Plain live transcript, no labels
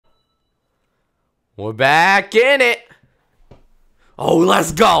We're back in it. Oh,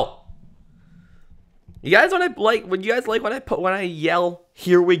 let's go. You guys would you guys like when I yell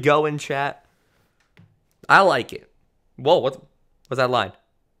 "Here we go" in chat? I like it. Whoa, what's that line?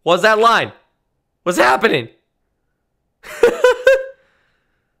 What's that line? What's happening?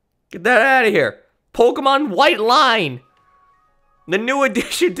 Get that out of here. Pokemon White Line. The new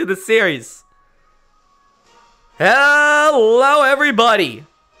addition to the series. Hello, everybody.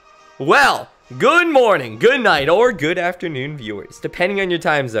 Well, good morning, good night, or good afternoon, viewers, depending on your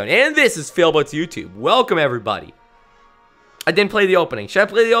time zone. And this is Failboat's YouTube. Welcome, everybody. I didn't play the opening. Should I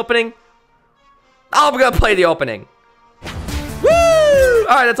play the opening? I'm gonna play the opening. Woo!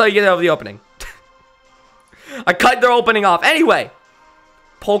 Alright, that's how you get out of the opening. I cut their opening off. Anyway,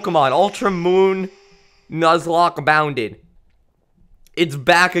 Pokemon Ultra Moon Nuzlocke Bounded. It's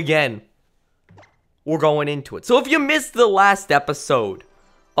back again. We're going into it. So if you missed the last episode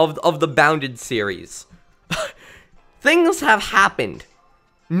of the Bounded series, things have happened.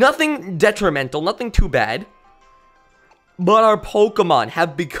 Nothing detrimental, nothing too bad. But our Pokemon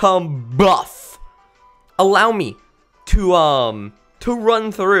have become buff. Allow me to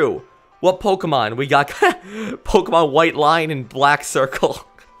run through what Pokemon we got. Pokemon White Line and Black Circle.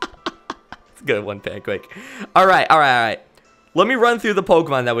 It's a good one, Pancake. Alright. Let me run through the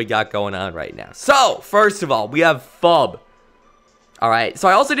Pokemon that we got going on right now. So, first of all, we have Fub. Alright, so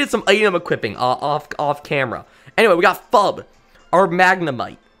I also did some item equipping off camera. Anyway, we got Fub, our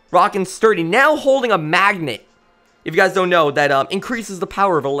Magnemite. Rockin' sturdy, now holding a magnet. If you guys don't know, that increases the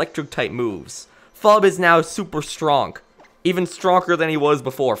power of electric type moves. Fub is now super strong. Even stronger than he was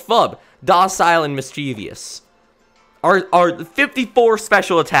before. Fub, docile and mischievous. Our 54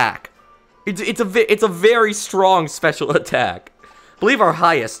 special attack. It's a very strong special attack. I believe our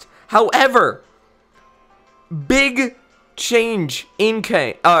highest. However, big change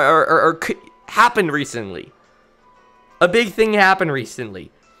happened recently. A big thing happened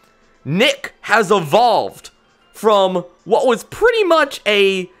recently. Nick has evolved from what was pretty much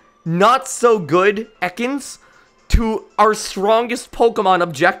a not so good Ekans to our strongest Pokemon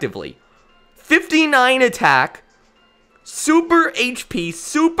objectively. 59 attack, super HP,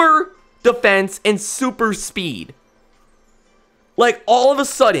 super defense, and super speed. Like, all of a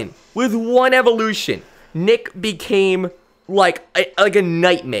sudden, with one evolution, Nick became like a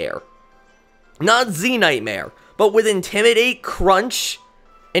nightmare. Not Z Nightmare, but with Intimidate, Crunch,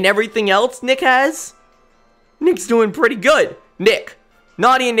 and everything else Nick has, Nick's doing pretty good. Nick,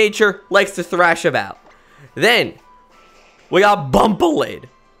 naughty in nature, likes to thrash about. Then, we got Bumpalid.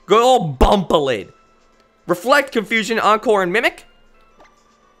 Good old Bumpalid. Reflect, Confusion, Encore, and Mimic.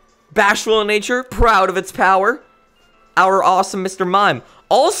 Bashful in nature, proud of its power. Our awesome Mr. Mime.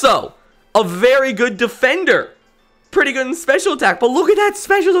 Also, a very good defender. Pretty good in special attack, but look at that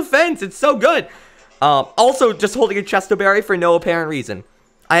special defense. It's so good. Also, just holding a Chesto Berry for no apparent reason.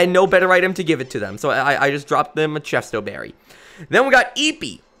 I had no better item to give it to them, so I just dropped them a Chesto Berry. Then we got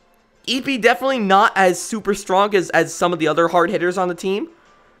Eepee. Eepee definitely not as super strong as some of the other hard hitters on the team.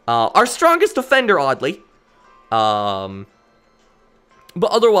 Our strongest defender, oddly. But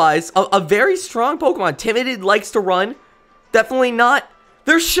otherwise, a very strong Pokemon. Timid, likes to run. Definitely not.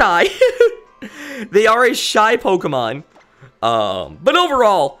 They're shy. They are a shy Pokemon. But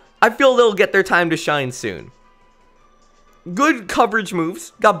overall, I feel they'll get their time to shine soon. Good coverage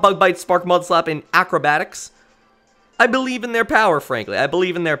moves. Got Bug Bite, Spark, Mud Slap, and Acrobatics. I believe in their power, frankly. I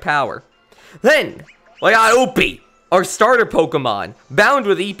believe in their power. Then, we got Oopie, our starter Pokemon. Bound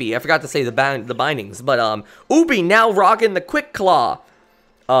with Eepee. I forgot to say the bindings. But, Oopie now rocking the Quick Claw.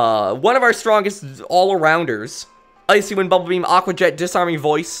 One of our strongest all-arounders. Icy Wind, Bubble Beam, Aqua Jet, Disarming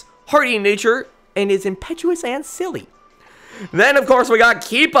Voice, hardy in nature, and is impetuous and silly. Then, of course, we got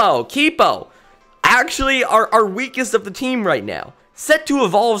Kipo. Kipo, actually our weakest of the team right now. Set to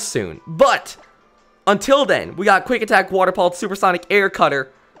evolve soon, but until then, we got Quick Attack, Water Pulse, Supersonic, Air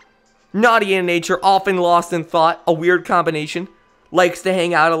Cutter, naughty in nature, often lost in thought, a weird combination. Likes to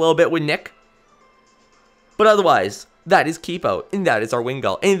hang out a little bit with Nick. But otherwise, that is Kipo, and that is our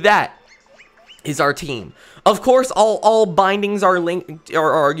Wingull, and that is our team. Of course, all bindings are linked,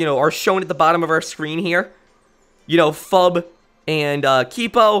 are shown at the bottom of our screen here. You know, Fub and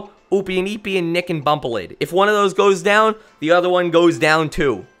Kipo, Oopie and Eepee, and Nick and Bumpalid. If one of those goes down, the other one goes down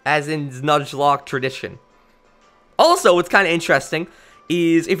too, as in Nuzlocke tradition. Also, what's kind of interesting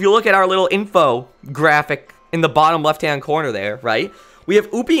is if you look at our little info graphic in the bottom left-hand corner there, right? We have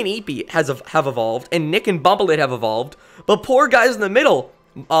Oopie and Eepee have evolved, and Nick and Bumpalid have evolved, but poor guys in the middle,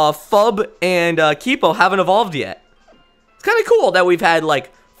 Fub and Kipo haven't evolved yet. It's kind of cool that we've had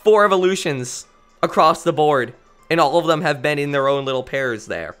like 4 evolutions across the board, and all of them have been in their own little pairs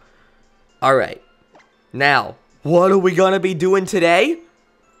there. Alright, Now, what are we gonna be doing today?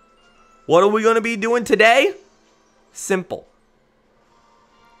 What are we gonna be doing today? Simple.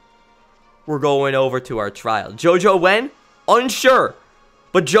 We're going over to our trial. Jojo when? Unsure.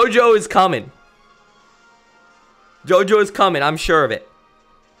 But Jojo is coming. Jojo is coming, I'm sure of it.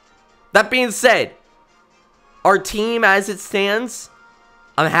 That being said, our team as it stands,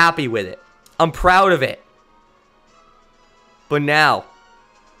 I'm happy with it. I'm proud of it. But now,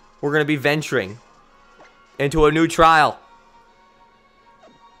 we're going to be venturing into a new trial.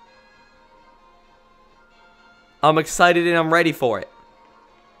 I'm excited and I'm ready for it.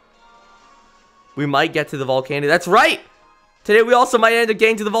 We might get to the volcano. That's right! Today we also might end up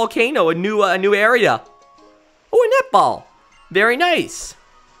getting to the volcano, a new area. Oh, a netball. Very nice.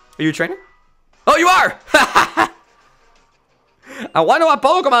 Are you a trainer? Oh, you are! I wonder what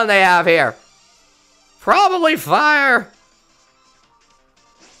Pokemon they have here. Probably fire.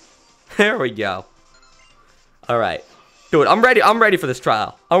 There we go. Alright. Dude, I'm ready. I'm ready for this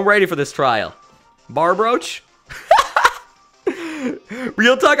trial. I'm ready for this trial. Barbroach?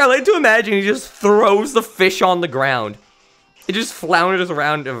 Real talk, I like to imagine he just throws the fish on the ground. It just flounders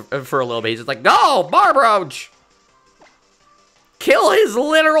around for a little bit. He's just like, no, Barbroach! Kill his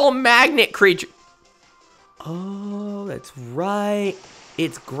literal magnet creature. Oh, that's right.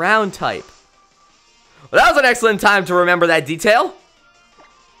 It's ground type. Well, that was an excellent time to remember that detail.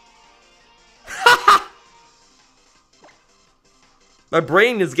 My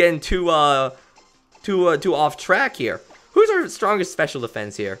brain is getting too off track here. Who's our strongest special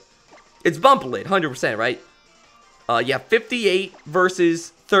defense here? It's Bumpalid, 100%, right? Yeah, 58 versus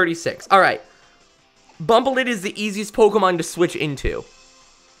 36. All right. Bumpalid is the easiest Pokemon to switch into.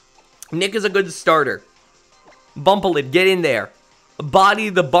 Nick is a good starter. Bumpalid, get in there. Body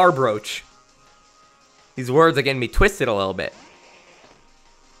the Barbroach. These words are getting me twisted a little bit.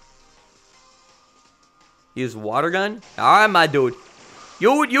 Use water gun? Alright, my dude.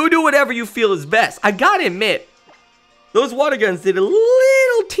 You do whatever you feel is best. I gotta admit, those water guns did a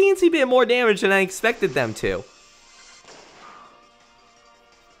little teensy bit more damage than I expected them to.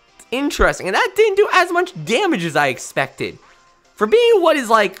 It's interesting. And that didn't do as much damage as I expected. For being what is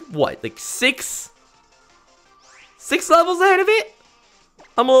like six levels ahead of it?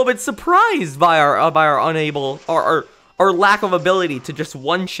 I'm a little bit surprised by our lack of ability to just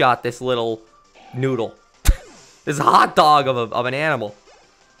one-shot this little noodle. This hot dog of an animal.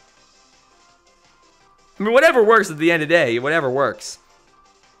 I mean, whatever works at the end of the day, whatever works.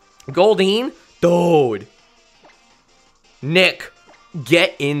 Goldeen? Dude. Nick,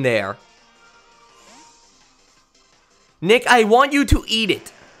 get in there. Nick, I want you to eat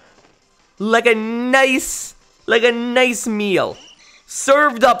it. Like a nice meal.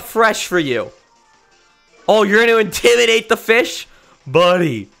 Served up fresh for you. Oh, you're gonna intimidate the fish?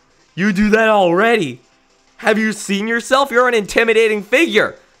 Buddy, you do that already. Have you seen yourself? You're an intimidating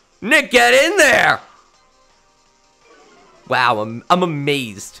figure. Nick, get in there. Wow, I'm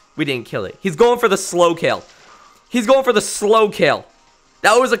amazed we didn't kill it. He's going for the slow kill. He's going for the slow kill.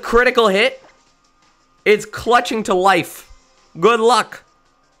 That was a critical hit. It's clutching to life. Good luck.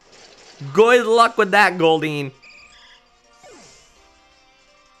 Good luck with that, Goldeen.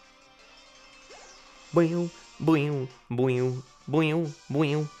 Boing, boing, boing, boing,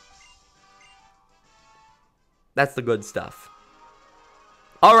 boing. That's the good stuff.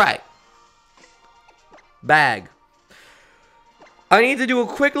 Alright. Bag. I need to do a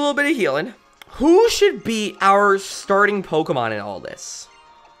quick little bit of healing. Who should be our starting Pokemon in all this?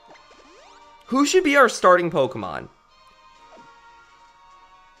 Who should be our starting Pokemon?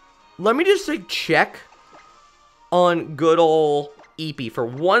 Let me just check on good old Eepee for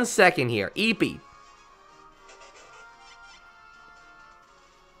 1 second here. Eepee.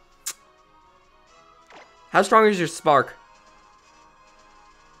 How strong is your Spark?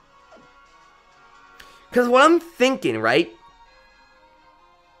 Because what I'm thinking, right?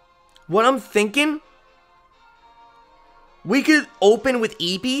 What I'm thinking, we could open with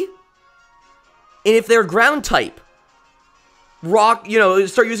Eepee, and if they're ground type, rock,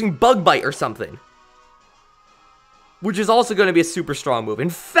 start using Bug Bite or something. Which is also going to be a super strong move. In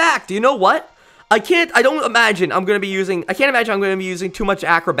fact, you know what? I can't imagine I'm going to be using too much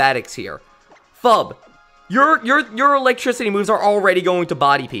acrobatics here. Fub, your electricity moves are already going to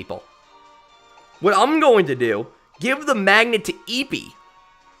body people. What I'm going to do, give the magnet to Eepee.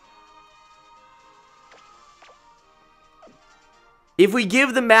 If we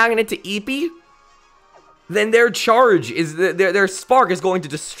give the magnet to Eepee, then their charge is their spark is going to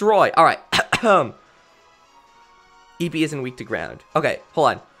destroy. All right. Eepee isn't weak to ground. Okay,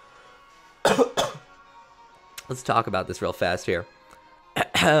 hold on. Let's talk about this real fast here.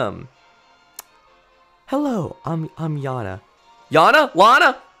 Hello, I'm Yana. Yana?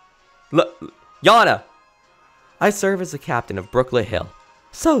 Lana? Yana. I serve as the captain of Brooklet Hill.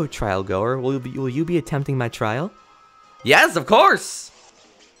 So, trial goer, will you be attempting my trial? Yes, of course.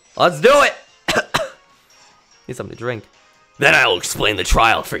 Let's do it. Need something to drink. Then I will explain the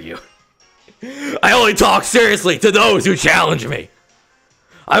trial for you. I only talk seriously to those who challenge me.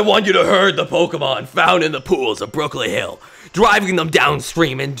 I want you to herd the Pokemon found in the pools of Brooklet Hill, driving them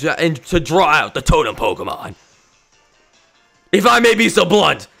downstream and to draw out the totem Pokemon. If I may be so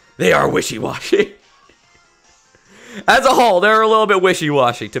blunt, they are wishy-washy. As a whole, they're a little bit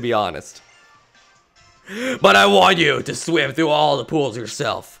wishy-washy, to be honest. But I want you to swim through all the pools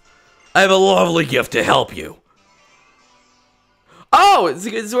yourself. I have a lovely gift to help you. Oh, is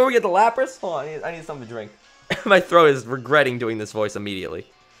this where we get the Lapras? Hold on, I need something to drink. My throat is regretting doing this voice immediately.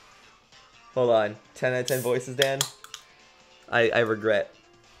 Hold on. 10 out of 10 voices, Dan. I regret.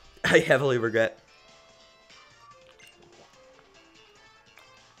 I heavily regret.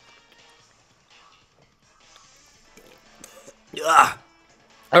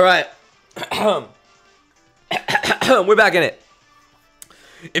 Alright. We're back in it.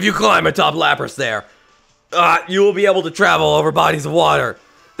 If you climb atop Lapras there, you will be able to travel over bodies of water.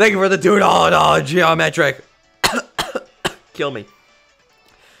 Thank you for the $2 geometric. Kill me.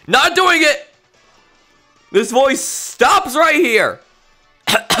 Not doing it! This voice stops right here.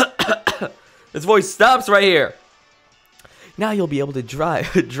 This voice stops right here. Now you'll be able to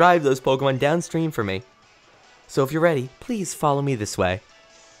drive those Pokemon downstream for me. So if you're ready, please follow me this way.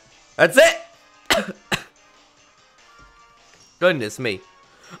 That's it! Goodness me.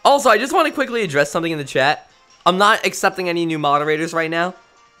 Also, I just want to quickly address something in the chat. I'm not accepting any new moderators right now.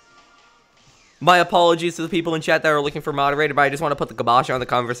 My apologies to the people in chat that are looking for moderator, but I just want to put the kibosh on the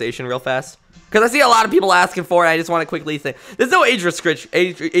conversation real fast. Because I see a lot of people asking for it, I just want to quickly say, there's no age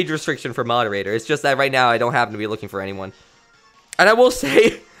restriction for moderator. It's just that right now I don't happen to be looking for anyone. And I will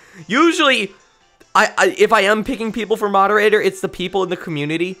say, usually, if I am picking people for moderator, it's the people in the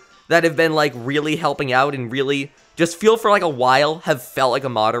community that have been, like, really helping out and really just feel for, like, a while have felt like a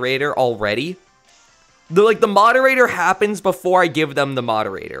moderator already. The moderator happens before I give them the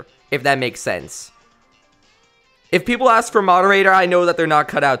moderator, if that makes sense. If people ask for moderator, I know that they're not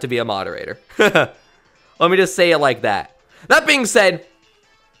cut out to be a moderator. Let me just say it like that. That being said,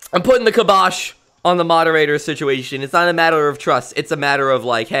 I'm putting the kibosh on the moderator situation. It's not a matter of trust. It's a matter of,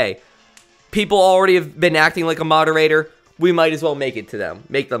 like, hey, people already have been acting like a moderator. We might as well make it to them.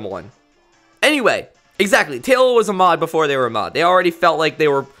 Make them one. Anyway, exactly. Taylor was a mod before they were a mod. They already felt like they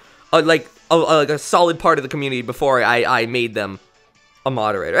were, like a solid part of the community before I made them a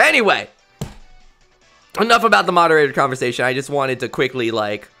moderator. Anyway, enough about the moderator conversation. I just wanted to quickly,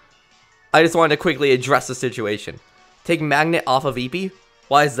 address the situation. Take Magnet off of Eepee?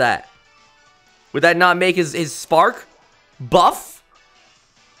 Why is that? Would that not make his spark buff?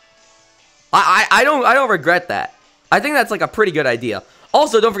 I don't regret that. I think that's like a pretty good idea.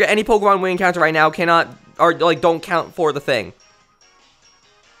 Also, don't forget, any Pokemon we encounter right now don't count for the thing.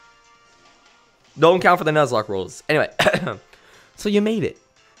 Don't count for the Nuzlocke rules. Anyway, so you made it.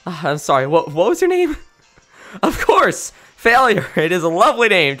 I'm sorry, what was your name? Of course, Failure. It is a lovely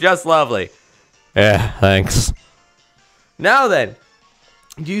name, just lovely. Yeah, thanks. Now then,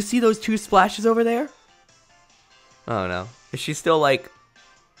 do you see those two splashes over there? Oh no, is she still like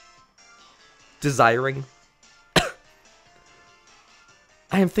desiring?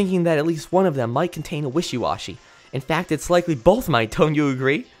 I am thinking that at least one of them might contain a wishy-washy. In fact, it's likely both might, don't you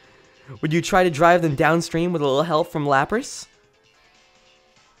agree? Would you try to drive them downstream with a little help from Lapras?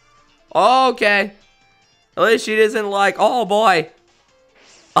 Okay. At least she isn't like, oh boy,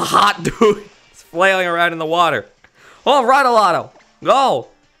 a hot dude is flailing around in the water. Oh, Rotolotto, go.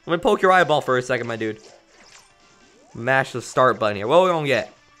 Let me poke your eyeball for a second, my dude. Mash the start button here. What are we gonna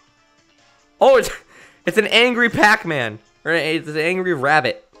get? Oh, it's an angry Pac-Man. Or it's an angry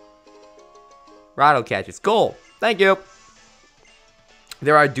rabbit. Rotto catches. Cool. Thank you.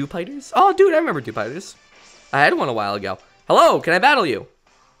 There are Dupiters? Oh, dude, I remember Dupiters. I had one a while ago. Hello, can I battle you?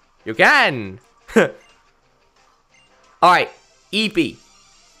 You can. Alright, Eepee.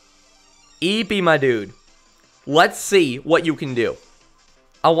 Eepee, my dude. Let's see what you can do.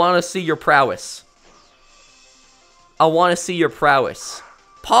 I want to see your prowess. I want to see your prowess.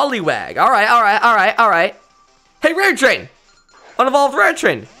 Poliwag. Alright. Hey, Rare Train! Unevolved Rare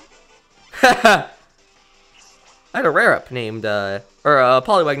Train! I had a Rare Up named, or a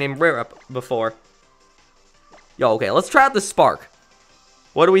Poliwag named Rare Up before. Yo, okay, let's try out the Spark.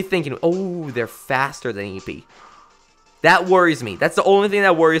 What are we thinking? Oh, they're faster than Eepee. That worries me. That's the only thing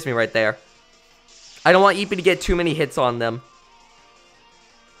that worries me right there. I don't want Eepee to get too many hits on them.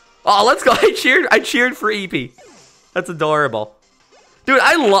 Oh, let's go. I cheered for EP. That's adorable. Dude,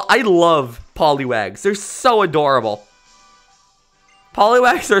 I love Poliwags. They're so adorable.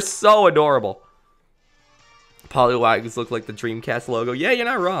 Poliwags are so adorable. Poliwags look like the Dreamcast logo. Yeah, you're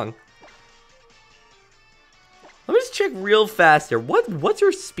not wrong. Let me just check real fast here. What's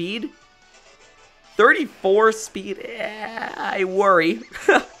your speed? 34 speed. I worry.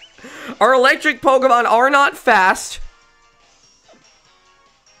 Our electric Pokemon are not fast.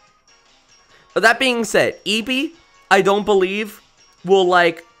 But that being said, Eevee, I don't believe will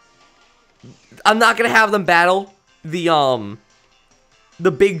like. I'm not gonna have them battle the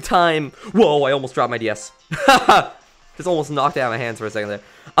big time. Whoa! I almost dropped my DS. Just almost knocked it out of my hands for a second there.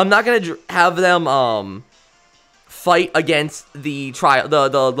 I'm not gonna have them fight against the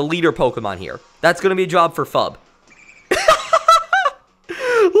the leader Pokemon here. That's gonna be a job for Fub.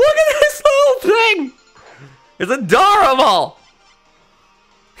 Look at this little thing. It's adorable.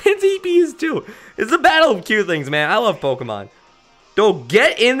 It's EPs too. It's a battle of cute things, man. I love Pokemon. Dude,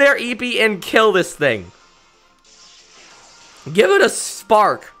 get in there, EP, and kill this thing. Give it a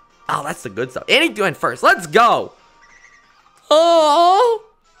spark. Oh, that's the good stuff. And he went first. Let's go. Oh,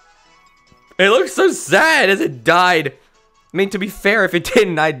 it looks so sad as it died. I mean, to be fair, if it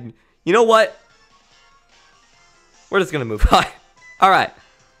didn't, I'd... You know what? We're just gonna move on. All right.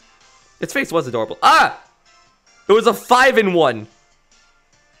 Its face was adorable. Ah! It was a 5-in-1.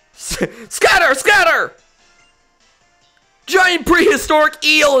 Scatter! Scatter! Giant prehistoric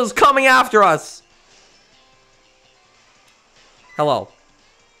eel is coming after us. Hello.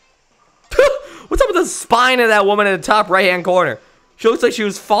 What's up with the spine of that woman in the top right-hand corner? She looks like she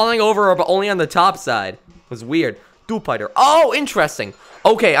was falling over, but only on the top side. It was weird. Dupiter. Oh, interesting.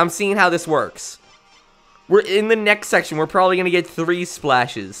 Okay, I'm seeing how this works. We're in the next section. We're probably gonna get 3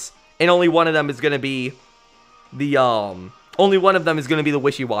 splashes, and only one of them is gonna be the Only one of them is gonna be the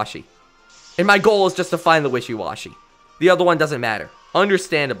wishy-washy. And my goal is just to find the wishy-washy. The other one doesn't matter.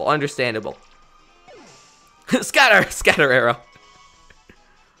 Understandable. Understandable. Scatter! Scatter arrow.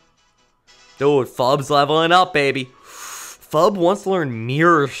 Dude, Fub's leveling up, baby. Fub wants to learn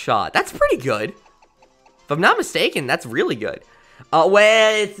Mirror Shot. That's pretty good. If I'm not mistaken, that's really good.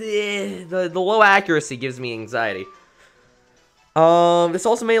 Well, it's, the low accuracy gives me anxiety. This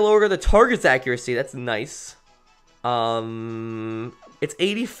also may lower the target's accuracy. That's nice. It's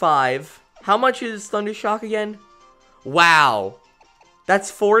 85. How much is Thunder Shock again? Wow. That's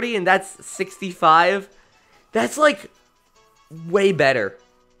 40 and that's 65. That's like way better.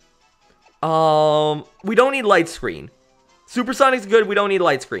 We don't need Light Screen. Supersonic's good, we don't need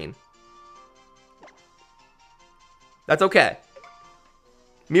Light Screen. That's okay.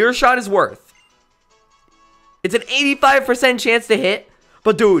 Mirror Shot is worth. It's an 85% chance to hit,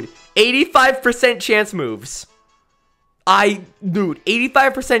 but dude, 85% chance moves. Dude,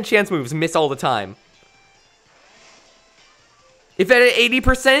 85% chance moves miss all the time. If at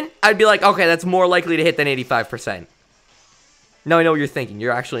 80%, I'd be like, okay, that's more likely to hit than 85%. Now I know what you're thinking.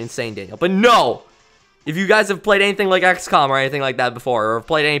 You're actually insane, Daniel. But no! If you guys have played anything like XCOM or anything like that before, or have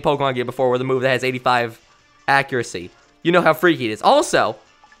played any Pokemon game before with a move that has 85 accuracy, you know how freaky it is. Also,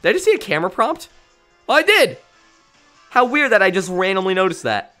 did I just see a camera prompt? Oh, I did! How weird that I just randomly noticed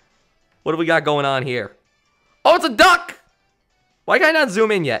that. What do we got going on here? Oh, it's a duck! Why can I not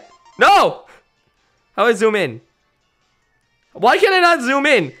zoom in yet? No! How do I zoom in? Why can I not zoom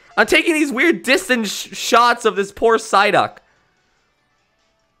in? I'm taking these weird distance shots of this poor Psyduck.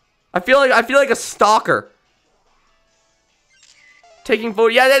 I feel like a stalker. Taking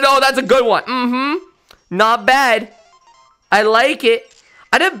photo. Yeah, no, that's a good one. Not bad. I like it.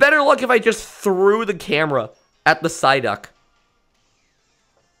 I'd have better luck if I just threw the camera at the Psyduck.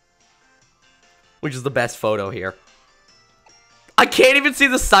 Which is the best photo here. I can't even see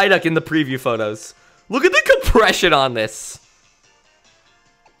the Psyduck in the preview photos. Look at the compression on this.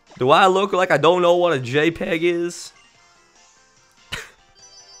 Do I look like I don't know what a JPEG is?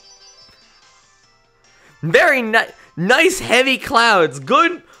 Very nice heavy clouds.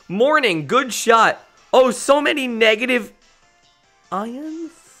 Good morning. Good shot. Oh, so many negative ions?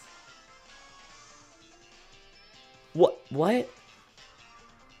 What?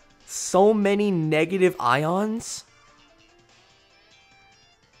 So many negative ions?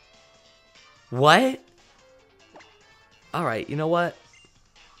 What? Alright, you know what?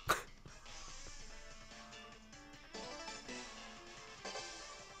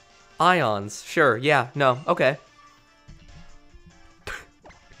 Ions. Sure, yeah, no, okay.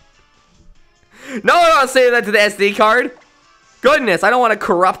 No, I'm not saying that to the SD card. Goodness, I don't want to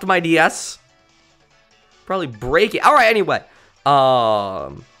corrupt my DS. Probably break it. Alright, anyway. Where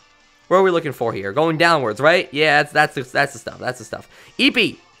are we looking for here? Going downwards, right? Yeah, that's the stuff. That's the stuff.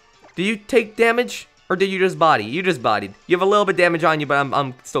 EP, Do you take damage? Or did you just body? You just bodied. You have a little bit damage on you, but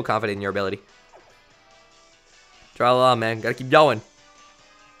I'm still confident in your ability. Try along, man. Gotta keep going.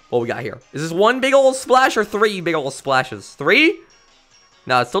 What we got here? Is this one big old splash or 3 big old splashes? 3?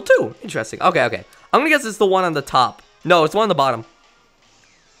 No, it's still 2. Interesting. Okay, okay. I'm gonna guess it's the one on the top. No, it's one on the bottom.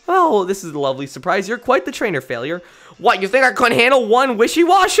 Oh, this is a lovely surprise. You're quite the trainer, Failure. What, you think I couldn't handle one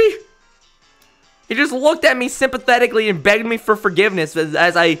wishy-washy? He just looked at me sympathetically and begged me for forgiveness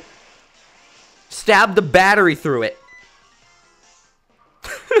as I stabbed the battery through it.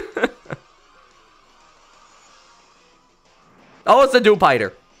 Oh, it's a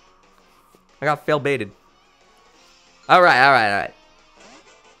Dupiter. I got fail baited. Alright, alright, alright.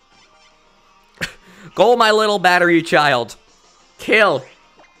 Go, my little battery child. Kill.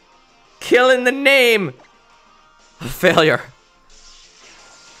 Kill in the name of failure.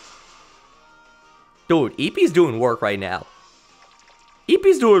 Dude, EP's doing work right now.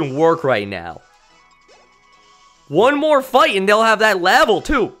 EP's doing work right now. One more fight and they'll have that level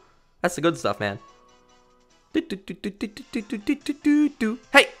too. That's the good stuff, man. Hey!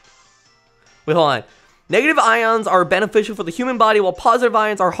 Wait, hold on. Negative ions are beneficial for the human body while positive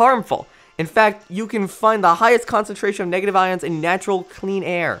ions are harmful. In fact, you can find the highest concentration of negative ions in natural clean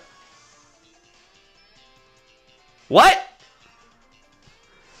air. What?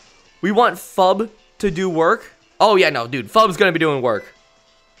 We want Fub to do work? Oh, yeah, no, dude. Fub's gonna be doing work.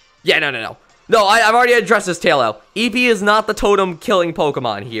 Yeah, no, no, no. No, I've already addressed this, Tailo. EP is not the totem-killing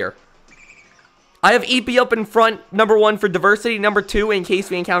Pokemon here. I have EP up in front, number 1 for diversity, number 2 in case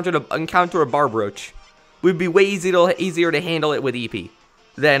we encounter a Barbroach. Would be way easier to handle it with EP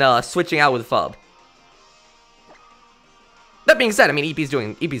than switching out with Fub. That being said, I mean, EP's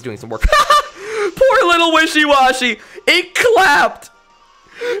doing some work. Poor little Wishy-Washy. It clapped.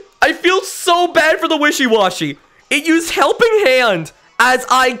 I feel so bad for the Wishy-Washy. It used Helping Hand as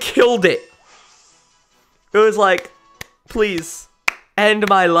I killed it. It was like, please, end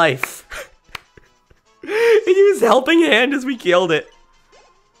my life. It used Helping Hand as we killed it.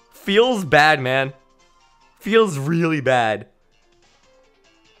 Feels bad, man. Feels really bad.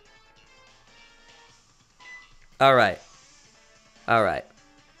 Alright. Alright.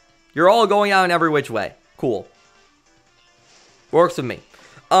 You're all going out in every which way. Cool. Works with me.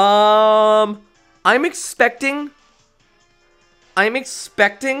 I'm expecting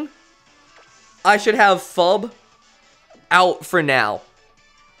I should have Fub out for now.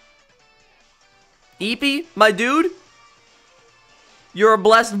 Eepy, my dude, you're a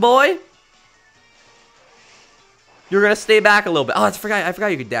blessed boy. You're gonna stay back a little bit. Oh, I forgot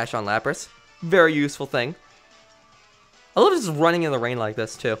you could dash on Lapras. Very useful thing. I love just running in the rain like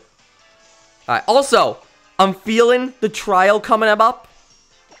this too. Alright, also, I'm feeling the trial coming up.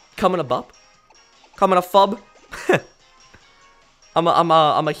 Coming a Fub.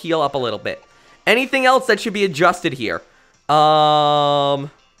 I'm a heal up a little bit. Anything else that should be adjusted here?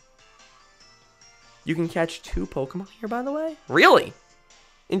 You can catch 2 Pokemon here, by the way? Really?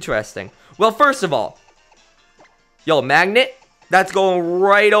 Interesting. Well, first of all, yo, Magnet, that's going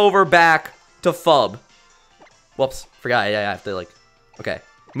right over back to Fub. Whoops, forgot. Yeah, I have to, like, okay.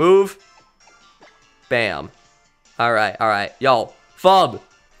 Move. Bam. Alright, alright. Yo, Fub.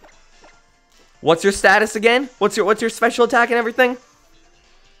 What's your status again? What's your special attack and everything?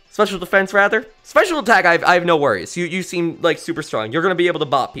 Special defense, rather. Special attack, I have no worries. You seem, like, super strong. You're gonna be able to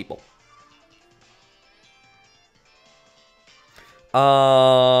bop people.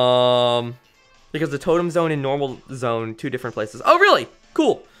 Because the totem zone and normal zone, 2 different places. Oh, really?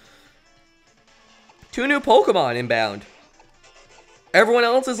 Cool. 2 new Pokemon inbound. Everyone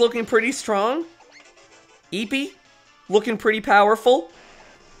else is looking pretty strong. Eepy, looking pretty powerful.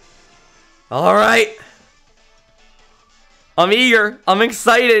 Alright. I'm eager. I'm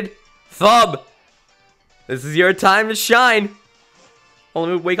excited. Fub, this is your time to shine. Oh,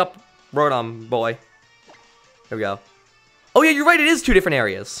 let me wake up Rotom boy. There we go. Oh yeah, you're right, it is 2 different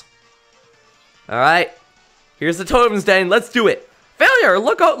areas. Alright. Here's the totem's den. Let's do it. Failure!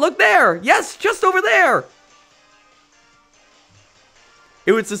 Look there! Yes, just over there!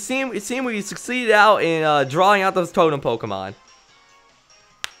 It seemed we succeeded out in drawing out those totem Pokemon.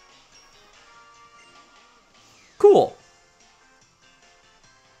 Cool.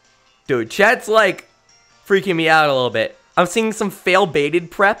 Dude, chat's like freaking me out a little bit. I'm seeing some fail-baited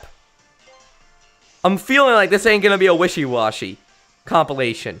prep. I'm feeling like this ain't gonna be a wishy-washy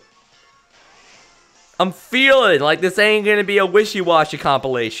compilation. I'm feeling like this ain't gonna be a wishy-washy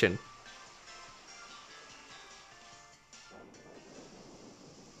compilation.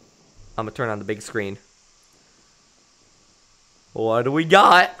 I'm gonna turn on the big screen. What do we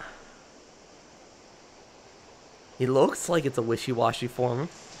got? It looks like it's a wishy-washy form.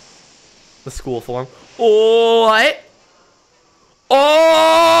 The school form. What?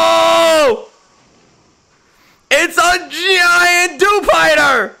 Oh! It's a giant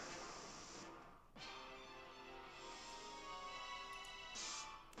Dupiter!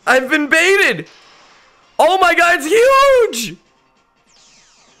 I've been baited! Oh my god, it's huge!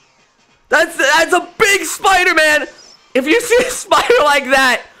 That's a big spider, man! If you see a spider like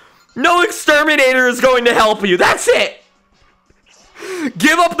that, no exterminator is going to help you. That's it!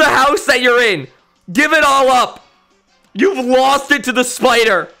 Give up the house that you're in. Give it all up. You've lost it to the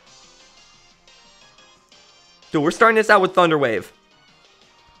spider. Dude, we're starting this out with Thunderwave.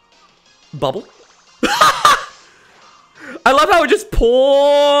 Bubble. I love how it just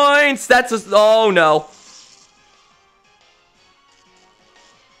points. That's just... Oh, no.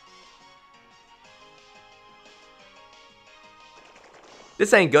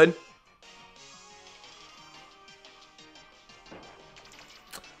 This ain't good.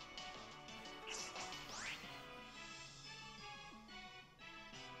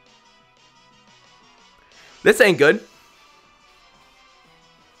 This ain't good.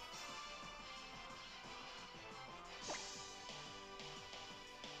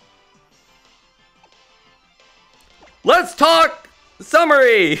 Let's talk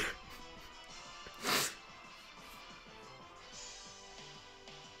summary.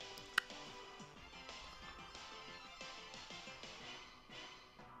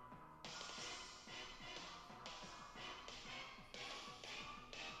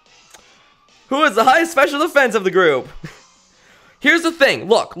 Who is the highest special defense of the group? Here's the thing.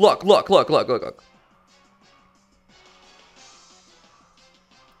 Look. Look.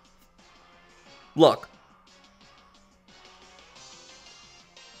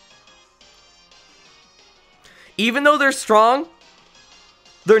 Even though they're strong,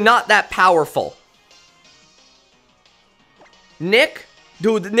 they're not that powerful. Nick?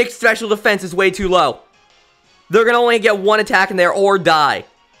 Dude, Nick's special defense is way too low. They're gonna only get one attack in there or die.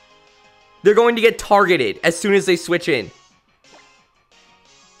 They're going to get targeted as soon as they switch in.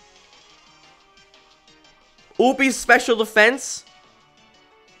 Oopie's special defense.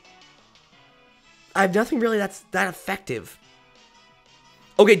 I have nothing really that's that effective.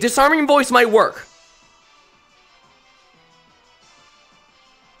 Okay, disarming voice might work.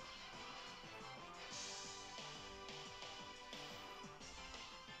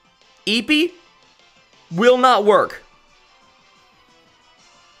 Eepee will not work.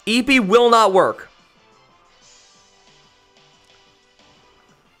 Eepee will not work.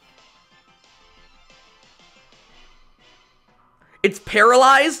 It's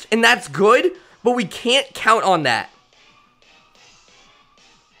paralyzed, and that's good, but we can't count on that.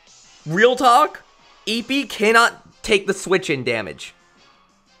 Real talk, Eepee cannot take the switch-in damage.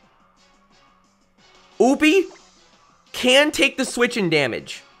 Oopie can take the switch-in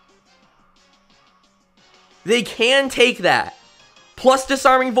damage. They can take that. Plus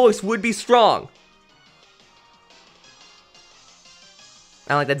disarming voice would be strong. I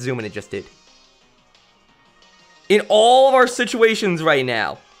don't like that zoom in it just did. In all of our situations right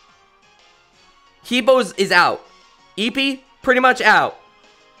now, Hebo's is out. Eepee, pretty much out.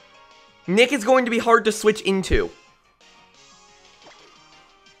 Nick is going to be hard to switch into.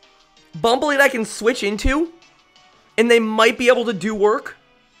 Bumblebeat I can switch into, and they might be able to do work,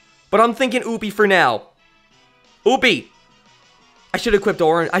 but I'm thinking Oopie for now. Oopie! I should have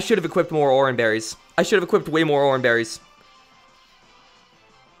equipped more Oran Berries. I should have equipped way more Oran Berries.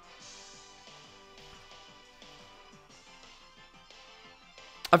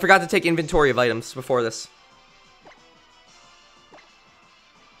 I forgot to take inventory of items before this.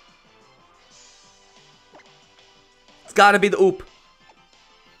 It's gotta be the Oop.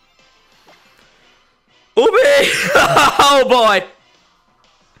 Oopie! Oh boy!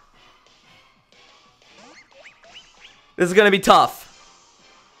 This is gonna be tough.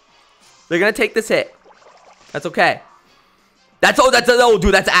 They're gonna take this hit. That's okay. Oh,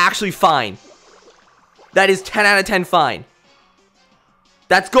 dude, that's actually fine. That is 10 out of 10 fine.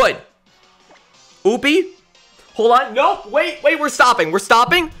 That's good. Oopie. Hold on. Nope. Wait, we're stopping. We're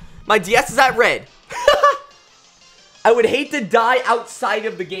stopping. My DS is at red. I would hate to die outside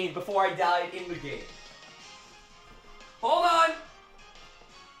of the game before I died in the game. Hold on.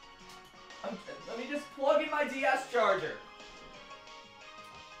 Let me just plug in my DS charger.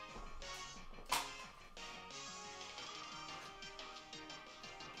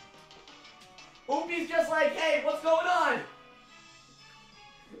 Oopie's just like, hey, what's going on?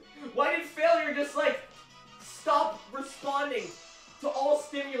 Why did failure just like stop responding to all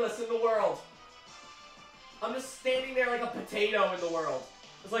stimulus in the world? I'm just standing there like a potato in the world.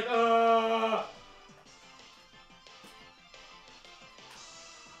 It's like,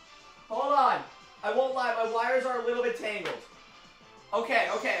 Hold I won't lie, my wires are a little bit tangled. Okay.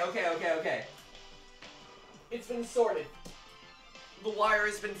 It's been sorted. The wire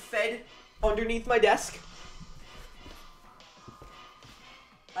has been fed underneath my desk.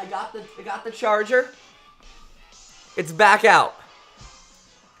 I got the charger. It's back out.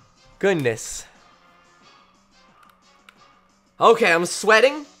 Goodness. Okay, I'm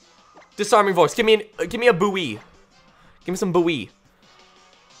sweating. Disarming voice. Give me a buoy. Give me some buoy.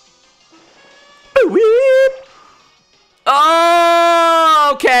 Buoy.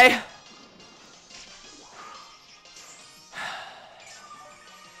 Oh, okay.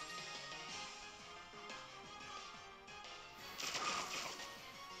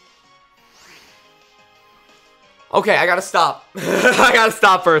 Okay, I gotta stop. I gotta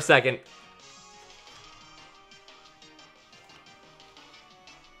stop for a second.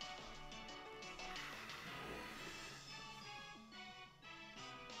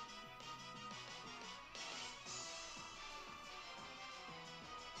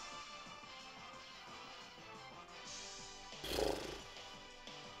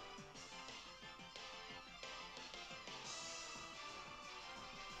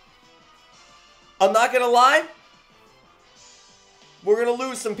 I'm not gonna lie. We're gonna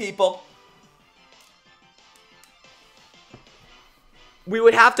lose some people. We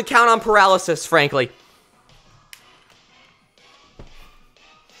would have to count on paralysis, frankly.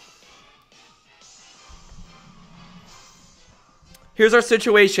 Here's our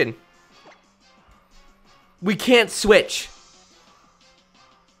situation. We can't switch.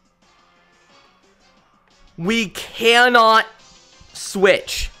 We cannot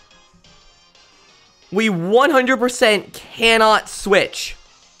switch. We 100% cannot switch.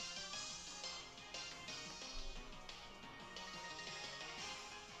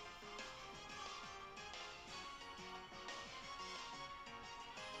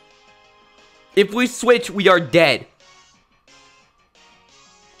 If we switch, we are dead.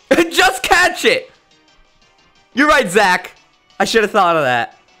 Just catch it! You're right, Zach. I should have thought of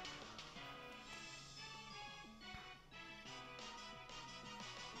that.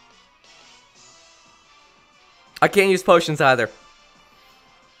 I can't use potions either.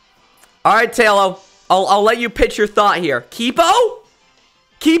 Alright, Talo. I'll let you pitch your thought here. Kipo?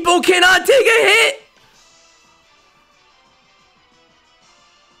 Kipo cannot take a hit!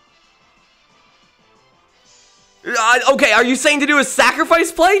 Okay, are you saying to do a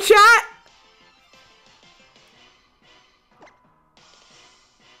sacrifice play, chat?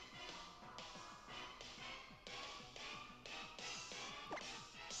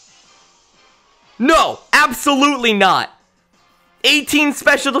 No, absolutely not. 18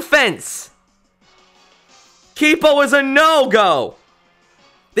 special defense. Kipo is a no-go.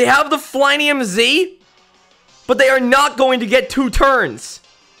 They have the Flinium Z, but they are not going to get 2 turns.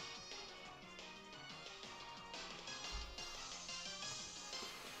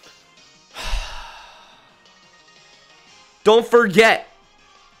 Don't forget,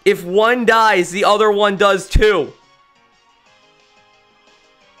 if one dies, the other one does too.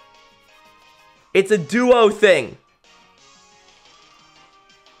 It's a duo thing.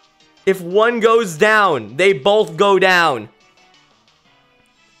 If one goes down, they both go down.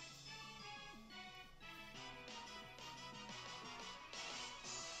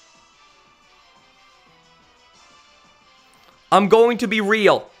 I'm going to be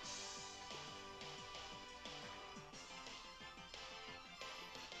real.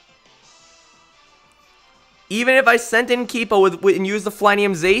 Even if I sent in Kipo and used the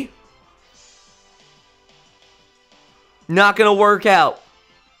Flinium Z, not gonna work out.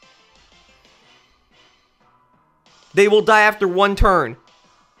 They will die after 1 turn.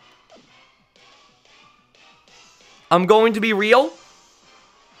 I'm going to be real.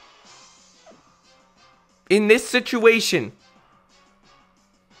 In this situation,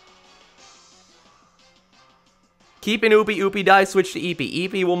 keep an Oopie. Oopie dies, switch to Eepie.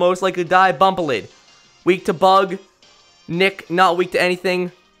 Eepie will most likely die. Bumpalid. Weak to bug. Nick, not weak to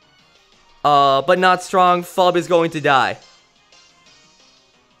anything. But not strong. Fub is going to die.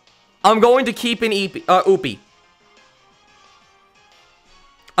 I'm going to keep an Oopie.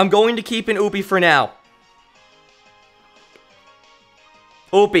 I'm going to keep an Oopie for now.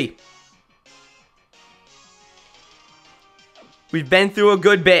 Oopie. We've been through a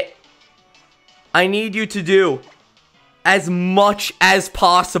good bit. I need you to do as much as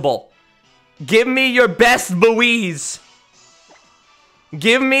possible. Give me your best buoys.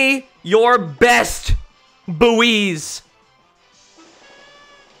 Give me your best buoys.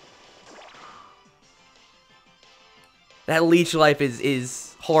 That leech life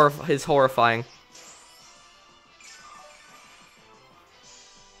is horrifying.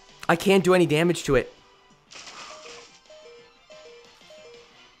 I can't do any damage to it.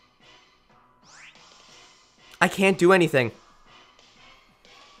 I can't do anything.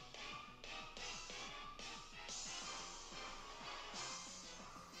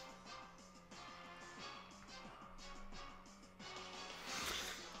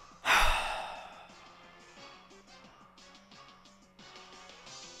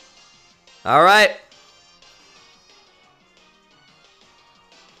 All right.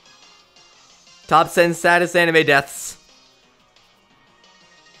 Top 10 saddest anime deaths.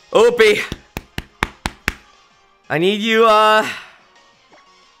 Opie. I need you,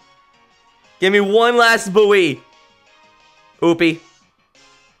 give me one last buoy. Opie.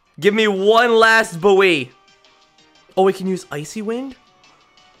 Give me one last buoy. Oh, we can use Icy Wind?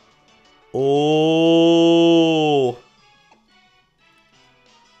 Oh.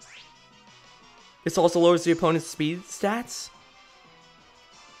 This also lowers the opponent's speed stats?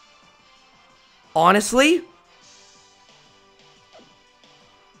 Honestly?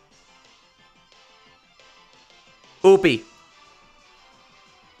 Opie.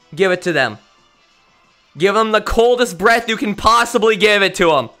 Give it to them. Give them the coldest breath you can possibly give it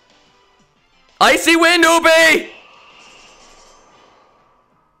to them. Icy Wind, Opie!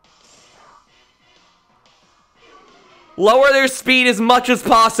 Lower their speed as much as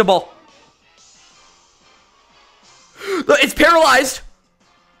possible. It's paralyzed.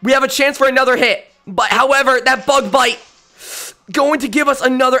 We have a chance for another hit. But however, that bug bite going to give us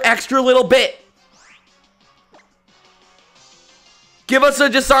another extra little bit. Give us a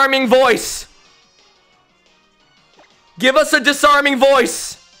disarming voice. Give us a disarming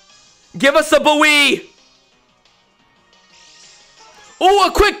voice. Give us a buoy. Oh,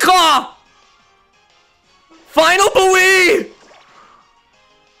 a quick claw. Final buoy.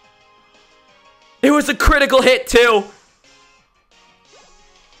 It was a critical hit too.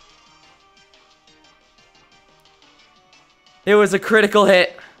 It was a critical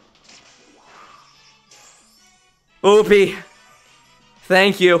hit. Opie.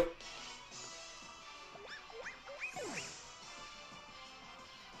 Thank you.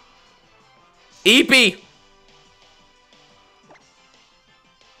 Eepee.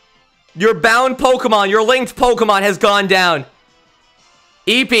 Your bound Pokemon, your linked Pokemon has gone down.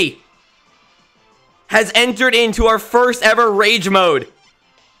 Eepee has entered into our first ever Rage mode.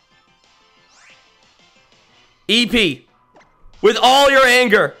 Eepee, with all your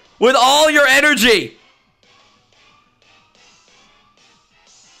anger, with all your energy,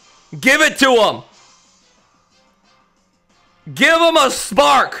 give it to him. Give him a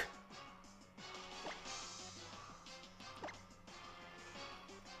spark.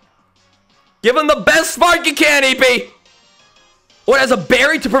 Give him the best spark you can, Eepee. Or it has a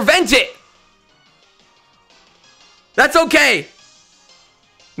berry to prevent it. That's okay.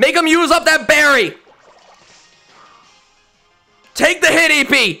 Make him use up that berry. Take the hit,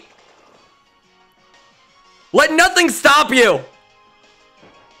 Eepee. Let nothing stop you.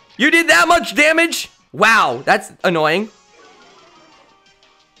 You did that much damage? Wow, that's annoying.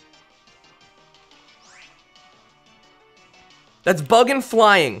 That's bugging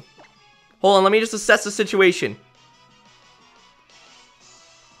flying. Hold on, let me just assess the situation.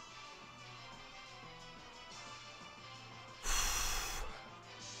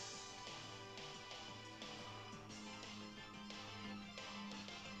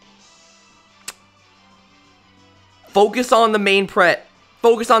 Focus on the main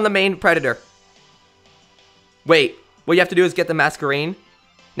Focus on the main predator. Wait, what you have to do is get the Masquerain.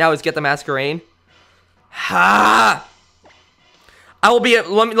 Now is get the Masquerain. Ha! I will be.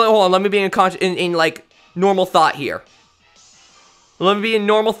 Hold on. Let me be in like normal thought here. Let me be in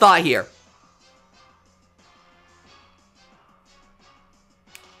normal thought here.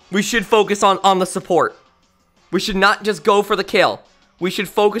 We should focus on the support. We should not just go for the kill. We should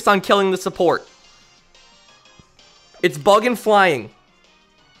focus on killing the support. It's bug and flying.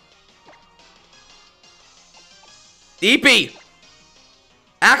 Eepee!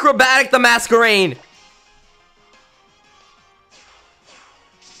 Acrobatic the Masquerain.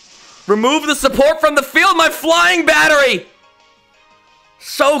 Remove the support from the field, my flying battery!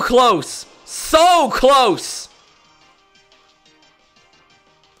 So close. So close.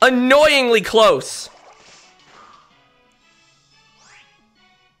 Annoyingly close.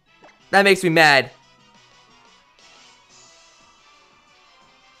 That makes me mad.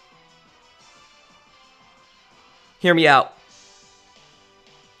 Hear me out.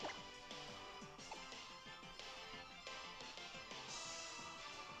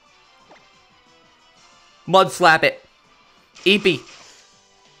 Mud slap it. Eepee.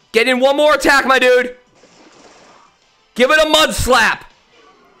 Get in one more attack, my dude. Give it a mud slap.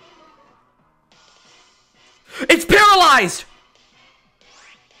 It's paralyzed!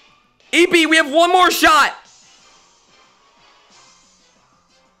 EP, we have one more shot!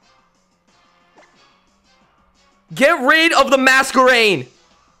 Get rid of the masquerade!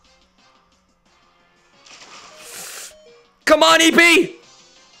 Come on, EP!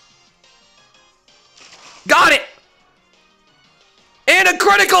 Got it! And a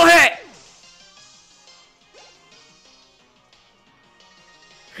critical hit!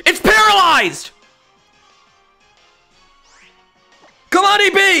 It's paralyzed! Come on,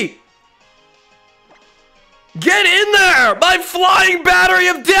 EP! Get in there! My flying battery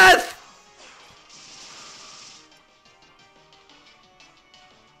of death!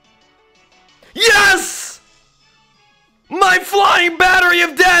 Yes! My flying battery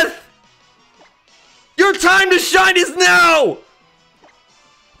of death! Your time to shine is now!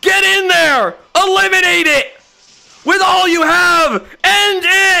 Get in there! Eliminate it! With all you have! End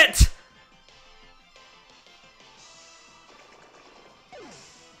it!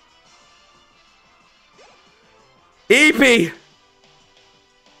 EP!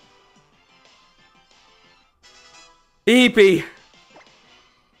 EP!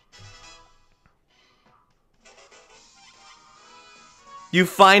 You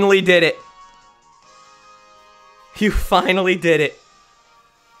finally did it. You finally did it.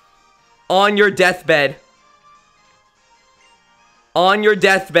 On your deathbed. On your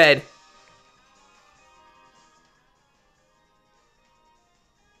deathbed.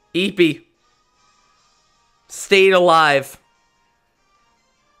 EP stayed alive.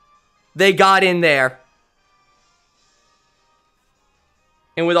 They got in there.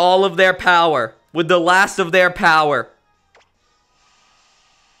 And with all of their power, with the last of their power,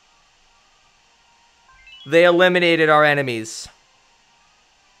 they eliminated our enemies.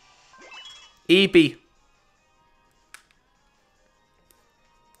 EP,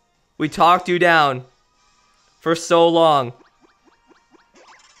 we talked you down for so long.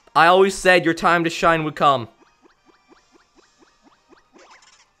 I always said your time to shine would come.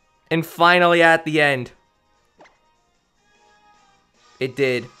 And finally at the end, it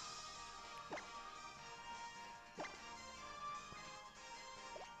did.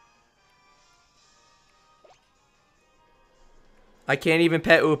 I can't even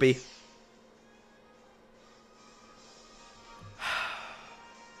pet Oopie.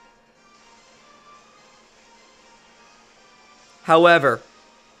 However,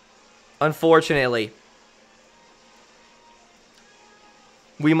 unfortunately,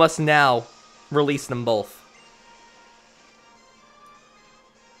 we must now release them both.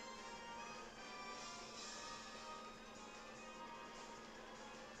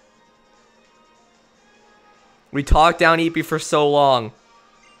 We talked down Eepy for so long.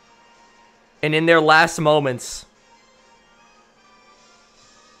 And in their last moments,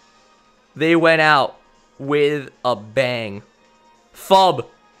 they went out with a bang. Fub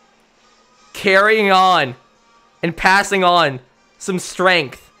carrying on and passing on some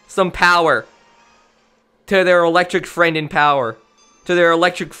strength, some power to their electric friend in power. To their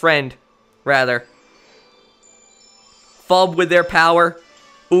electric friend, rather. Fub with their power,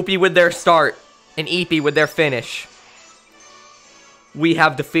 Oopie with their start, and Eepy with their finish. We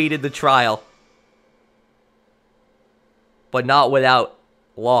have defeated the trial. But not without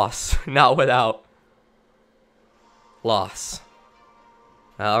loss. Not without loss.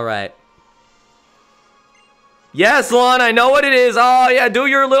 Alright. Yes, Lon, I know what it is. Oh, yeah, do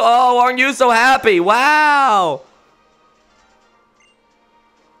your little... Oh, aren't you so happy? Wow.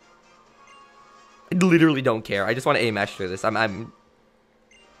 I literally don't care. I just want to aim master this. I'm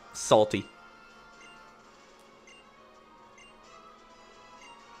salty.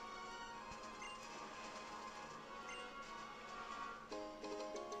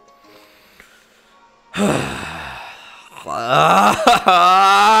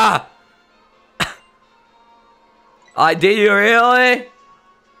 Did you really?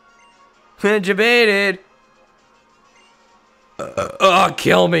 Debated. Oh,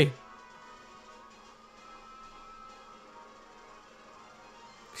 kill me.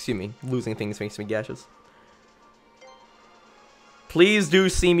 Excuse me. Losing things makes me gaseous. Please do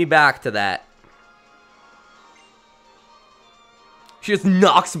see me back to that. She just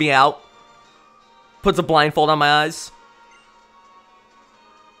knocks me out. Puts a blindfold on my eyes.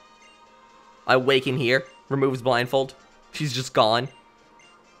 I wake in here. Removes blindfold. She's just gone.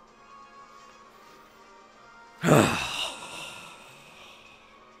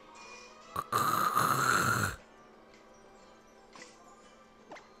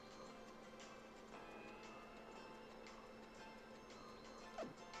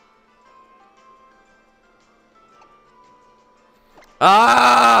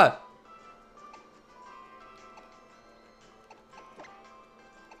 Ah!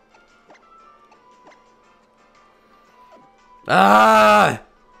 Ah!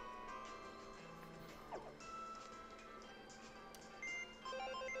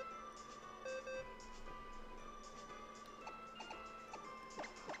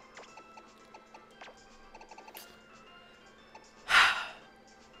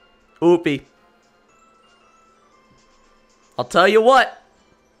 Oopie. I'll tell you what.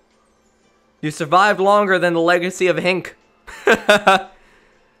 You survived longer than the legacy of Hink.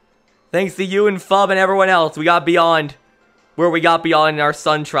 Thanks to you and Fub and everyone else, we got beyond where we got beyond in our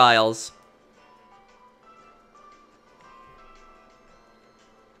sun trials.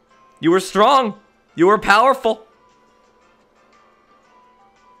 You were strong. You were powerful.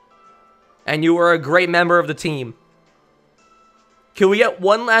 And you were a great member of the team. Can we get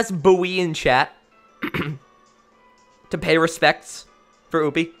one last buoy in chat? To pay respects for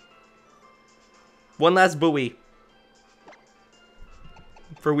Oopie? One last buoy.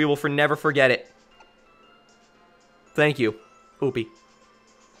 For we will never forget it. Thank you, Oopie.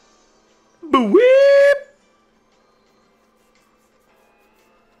 Buoy!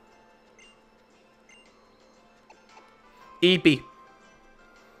 Eepy.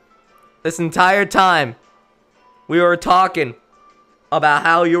 This entire time, we were talking about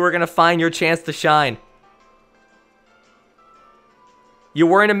how you were going to find your chance to shine. You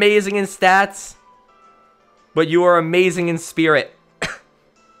weren't amazing in stats, but you were amazing in spirit.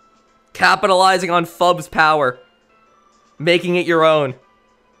 Capitalizing on Fub's power, making it your own,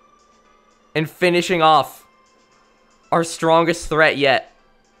 and finishing off our strongest threat yet.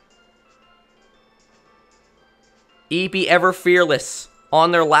 Eepy ever fearless,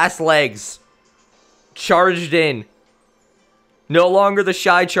 on their last legs, charged in. No longer the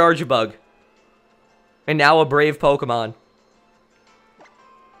shy charge bug, and now a brave Pokemon.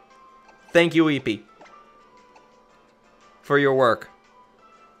 Thank you, Eepy, for your work.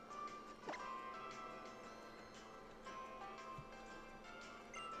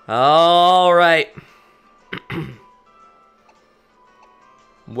 All right.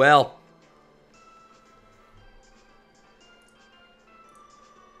 Well.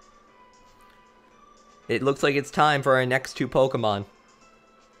 It looks like it's time for our next two Pokemon.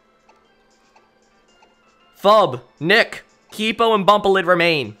 Fub, Nick, Kipo, and Bumpalid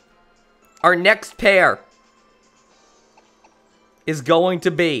remain. Our next pair is going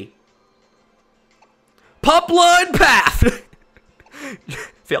to be Puplood Path.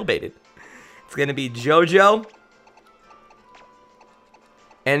 Failbaited. It's going to be JoJo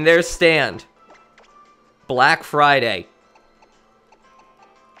and their stand. Black Friday.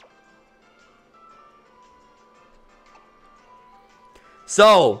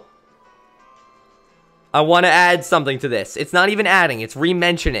 So, I want to add something to this. It's not even adding, it's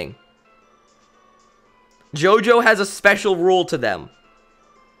re-mentioning. JoJo has a special rule to them.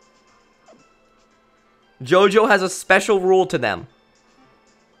 JoJo has a special rule to them.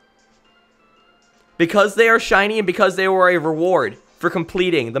 Because they are shiny and because they were a reward for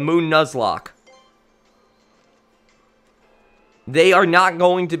completing the Moon Nuzlocke, they are not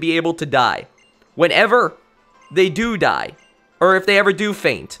going to be able to die. Whenever they do die, or if they ever do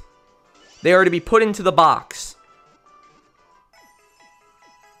faint, they are to be put into the box.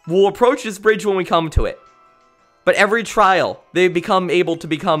 We'll approach this bridge when we come to it. But every trial, they become able to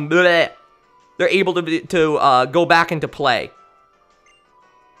become bleh. They're able to go back into play.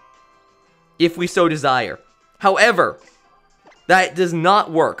 If we so desire. However, that does not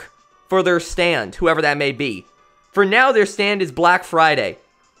work for their stand, whoever that may be. For now, their stand is Black Friday,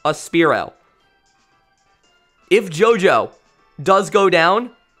 a Spearow. If JoJo does go down,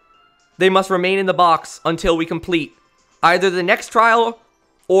 they must remain in the box until we complete either the next trial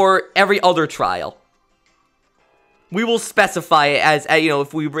or every other trial. We will specify it as, you know,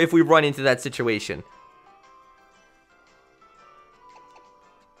 if we run into that situation.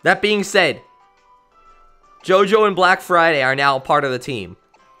 That being said, JoJo and Black Friday are now part of the team.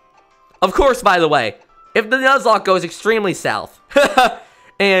 Of course, by the way, if the Nuzlocke goes extremely south,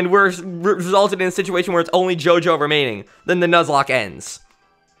 and we're resulted in a situation where it's only JoJo remaining, then the Nuzlocke ends.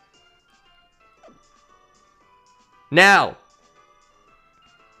 Now,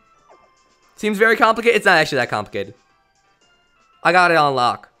 seems very complicated. It's not actually that complicated. I got it on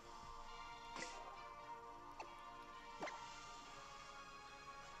lock.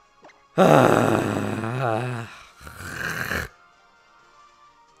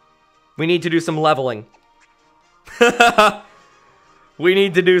 We need to do some leveling. We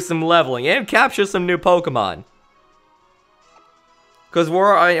need to do some leveling and capture some new Pokemon. Because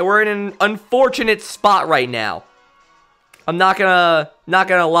we're in an unfortunate spot right now. I'm not gonna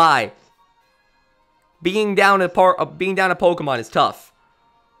lie. Being down a Pokemon is tough.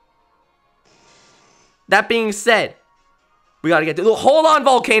 That being said, We gotta get to... Hold on,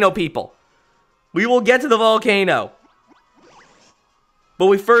 volcano people. We will get to the volcano. But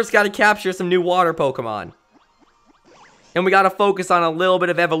we first gotta capture some new water Pokemon. And we gotta focus on a little bit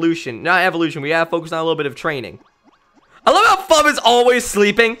of evolution. Not evolution, we gotta focus on a little bit of training. I love how Fub is always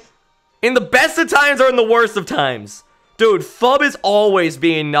sleeping. In the best of times or in the worst of times. Dude, Fub is always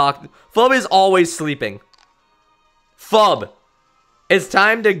being knocked. Fub is always sleeping. Fub, it's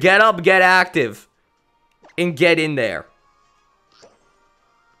time to get up, get active, and get in there.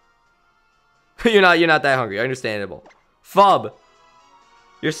 You're not that hungry, understandable. Fub,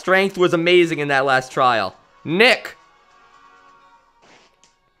 your strength was amazing in that last trial. Nick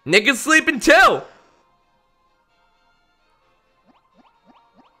is sleeping too.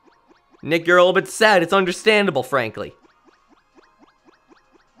 Nick, you're a little bit sad. It's understandable, frankly.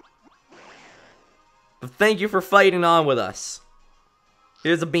 But thank you for fighting on with us.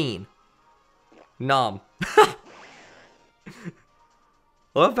 Here's a bean. Nom. I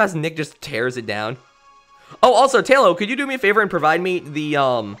love how fast Nick just tears it down. Oh, also, Talo, could you do me a favor and provide me the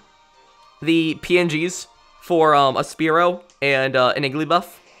PNGs for a Spearow and an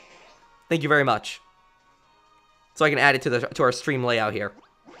Igglybuff? Thank you very much. So I can add it to our stream layout here.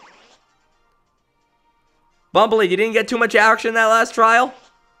 Bumblebee, you didn't get too much action in that last trial?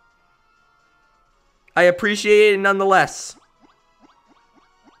 I appreciate it nonetheless.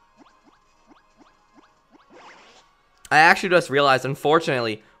 I actually just realized,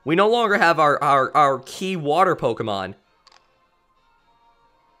 unfortunately, we no longer have our key water Pokemon.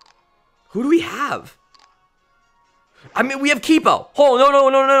 Who do we have? I mean, we have Kipo. Oh,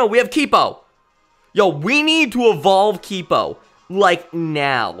 no, we have Kipo. Yo, we need to evolve Kipo, like,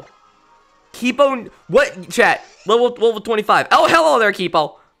 now. Kipo, what, chat, level 25. Oh, hello there,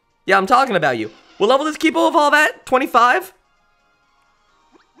 Kipo. Yeah, I'm talking about you. What level does Kipo evolve at? 25?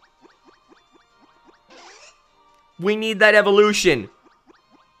 We need that evolution.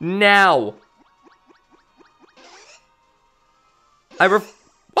 Now.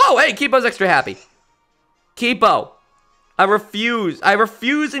 Whoa, hey, Kipo's extra happy. Kipo. I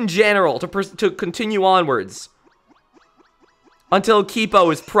refuse in general to continue onwards. Until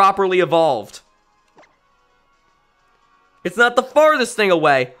Kipo is properly evolved. It's not the farthest thing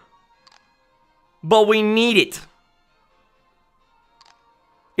away. But we need it.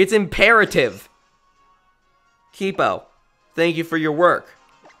 It's imperative. Kipo, thank you for your work.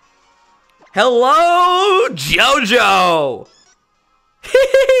 Hello, Jojo!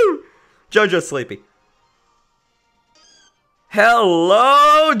 Jojo's sleepy.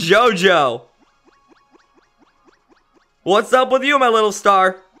 Hello, Jojo! What's up with you, my little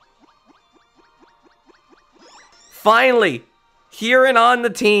star? Finally, here and on the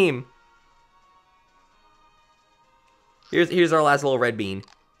team. Here's our last little red bean.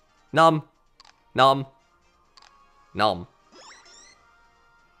 Nom. Nom. Nom.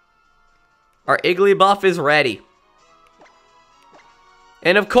 Our Igglybuff is ready.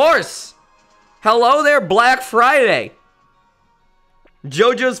 And of course, hello there, Black Friday.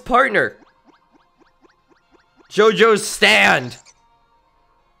 JoJo's partner. JoJo's stand.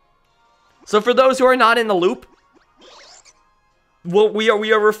 So for those who are not in the loop, well, we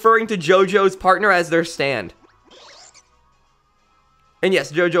are referring to JoJo's partner as their stand. And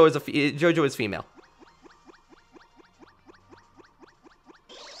yes, JoJo is female.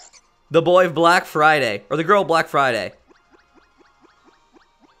 The boy of Black Friday, or the girl Black Friday.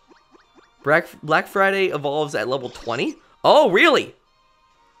 Black Friday evolves at level 20? Oh, really?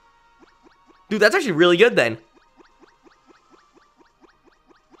 Dude, that's actually really good then.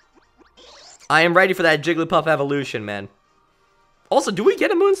 I am ready for that Jigglypuff evolution, man. Also, do we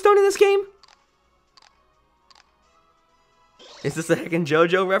get a Moonstone in this game? Is this a heckin'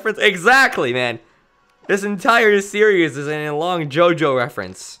 JoJo reference? Exactly, man. This entire series is a long JoJo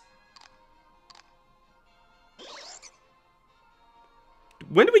reference.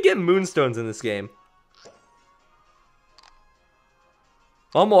 When do we get Moonstones in this game?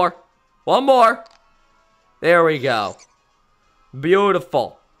 One more. One more. There we go.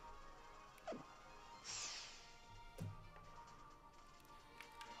 Beautiful.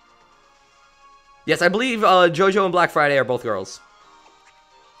 Yes, I believe JoJo and Black Friday are both girls.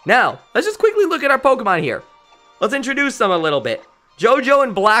 Now, let's just quickly look at our Pokemon here. Let's introduce them a little bit. JoJo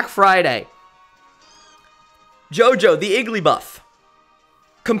and Black Friday. JoJo, the Igglybuff.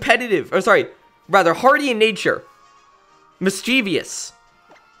 Competitive, or sorry, rather hardy in nature. Mischievous.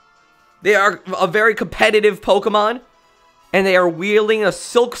 They are a very competitive Pokemon. And they are wielding a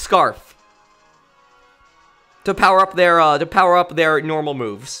silk scarf. To power up their normal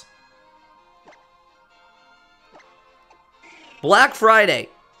moves. Black Friday.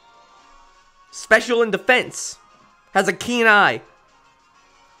 Special in defense. Has a keen eye.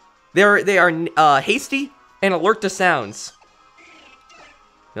 They are hasty and alert to sounds.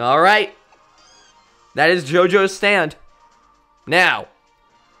 Alright. That is JoJo's stand. Now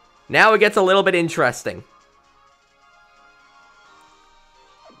it gets a little bit interesting.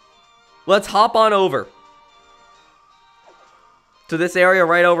 Let's hop on over to this area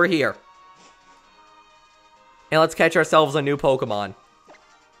right over here. And let's catch ourselves a new Pokemon.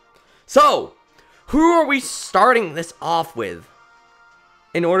 So, who are we starting this off with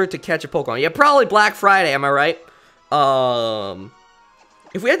in order to catch a Pokemon? Yeah, probably Black Friday, am I right?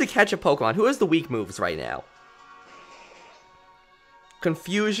 If we had to catch a Pokemon, who has the weak moves right now?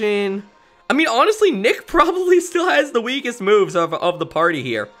 Confusion. I mean, honestly, Nick probably still has the weakest moves of the party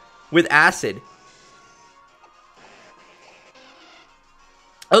here with Acid.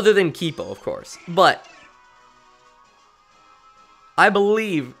 Other than Kipo, of course. But I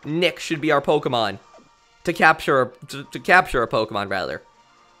believe Nick should be our Pokemon to capture a Pokemon, rather.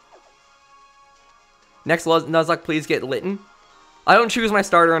 Next Nuzlocke, please get Litten. I don't choose my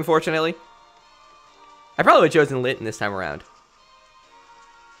starter, unfortunately. I probably would have chosen Litten this time around.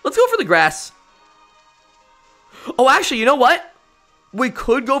 Let's go for the grass. Oh, actually, you know what? We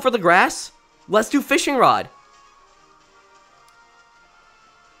could go for the grass. Let's do Fishing Rod.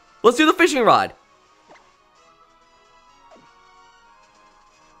 Let's do the Fishing Rod.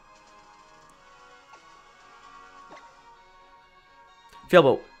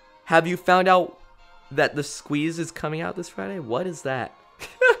 Failboat, have you found out that the squeeze is coming out this Friday? What is that?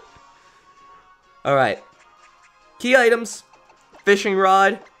 Alright. Key items. Fishing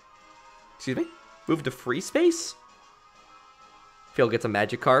Rod. Excuse me? Move to free space? Phil gets a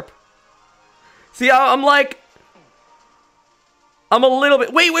Magikarp. See, I'm like... I'm a little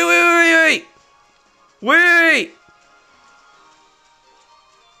bit... Wait! Wait! We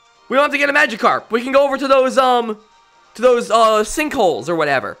don't have to get a Magikarp. We can go over to those sinkholes or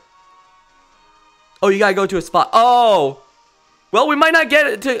whatever. Oh, you gotta go to a spot. Oh! Well, we might not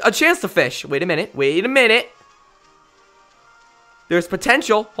get a chance to fish. Wait a minute. There's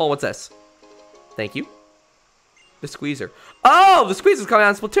potential. Oh, what's this? Thank you. The squeezer. Oh, the squeezer's coming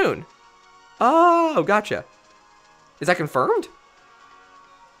out in Splatoon. Oh, gotcha. Is that confirmed?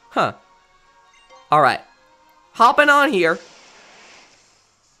 Huh. Alright. Hopping on here.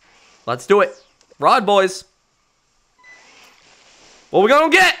 Let's do it. Rod, boys. What we gonna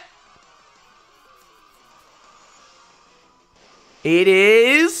get? It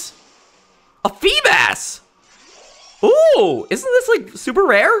is a Feebas. Ooh, isn't this like super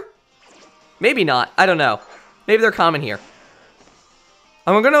rare? Maybe not. I don't know. Maybe they're common here.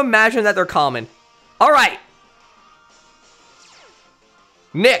 I'm gonna imagine that they're common. All right,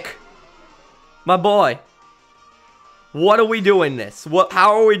 Nick, my boy. What are we doing this?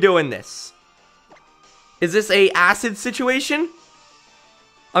 How are we doing this? Is this a acid situation?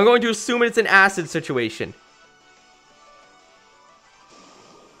 I'm going to assume it's an acid situation.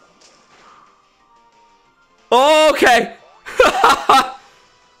 Okay.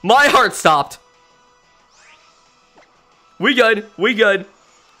 My heart stopped. We good.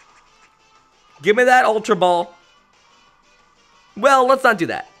 Give me that Ultra Ball. Well, let's not do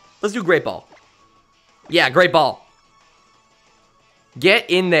that. Let's do Great Ball. Yeah, Great Ball. Get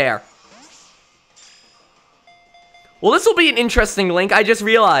in there. Well, this will be an interesting link, I just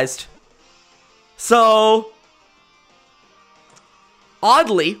realized. So,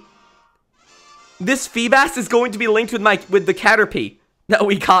 oddly, this Feebas is going to be linked with the Caterpie that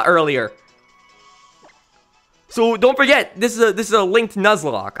we caught earlier. So don't forget, this is a linked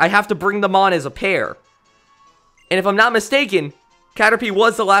Nuzlocke. I have to bring them on as a pair. And if I'm not mistaken, Caterpie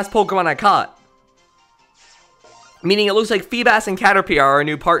was the last Pokemon I caught. Meaning it looks like Feebas and Caterpie are our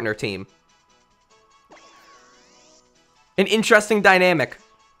new partner team. An interesting dynamic.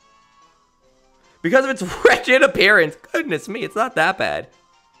 Because of its wretched appearance. Goodness me, it's not that bad.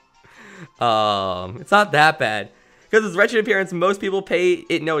 It's not that bad. Because of its wretched appearance, most people pay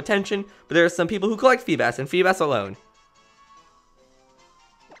it no attention. But there are some people who collect Feebas and Feebas alone.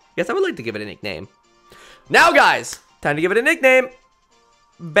 Yes, I would like to give it a nickname. Now, guys, time to give it a nickname.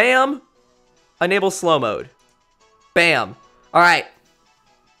 Bam. Enable slow mode. Bam. Alright.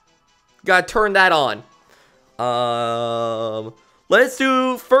 Gotta turn that on. Let's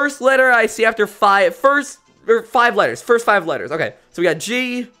do first letter I see after five letters. First 5 letters. Okay. So we got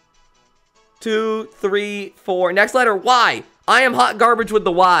G, 2, 3, 4. Next letter, Y. I am hot garbage with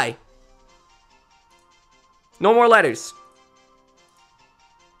the Y. No more letters.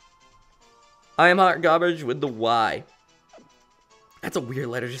 I am hot garbage with the Y. That's a weird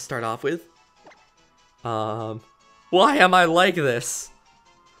letter to start off with. Why am I like this?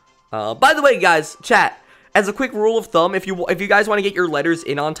 By the way, guys, chat, as a quick rule of thumb, if you guys want to get your letters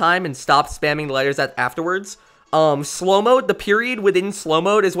in on time and stop spamming the letters afterwards, slow mode, the period within slow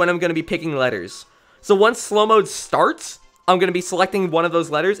mode is when I'm going to be picking letters. So once slow mode starts, I'm going to be selecting one of those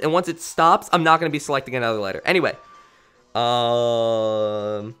letters, and once it stops, I'm not going to be selecting another letter. Anyway,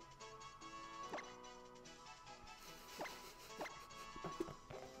 would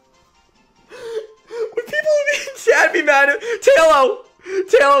people in chat be mad at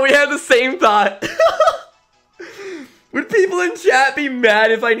Taylor, we had the same thought. Would people in chat be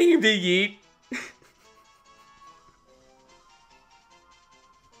mad if I named it Yeet?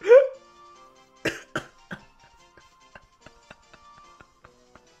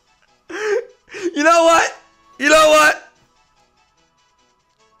 You know what? You know what?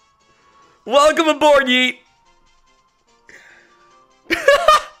 Welcome aboard, Yeet.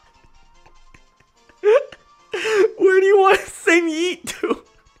 Where do you want to sing Yeet to?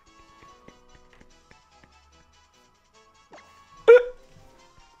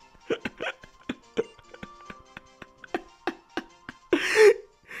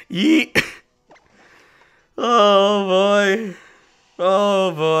 Yeet. Oh boy.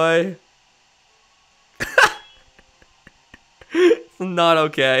 Oh boy. It's not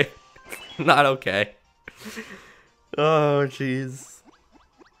okay. Not okay. Oh jeez.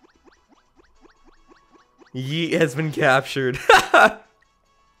 Yeet has been captured. I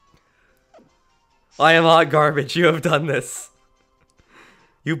am hot garbage. You have done this.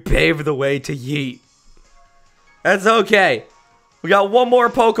 You paved the way to Yeet. That's okay. We got one more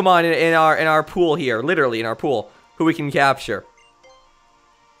Pokemon in our pool here, literally in our pool, who we can capture.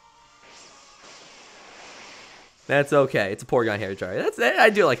 That's okay. It's a Porygon Hairdryer. I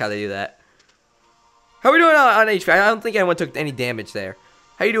do like how they do that. How are we doing on HP? I don't think anyone took any damage there.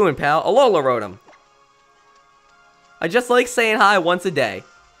 How you doing, pal? Alola Rotom. I just like saying hi once a day.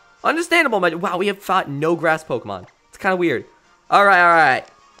 Understandable. Wow, we have fought no grass Pokemon. It's kind of weird. All right.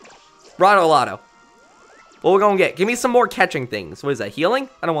 Lotto. What we gonna get? Give me some more catching things. What is that? Healing?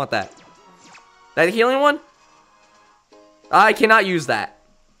 I don't want that. That healing one? I cannot use that.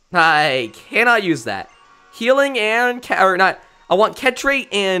 I cannot use that. Healing and or not. I want catch rate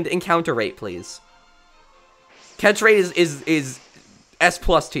and encounter rate, please. Catch rate is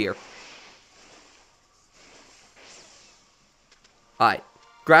S+ tier. Alright.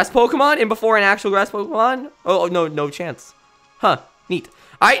 Grass Pokemon in before an actual grass Pokemon? Oh, no chance. Huh. Neat.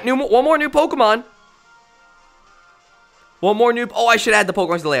 Alright, one more new Pokemon. One more new... Oh, I should add the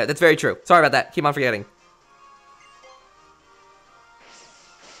Pokemon to the layout. That's very true. Sorry about that. Keep on forgetting.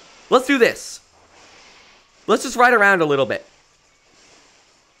 Let's do this. Let's just ride around a little bit.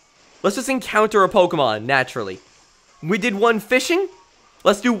 Let's just encounter a Pokemon, naturally. We did one fishing.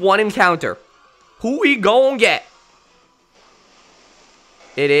 Let's do one encounter. Who we gonna get?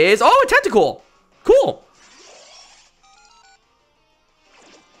 It is... Oh, a Tentacool. Cool.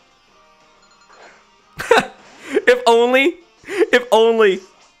 If only,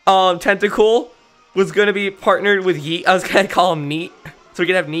 Tentacool was gonna be partnered with Yeet. I was gonna call him Neat, so we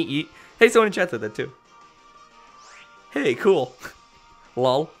could have Neat Yeet. Hey, someone in chat said that too. Hey, cool.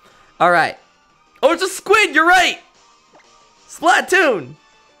 Lol. All right. Oh, it's a squid. You're right. Splatoon.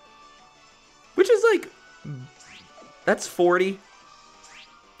 Which is like, that's 40.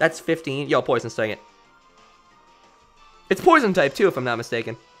 That's 15. Yo, poison's taking it. It's poison type too, if I'm not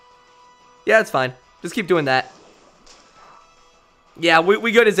mistaken. Yeah, it's fine. Just keep doing that. Yeah,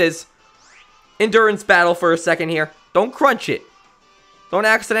 we good as is. Endurance battle for a second here. Don't crunch it. Don't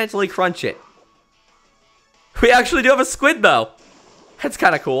accidentally crunch it. We actually do have a squid, though. That's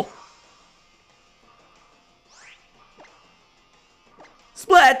kind of cool.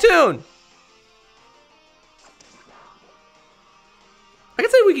 Splatoon! I can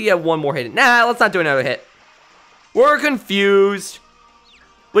say we could get one more hit. Nah, let's not do another hit. We're confused.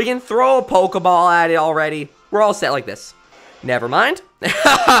 We can throw a Pokeball at it already. We're all set like this. Never mind.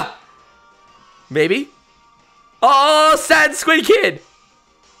 Maybe. Oh, sad Squid Kid.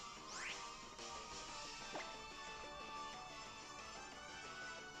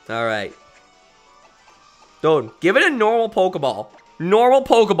 All right. Dude, give it a normal Pokeball. Normal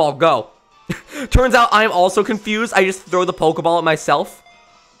Pokeball, go. Turns out I'm also confused. I just throw the Pokeball at myself.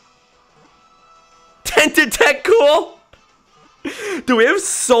 Tentacool. Dude, we have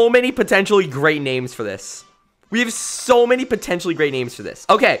so many potentially great names for this. We have so many potentially great names for this.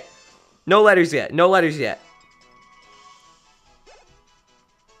 Okay. No letters yet. No letters yet.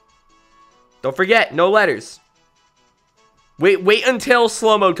 Don't forget, no letters. Wait until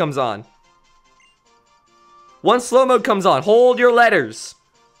slow mode comes on. Once slow mode comes on, hold your letters.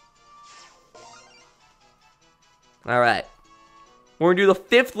 Alright. We're gonna do the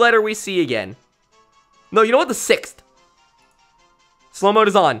 5th letter we see again. No, you know what? The 6th. Slow mode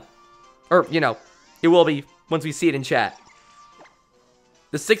is on. Or, you know, it will be once we see it in chat.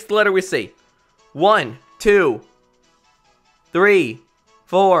 The 6th letter we see. 1, 2, 3,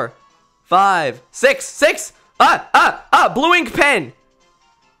 4, 5, 6. 6! Blue ink pen.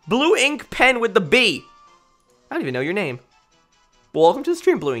 Blue ink pen with the B. I don't even know your name. Well, welcome to the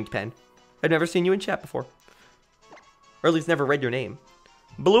stream, Blue ink pen. I've never seen you in chat before. Or at least never read your name.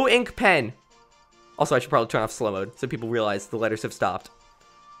 Blue ink pen. Also, I should probably turn off slow mode so people realize the letters have stopped.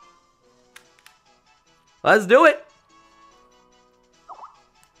 Let's do it.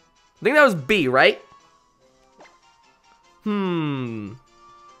 I think that was B, right? Splatoon!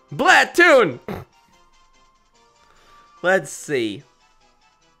 Let's see.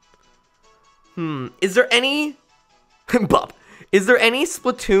 Is there any... Bob. Is there any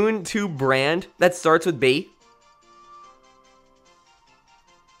Splatoon 2 brand that starts with B?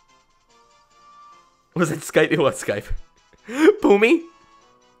 Was it Skype? It was Skype. Boomy?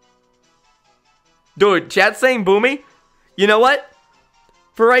 Dude, chat's saying Boomy? You know what?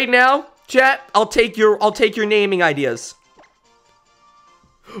 For right now, chat, I'll take your naming ideas.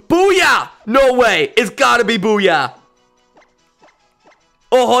 Booyah! No way! It's gotta be Booyah!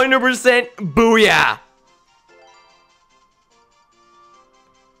 100% Booyah!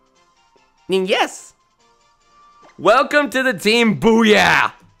 And yes! Welcome to the team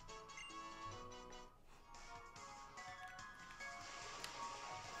Booyah!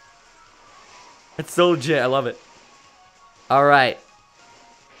 It's so legit, I love it. Alright.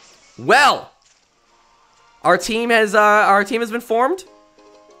 Well! Our team has been formed.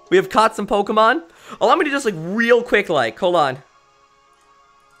 We have caught some Pokemon. Allow me to just, like, real quick, like, hold on.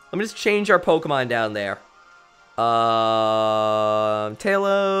 Let me just change our Pokemon down there. Talo.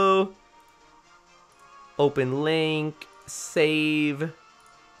 Open link. Save.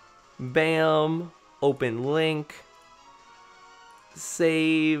 Bam. Open link.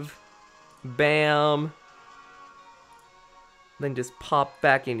 Save. Bam. Then just pop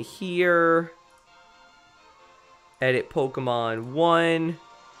back in here. Edit Pokemon 1.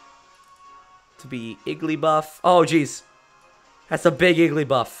 To be Igglybuff. Oh, jeez. That's a big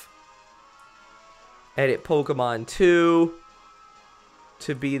Igglybuff. Edit Pokemon 2.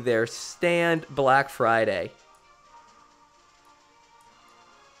 To be their stand Black Friday.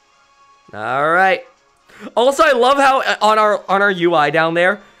 Alright. Also, I love how on our UI down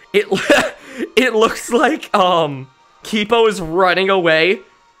there, it looks like Kipo is running away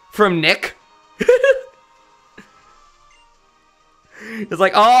from Nick. It's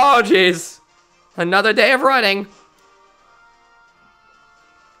like, oh jeez. Another day of running.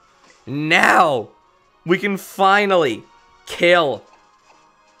 Now, we can finally kill.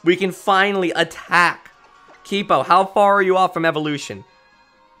 We can finally attack. Kipo, how far are you off from evolution?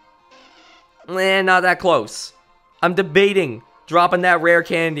 Not that close. I'm debating dropping that rare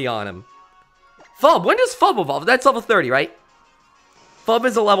candy on him. Fub, when does Fub evolve? That's level 30, right? Fub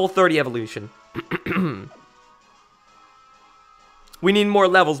is a level 30 evolution. We need more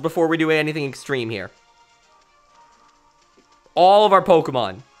levels before we do anything extreme here. All of our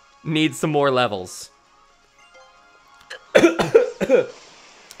Pokemon need some more levels.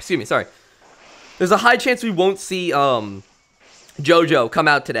 Excuse me, sorry. There's a high chance we won't see JoJo come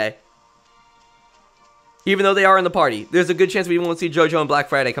out today. Even though they are in the party. There's a good chance we won't see JoJo and Black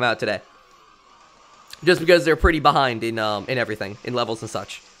Friday come out today. Just because they're pretty behind in everything. In levels and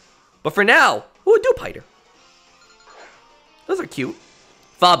such. But for now, ooh, a Dewpider. Those are cute.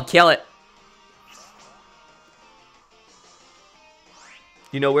 Fob, kill it.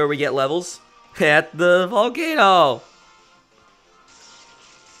 You know where we get levels? At the volcano.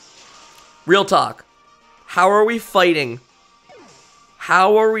 Real talk. How are we fighting?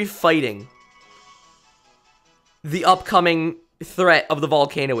 How are we fighting the upcoming threat of the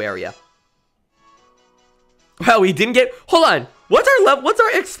volcano area? Well, we didn't get... Hold on. What's our level? What's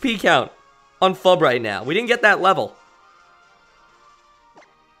our XP count on Fub right now? We didn't get that level.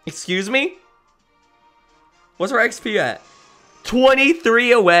 Excuse me? What's our XP at?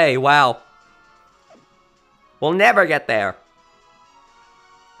 23 away. Wow. We'll never get there.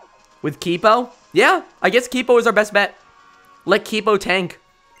 With Kipo? Yeah, I guess Kipo is our best bet. Let Kipo tank.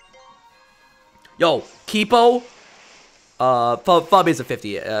 Yo, Kipo. Fub is a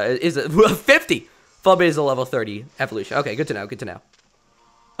 50. Is a 50. Fub is a level 30 evolution. Okay, good to know. Good to know.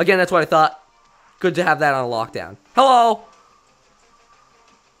 Again, that's what I thought. Good to have that on lockdown. Hello.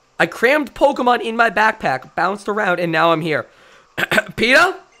 I crammed Pokemon in my backpack, bounced around, and now I'm here.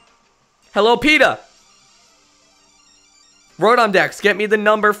 PETA? Hello, PETA. Rotomdex, get me the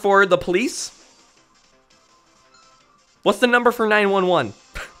number for the police. What's the number for 911?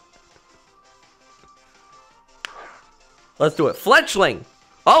 Let's do it. Fletchling.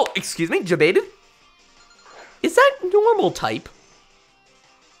 Oh, excuse me. Jebaited? Is that normal type?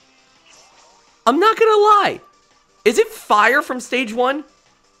 I'm not gonna lie. Is it fire from stage 1?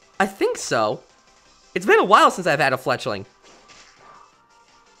 I think so. It's been a while since I've had a Fletchling.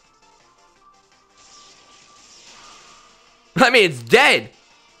 I mean, it's dead.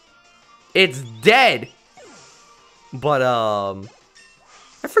 It's dead. But,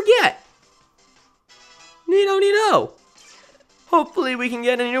 I forget. Neato. Hopefully we can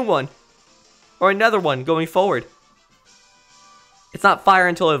get a new one. Or another one going forward. It's not fire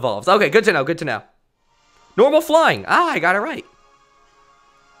until it evolves. Okay, good to know, good to know. Normal flying. Ah, I got it right.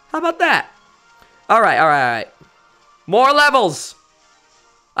 How about that? Alright. More levels.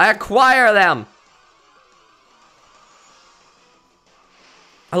 I acquire them.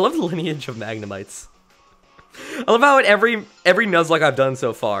 I love the lineage of Magnemites. I love how in every Nuzlocke I've done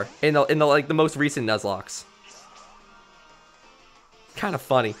so far, in the like the most recent Nuzlocks. Kind of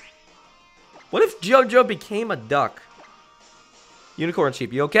funny. What if JoJo became a duck? Unicorn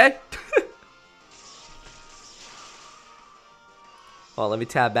sheep, you okay? Oh, let me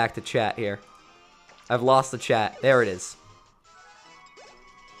tab back to chat here. I've lost the chat. There it is.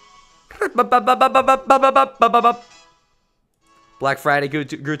 Black Friday grew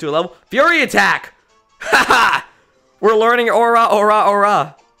to a level. Fury attack! Haha! We're learning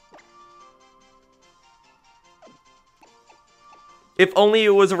aura. If only it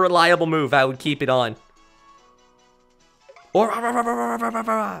was a reliable move, I would keep it on.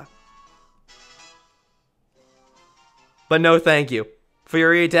 Aura. But no thank you.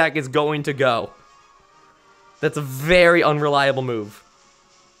 Fury attack is going to go. That's a very unreliable move.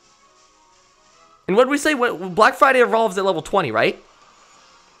 And what did we say? Black Friday evolves at level 20, right?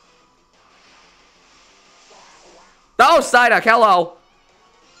 Oh, Psyduck, hello.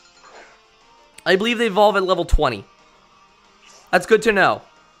 I believe they evolve at level 20. That's good to know.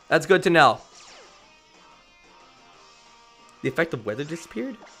 That's good to know. The effect of weather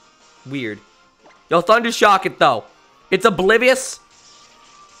disappeared? Weird. Yo, Thunder Shock it, though. It's oblivious.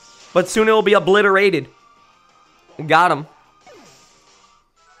 But soon it will be obliterated. Got him.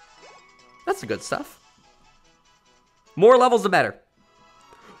 That's the good stuff. More levels, the better.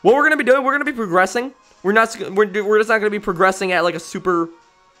 What we're gonna be doing, we're gonna be progressing. We're just not gonna be progressing at like a super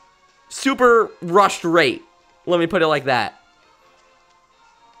rushed rate. Let me put it like that.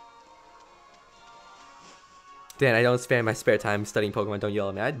 Dan, I don't spend my spare time studying Pokemon. Don't yell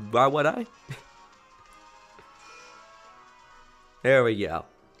at me. Why would I? There we go.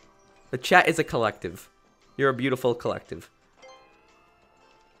 The chat is a collective. You're a beautiful collective.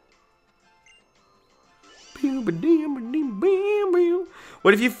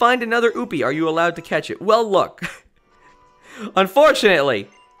 What if you find another Oopie? Are you allowed to catch it? Well, look. Unfortunately,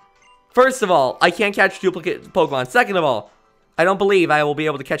 first of all, I can't catch duplicate Pokemon. Second of all, I don't believe I will be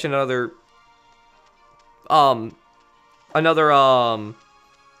able to catch another that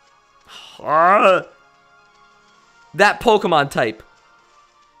Pokemon type.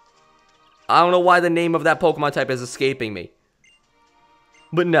 I don't know why the name of that Pokemon type is escaping me.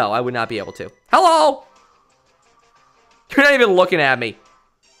 But no, I would not be able to. Hello! You're not even looking at me.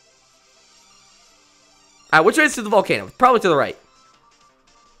 Alright, which way is to the volcano? Probably to the right.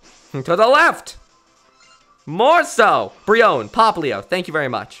 To the left! More so! Brione, Poplio, thank you very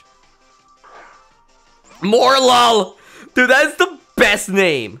much. More lol! Dude, that's the best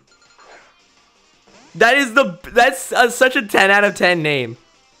name. That's such a 10 out of 10 name.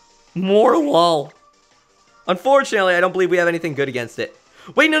 More lol. Unfortunately, I don't believe we have anything good against it.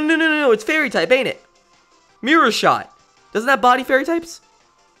 Wait, no, it's fairy type, ain't it? Mirror Shot. Doesn't that body fairy types?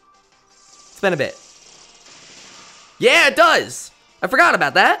 It's been a bit. Yeah, it does. I forgot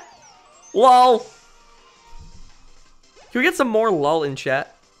about that. Lol. Can we get some more lol in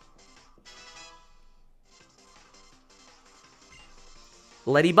chat?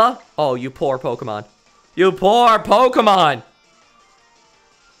 Ledyba? Oh, you poor Pokemon. You poor Pokemon.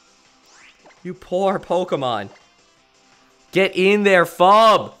 You poor Pokemon. Get in there,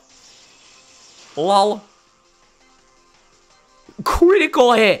 Fub. Lol.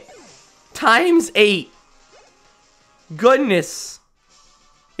 Critical hit. Times 8. Goodness.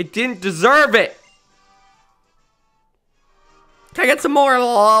 It didn't deserve it. Can I get some more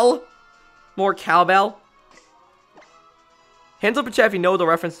lol? More cowbell? Hands up in chat if you know the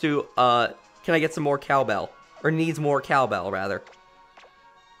reference to, can I get some more cowbell? Or needs more cowbell, rather.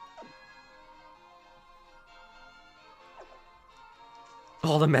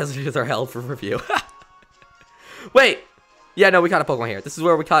 All the messages are held for review. Wait. Yeah, no, we caught a Pokemon here. This is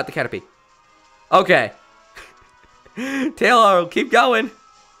where we caught the Caterpie. Okay. Taylor, keep going.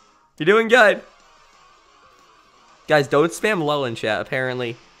 You're doing good. Guys, don't spam lull in chat.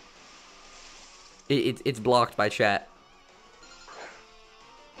 Apparently, it's blocked by chat.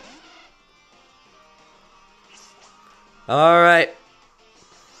 Alright.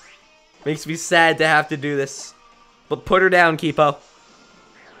 Makes me sad to have to do this. But put her down, Kipo.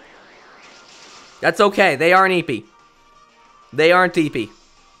 That's okay. They aren't EP. They aren't EP.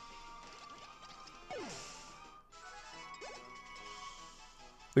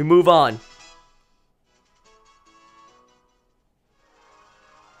 We move on.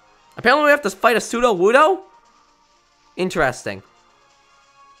 Apparently we have to fight a pseudo-Wooooooo? Interesting.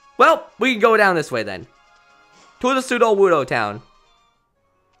 Well, we can go down this way then. To the pseudo-Wooooooo town.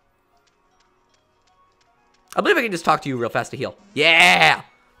 I believe I can just talk to you real fast to heal. Yeah!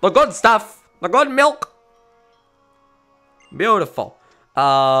 The good stuff! The good milk! Beautiful.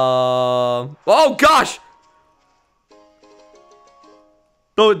 Oh gosh!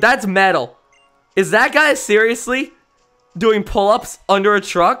 Oh, that's metal. Is that guy seriously doing pull-ups under a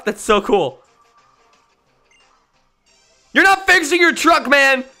truck? That's so cool. You're not fixing your truck,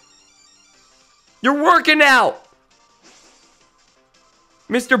 man! You're working out!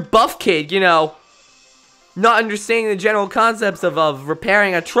 Mr. Buff Kid, you know, not understanding the general concepts of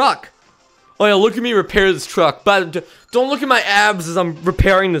repairing a truck. Oh yeah, look at me repair this truck, but don't look at my abs as I'm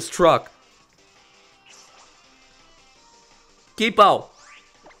repairing this truck. Kipo,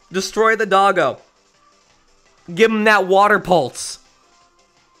 destroy the doggo. Give him that water pulse.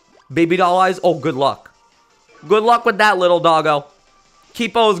 Baby doll eyes, oh good luck. Good luck with that little doggo.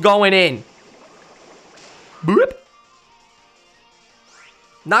 Kipo's going in. Boop.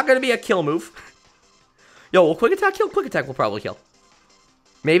 Not gonna be a kill move. Yo, will quick attack kill? Quick attack will probably kill.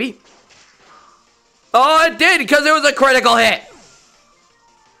 Maybe. Oh, it did, because it was a critical hit.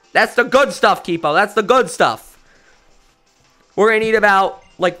 That's the good stuff, Kipo. That's the good stuff. We're gonna need about,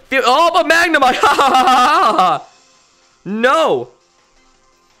 like, oh, but Magnemite. No.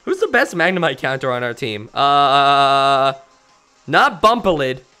 Who's the best Magnemite counter on our team? Not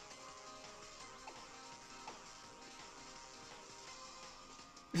Bumpalid.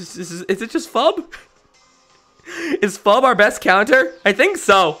 Is it just Fub? Is Fub our best counter? I think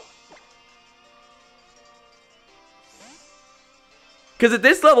so. Because at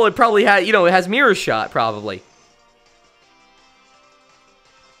this level, it probably had, you know, it has Mirror Shot, probably.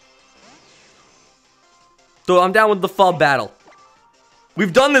 So I'm down with the Fub battle.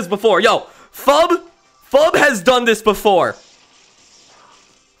 We've done this before. Yo, Fub has done this before.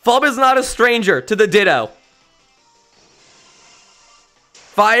 Fub is not a stranger to the Ditto.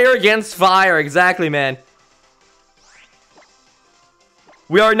 Fire against fire, exactly, man.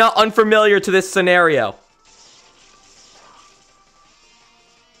 We are not unfamiliar to this scenario.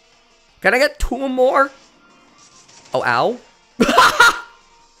 Can I get 2 more? Oh, ow.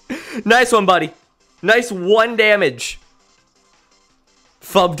 Nice one, buddy. Nice 1 damage.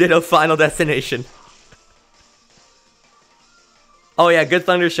 Fub Ditto Final Destination. Oh, yeah, good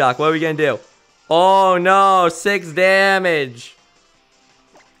Thunder Shock. What are we gonna do? Oh, no. 6 damage.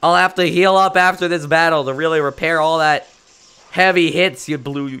 I'll have to heal up after this battle to really repair all that heavy hits you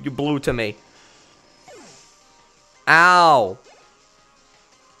blew to me. Ow.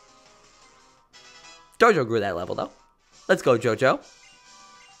 Jojo grew that level, though. Let's go, Jojo.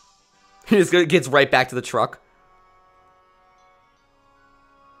 He just gets right back to the truck.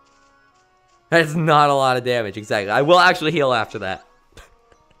 That's not a lot of damage, exactly. I will actually heal after that.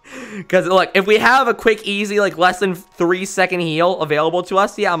 Because, look, if we have a quick, easy, like, less than 3-second heal available to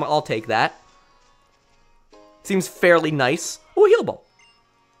us, yeah, I'll take that. Seems fairly nice. Ooh, heal ball.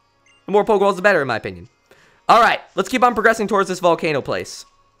 The more Pokeballs, the better, in my opinion. Alright, let's keep on progressing towards this volcano place.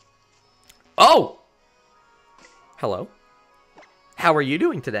 Oh! Hello. How are you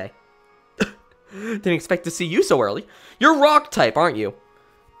doing today? Didn't expect to see you so early. You're rock type, aren't you?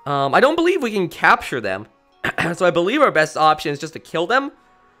 I don't believe we can capture them. So I believe our best option is just to kill them.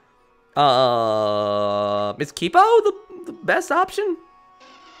 Is Kipo the best option?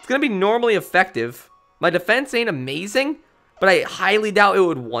 It's gonna be normally effective. My defense ain't amazing, but I highly doubt it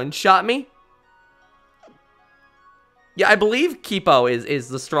would one-shot me. Yeah, I believe Kipo is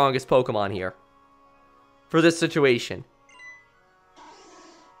the strongest Pokemon here. For this situation.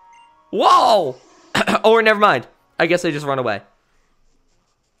 Whoa! Oh, never mind. I guess I just run away.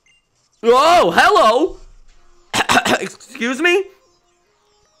 Oh, hello! Excuse me?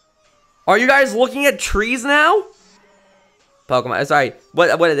 Are you guys looking at trees now? Pokemon, sorry.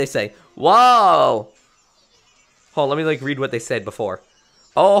 What did they say? Whoa! Hold on, let me like read what they said before.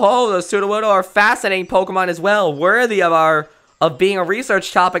 Oh, those Sudowoodo are fascinating Pokemon as well, worthy of being a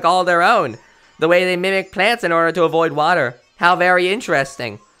research topic all their own. The way they mimic plants in order to avoid water. How very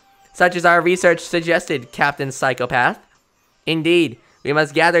interesting. such as our research suggested, Captain Psychopath. Indeed, we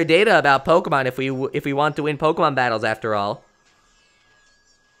must gather data about Pokemon if we want to win Pokemon battles after all.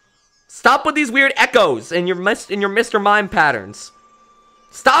 Stop with these weird echoes and your Mr. Mime patterns.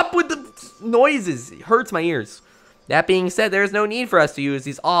 Stop with the noises. It hurts my ears. That being said, there is no need for us to use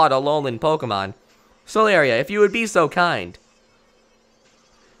these odd Alolan Pokemon. Solaria, if you would be so kind.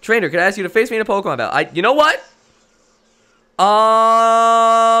 Trainer, could I ask you to face me in a Pokemon battle? You know what?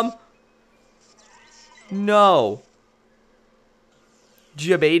 No.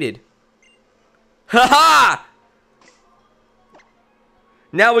 Jebaited. Haha!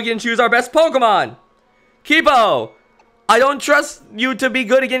 Now we can choose our best Pokemon. Kipo, I don't trust you to be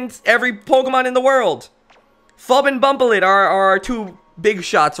good against every Pokemon in the world. Fub and Bumpalid are our two big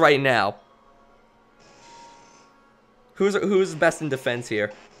shots right now. Who's best in defense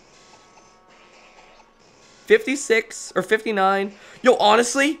here? 56 or 59? Yo,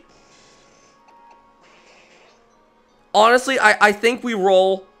 honestly, I think we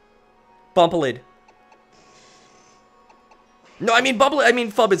roll Bumpalid. No, I mean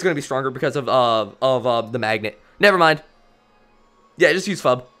Fub is gonna be stronger because of the magnet. Never mind. Yeah, just use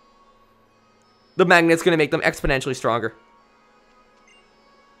Fub. The magnet's gonna make them exponentially stronger.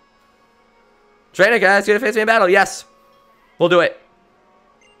 Trainer, can I ask you to face me in battle? Yes. We'll do it.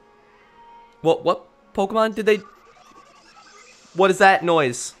 What Pokemon did they... What is that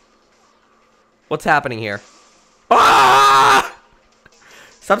noise? What's happening here? Ah!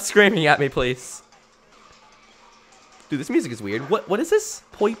 Stop screaming at me, please. Dude, this music is weird. What is this?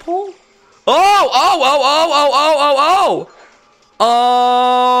 Poipole? Oh!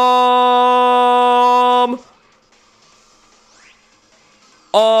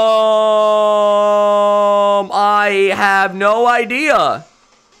 I have no idea.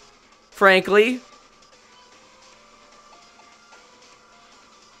 Frankly.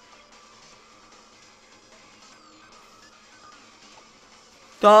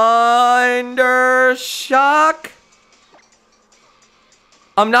 Thunder Shock.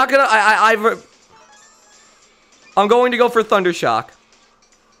 I'm not gonna. I'm going to go for Thunder Shock.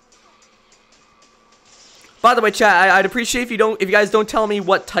 By the way, chat, I'd appreciate if you guys don't tell me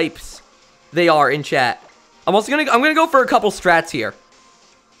what types they are in chat. I'm gonna go for a couple strats here.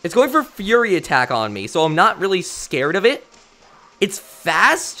 It's going for Fury Attack on me, so I'm not really scared of it. It's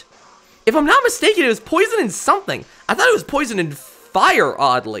fast. If I'm not mistaken, it was poison in something. I thought it was poison in fire,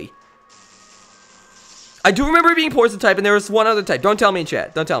 oddly. I do remember it being poison type, and there was one other type. Don't tell me in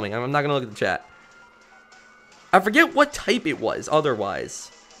chat. Don't tell me. I'm not gonna look at the chat. I forget what type it was,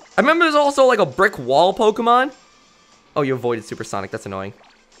 otherwise. I remember there's also, like, a brick wall Pokemon. Oh, you avoided Supersonic. That's annoying.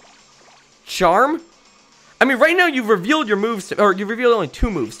 Charm? I mean, right now you've revealed your moves, or you've revealed only 2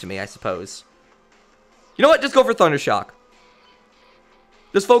 moves to me, I suppose. You know what? Just go for Thunder Shock.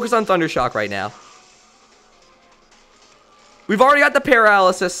 Just focus on Thunder Shock right now. We've already got the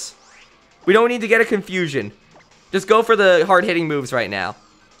Paralysis. We don't need to get a Confusion. Just go for the hard-hitting moves right now.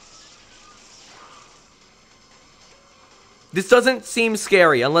 This doesn't seem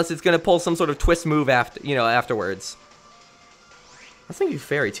scary unless it's gonna pull some sort of twist move afterwards. I was thinking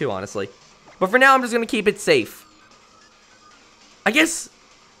Fairy too, honestly. But for now, I'm just gonna keep it safe. I guess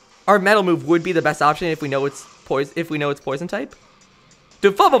our Metal move would be the best option if we know it's poison type.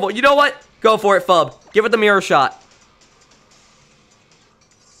 Dude, Fub, you know what? Go for it, Fub. Give it the mirror shot.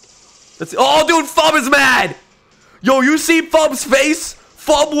 Oh, dude, Fub is mad! Yo, you see Fub's face?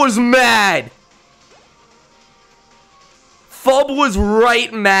 Fub was mad! Fub was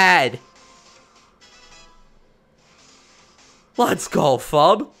right mad. Let's go,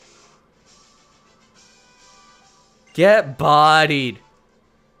 Fub. Get bodied.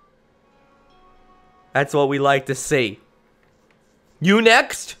 That's what we like to see. You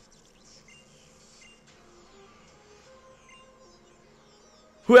next?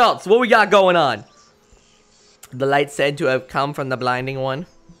 Who else? What we got going on? The light said to have come from the blinding one.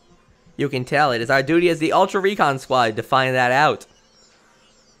 You can tell it is our duty as the Ultra Recon Squad to find that out.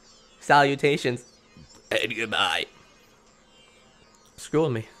 Salutations. And goodbye. Screw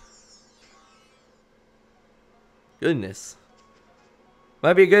with me. Goodness.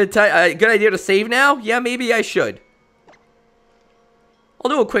 Might be a good idea to save now? Yeah, maybe I should.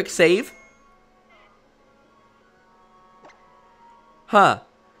 I'll do a quick save. Huh.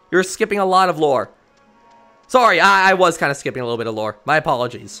 You're skipping a lot of lore. Sorry, I was kind of skipping a little bit of lore. My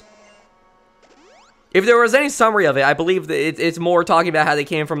apologies. If there was any summary of it, I believe that it's more talking about how they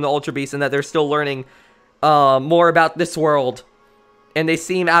came from the Ultra Beast and that they're still learning more about this world. And they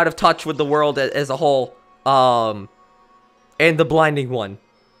seem out of touch with the world as a whole. And the Blinding One.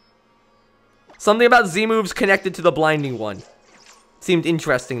 Something about Z-moves connected to the Blinding One. seemed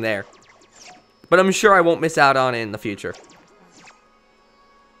interesting there. But I'm sure I won't miss out on it in the future.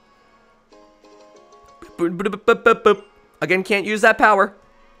 Again, can't use that power.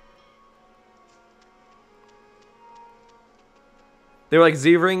 They were like,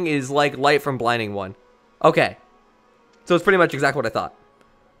 Zevering is like light from blinding one. Okay. So it's pretty much exactly what I thought.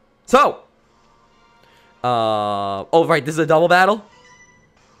 So. Oh, right. This is a double battle.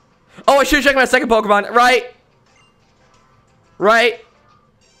 Oh, I should have checked my second Pokemon. Right. Right.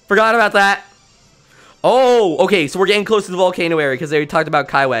 Forgot about that. Oh, okay. So we're getting close to the volcano area because they talked about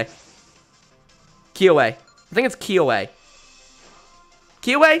Kiowe. Kiowe. I think it's Kiowe.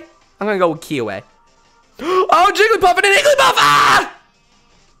 Kiowe? I'm going to go with Kiowe. Oh, Jigglypuff and an Igglybuff! Ah!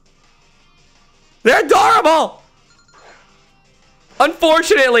 They're adorable!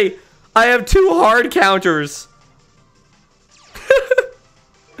 Unfortunately, I have 2 hard counters.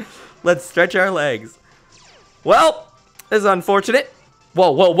 Let's stretch our legs. Well, this is unfortunate. Whoa,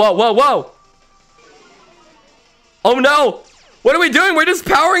 whoa, whoa, whoa, whoa! Oh no! What are we doing? We're just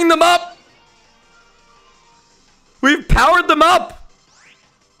powering them up! We've powered them up!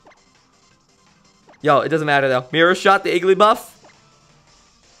 Yo, it doesn't matter though. Mirror shot the Igglybuff.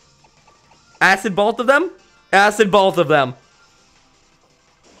 Acid both of them? Acid both of them.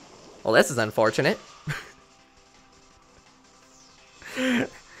 Well, this is unfortunate.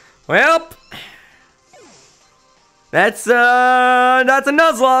 Well, that's a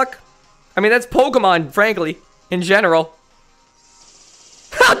Nuzlocke. I mean, that's Pokemon, frankly, in general.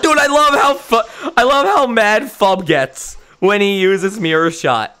 Dude, I love how mad Fub gets when he uses Mirror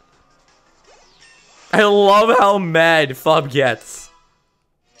Shot. I love how mad Fub gets.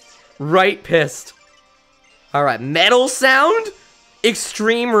 Right pissed. Alright, Metal Sound.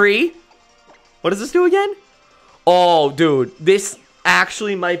 Extreme Re. What does this do again? Oh, dude. This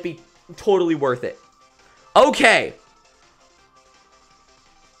actually might be totally worth it. Okay.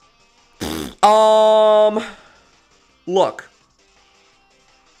 Look.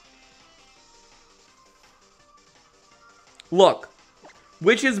 Look.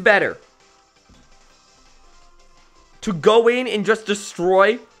 Which is better? To go in and just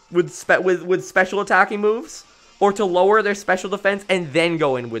destroy with special attacking moves, or to lower their special defense and then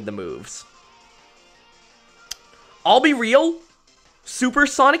go in with the moves? I'll be real,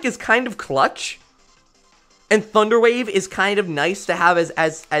 Supersonic is kind of clutch, and Thunder Wave is kind of nice to have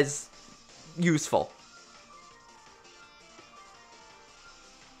as useful.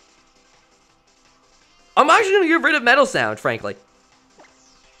 I'm actually gonna get rid of Metal Sound, frankly.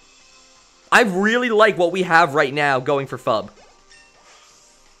 I really like what we have right now going for Fub.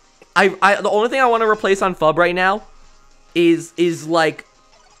 The only thing I want to replace on Fub right now is like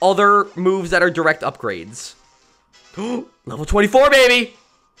other moves that are direct upgrades. Level 24, baby!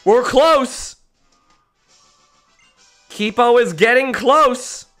 We're close! Kipo is getting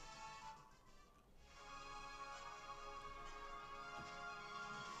close!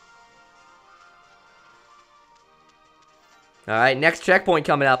 Alright, next checkpoint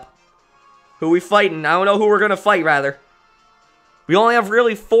coming up. Who we fighting? I don't know who we're gonna fight, rather. We only have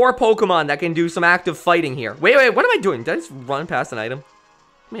really 4 Pokemon that can do some active fighting here. Wait, what am I doing? Did I just run past an item?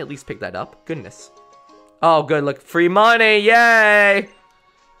 Let me at least pick that up. Goodness. Oh, good. Look, free money. Yay!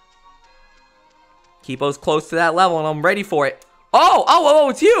 Kipo's close to that level, and I'm ready for it. Oh,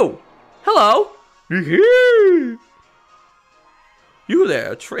 it's you. Hello. You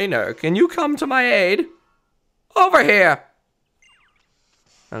there, trainer. Can you come to my aid? Over here.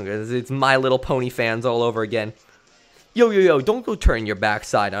 Okay, it's My Little Pony fans all over again. Yo, don't go turn your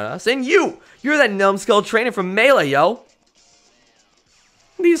backside on us. And you're that numbskull trainer from Melee, yo.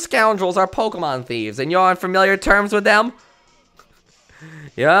 These scoundrels are Pokemon thieves, and you're on familiar terms with them?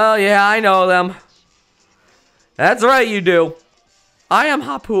 Yeah, I know them. That's right, you do. I am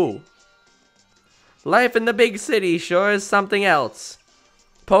Hapu. Life in the big city sure is something else.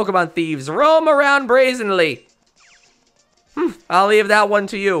 Pokemon thieves roam around brazenly. I'll leave that one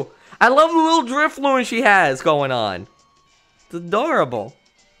to you. I love the little Drifloon she has going on. It's adorable.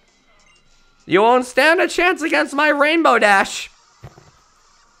 You won't stand a chance against my Rainbow Dash.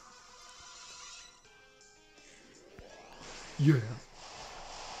 Yeah.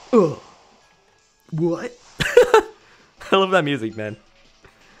 What? I love that music, man.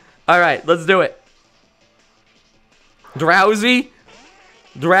 Alright, let's do it. Drowsy?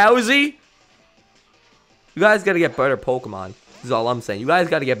 You guys gotta get better Pokemon. This is all I'm saying. You guys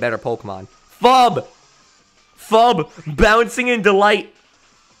gotta get better Pokemon. Fub, bouncing in delight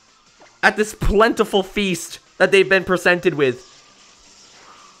at this plentiful feast that they've been presented with.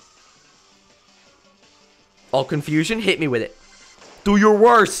 All confusion, hit me with it. Do your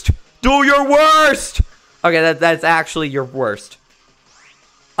worst. Do your worst. Okay, that's actually your worst.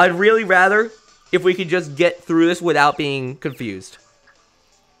 I'd really rather if we could just get through this without being confused.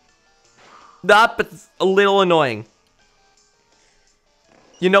 But it's a little annoying.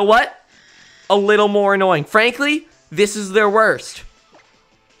 You know what? A little more annoying. Frankly, this is their worst.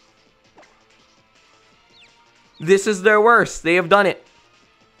 This is their worst. They have done it.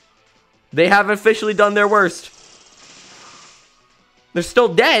 They have officially done their worst. They're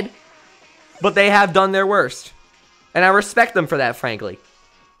still dead, but they have done their worst. And I respect them for that, frankly.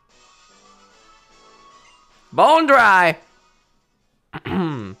 Bone dry.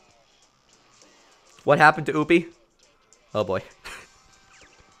 What happened to Oopie? Oh boy.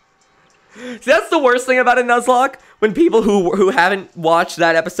 See, that's the worst thing about a Nuzlocke. When people who haven't watched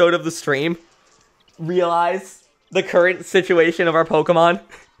that episode of the stream realize the current situation of our Pokemon.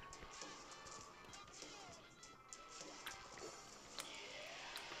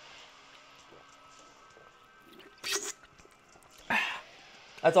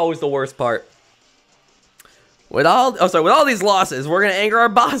 That's always the worst part. With all these losses, we're gonna anger our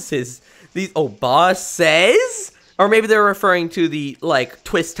bosses. Bosses? Or maybe they're referring to the, like,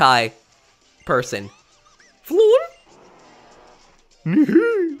 twist tie person. Floon?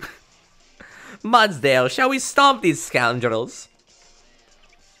 Mudsdale, shall we stomp these scoundrels?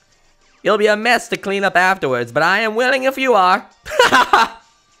 It'll be a mess to clean up afterwards, but I am willing if you are.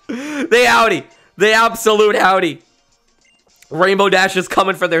 They howdy. They absolute howdy. Rainbow Dash is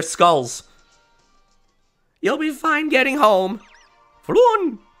coming for their skulls. You'll be fine getting home.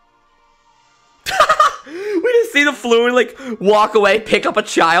 Floon. We just see the Floon, like, walk away, pick up a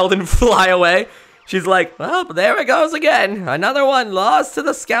child, and fly away. She's like, well, there it goes again. Another one lost to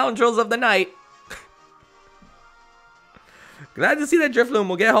the scoundrels of the night. Glad to see that Drifloon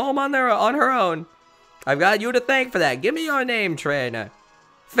will get home on her own. I've got you to thank for that. Give me your name, trainer.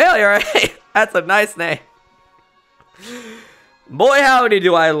 Failure, hey, that's a nice name. Boy, howdy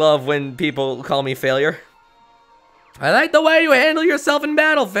do I love when people call me Failure. I like the way you handle yourself in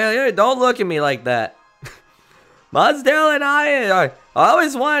battle, Failure. Don't look at me like that. Mudsdale and I are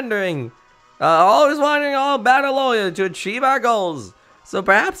always wondering all battle loyal to achieve our goals. So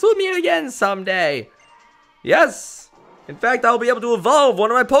perhaps we'll meet again someday. Yes. In fact, I'll be able to evolve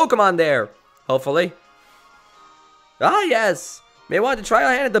one of my Pokemon there. Hopefully. Ah, yes. May want to try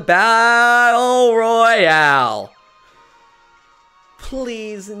our hand at the Battle Royale.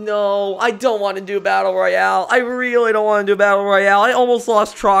 Please, no. I don't want to do Battle Royale. I really don't want to do Battle Royale. I almost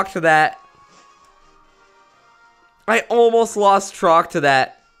lost Trock to that.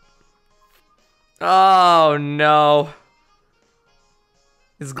 Oh, no.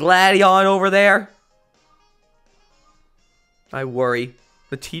 Is Gladion over there? I worry.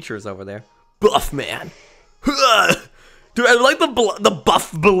 The teacher's over there. Buff man. Dude, I like the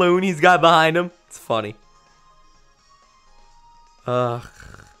buff balloon he's got behind him. It's funny. Ugh.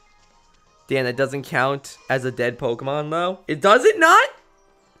 Damn, that doesn't count as a dead Pokemon, though. It does it not?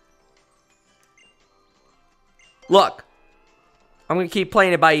 Look. I'm gonna keep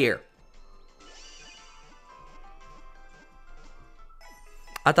playing it by ear.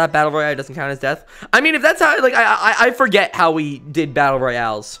 I thought Battle Royale doesn't count as death. I mean, if that's how, like, I forget how we did Battle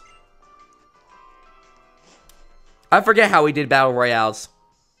Royales. I forget how we did Battle Royales.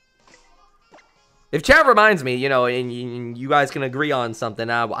 If chat reminds me, you know, and you guys can agree on something,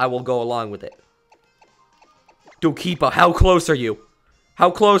 I will go along with it. Dokeepa, how close are you?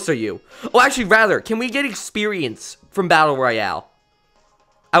 How close are you? Oh, actually, rather, can we get experience from Battle Royale?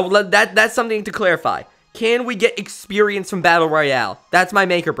 I would let that's something to clarify. Can we get experience from Battle Royale? That's my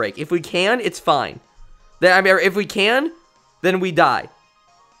make or break. If we can, it's fine. Then, I mean, if we can, then we die.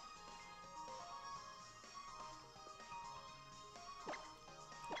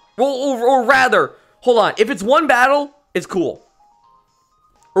 Well, or rather, hold on. If it's one battle, it's cool.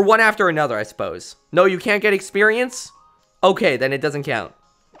 Or one after another, I suppose. No, you can't get experience? Okay, then it doesn't count.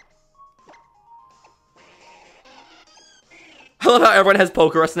 I love how everyone has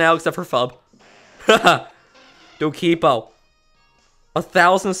Pokerus now, except for Fub. Haha. Dokeepo.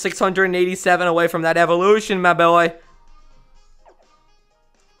 1,687 away from that evolution, my boy.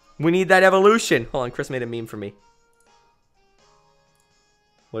 We need that evolution. Hold on, Chris made a meme for me.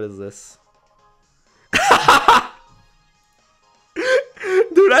 What is this?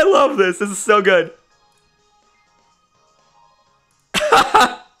 Dude, I love this. This is so good.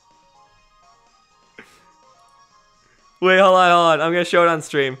 Wait, hold on. I'm gonna show it on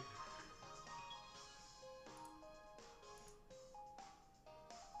stream.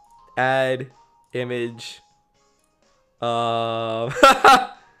 Add image.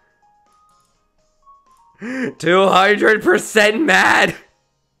 200% mad.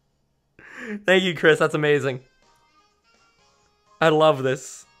 Thank you, Chris. That's amazing. I love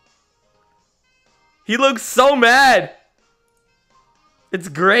this. He looks so mad. It's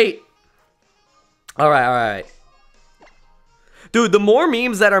great. Alright, alright. Dude, the more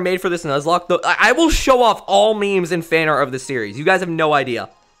memes that are made for this Nuzlocke, I will show off all memes and fan art of the series. You guys have no idea.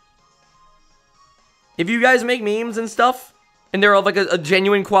 If you guys make memes and stuff, and they're of like a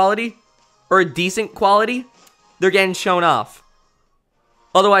genuine quality, or a decent quality, they're getting shown off.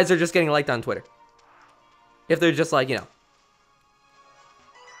 Otherwise, they're just getting liked on Twitter. If they're just like, you know,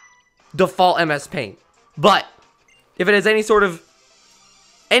 default MS Paint. But, if it has any sort of,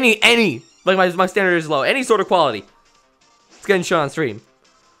 like my standard is low, any sort of quality, it's getting shown on stream.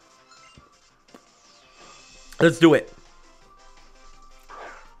 Let's do it.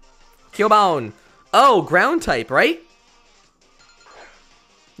 Killbone. Oh, ground type, right?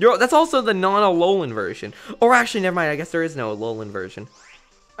 That's also the non-Alolan version. Or actually, never mind. I guess there is no Alolan version.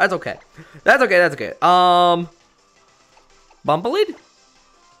 That's okay. That's okay. That's okay. Bumpalid?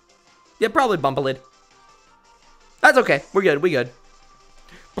 Yeah, probably Bumpalid. That's okay. We're good. We good.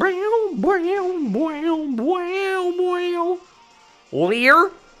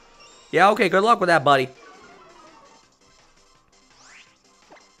 Leer? Yeah, okay. Good luck with that, buddy.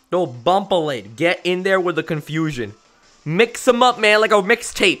 No, Bumpalid. Get in there with the confusion. Mix them up, man, like a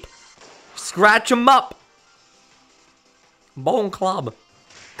mixtape. Scratch them up. Bone Club.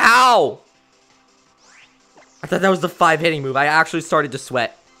 Ow! I thought that was the 5 hitting move. I actually started to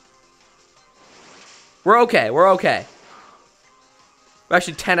sweat. We're okay. We're okay. We're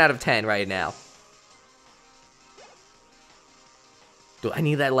actually 10 out of 10 right now. Dude, I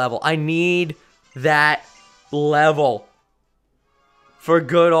need that level. I need that level. For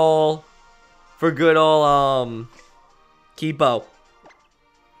good ol' Kipo.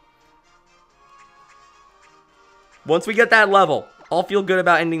 Once we get that level, I'll feel good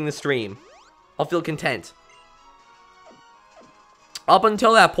about ending the stream. I'll feel content. Up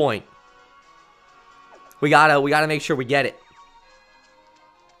until that point, we gotta make sure we get it.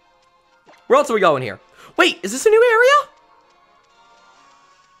 Where else are we going here? Wait, is this a new area?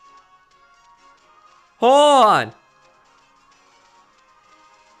 Hold on.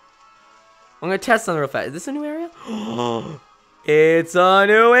 I'm gonna test something real fast. Is this a new area? It's a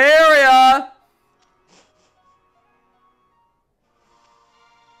new area!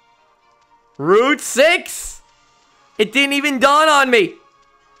 Route 6! It didn't even dawn on me!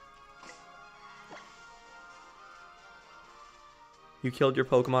 You killed your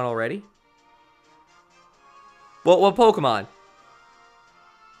Pokemon already? What Pokemon?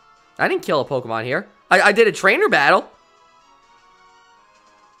 I didn't kill a Pokemon here. I did a trainer battle.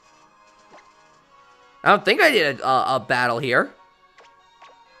 I don't think I did a battle here.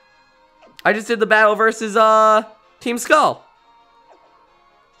 I just did the battle versus Team Skull.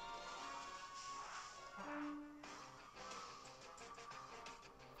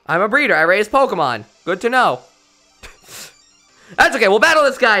 I'm a breeder. I raise Pokemon. Good to know. That's okay. We'll battle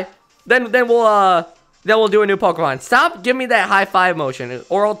this guy. Then we'll do a new Pokemon. Stop giving me that high five motion,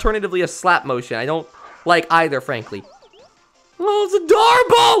 or alternatively a slap motion. I don't like either, frankly. Oh, it's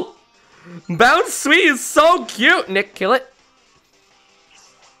adorable! Bounce Sweet is so cute! Nick, kill it.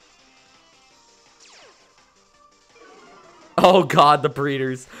 Oh god, the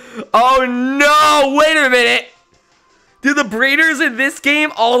breeders. Oh no! Wait a minute! Do the breeders in this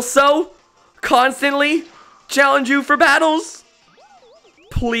game also constantly challenge you for battles?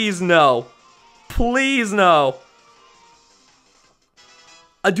 Please no. Please no.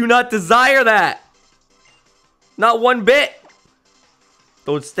 I do not desire that. Not one bit.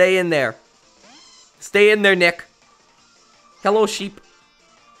 Don't stay in there. Stay in there, Nick. Hello, sheep.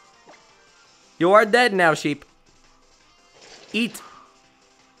 You are dead now, sheep. Eat.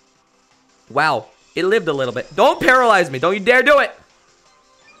 Wow. It lived a little bit. Don't paralyze me. Don't you dare do it.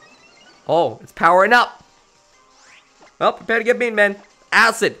 Oh, it's powering up. Well, prepare to get beamed, man.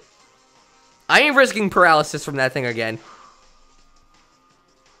 Acid. I ain't risking paralysis from that thing again.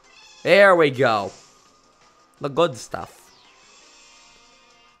 There we go. The good stuff.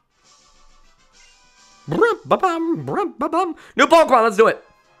 New Pokemon, let's do it.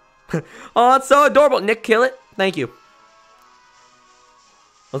 Oh, it's so adorable. Nick, kill it. Thank you.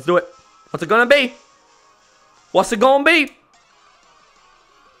 Let's do it. What's it gonna be? What's it gonna be?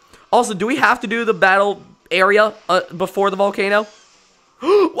 Also, do we have to do the battle area before the volcano?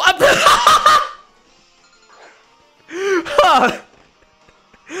 What the?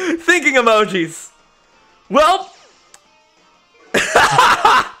 Thinking emojis. Well,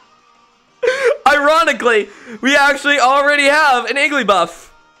 ironically, we actually already have an Igglybuff.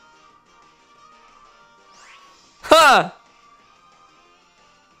 Huh.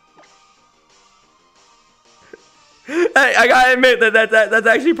 Hey, I gotta admit that's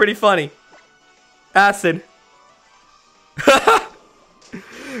actually pretty funny. Acid.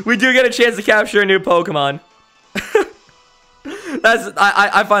 We do get a chance to capture a new Pokemon.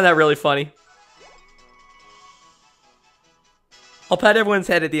 I find that really funny. I'll pat everyone's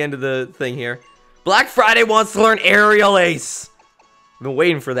head at the end of the thing here. Black Friday wants to learn Aerial Ace. I've been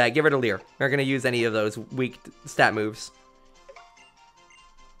waiting for that. Give it a Leer. We're not going to use any of those weak stat moves.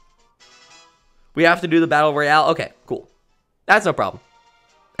 We have to do the Battle Royale? Okay, cool. That's no problem.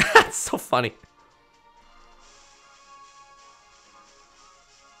 That's so funny.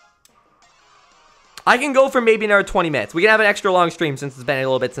 I can go for maybe another 20 minutes. We can have an extra long stream since it's been a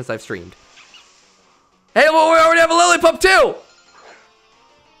little bit since I've streamed. Hey, well, we already have a Lillipup too!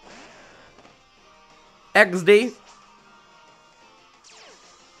 XD.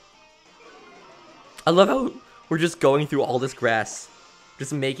 I love how we're just going through all this grass.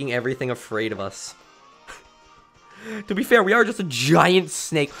 Just making everything afraid of us. To be fair, we are just a giant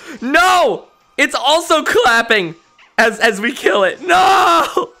snake. No! It's also clapping as we kill it.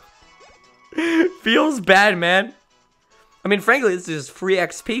 No! Feels bad, man. I mean, frankly, this is free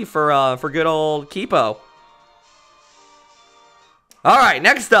XP for good old Kipo. Alright,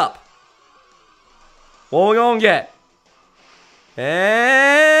 next up. What we gonna get?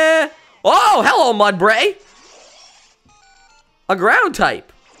 Oh, hello, Mudbray. A ground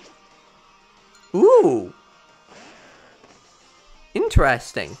type. Ooh.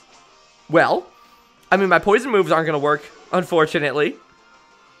 Interesting. Well, I mean, my poison moves aren't gonna work, unfortunately.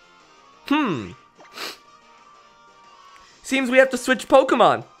 Seems we have to switch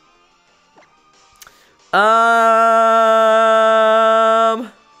Pokemon. I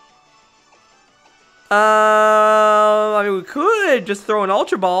mean, we could just throw an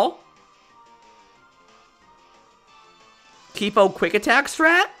Ultra Ball. Kipo Quick Attack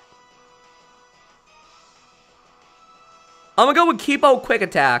strat? I'm gonna go with Kipo Quick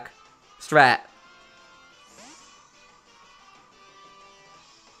Attack strat.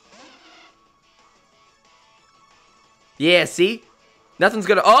 Yeah, see? Nothing's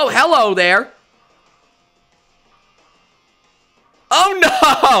gonna... Oh, hello there!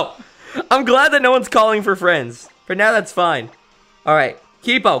 Oh, no! I'm glad that no one's calling for friends. For now, that's fine. Alright,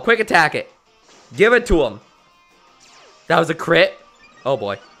 Kipo, quick attack it. Give it to him. That was a crit? Oh,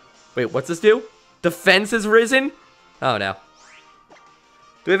 boy. Wait, what's this do? Defense has risen? Oh, no.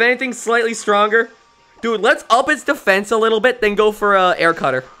 Do we have anything slightly stronger? Dude, let's up its defense a little bit, then go for Air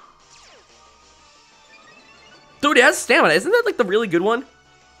Cutter. Dude, it has stamina. Isn't that like the really good one?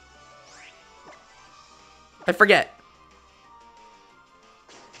 I forget.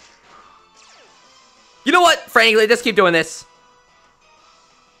 You know what? Frankly, just keep doing this.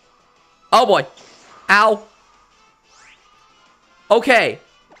 Oh boy. Ow. Okay.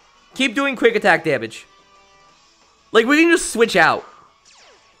 Keep doing quick attack damage. Like, we can just switch out.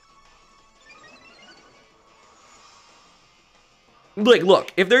 Like,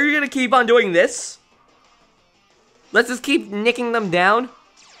 look. If they're gonna keep on doing this... Let's just keep nicking them down.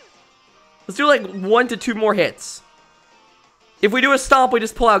 Let's do like 1 to 2 more hits. If we do a stomp, we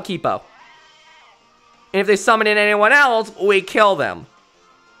just pull out Kipo. And if they summon in anyone else, we kill them.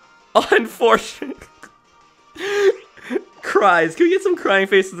 Unfortunate. Cries. Can we get some crying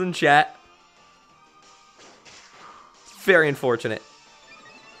faces in chat? Very unfortunate.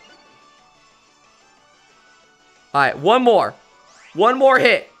 Alright, one more. One more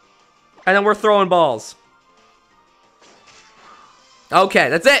hit. And then we're throwing balls. Okay,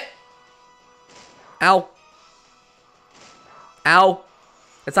 that's it. Ow. Ow.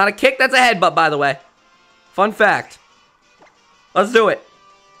 It's not a kick, that's a headbutt, by the way. Fun fact. Let's do it.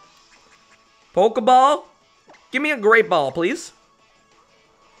 Pokeball. Give me a great ball, please.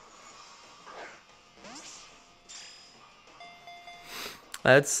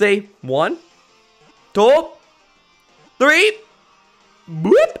 Let's see. 1, 2, 3.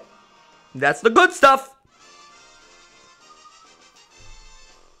 Boop. That's the good stuff.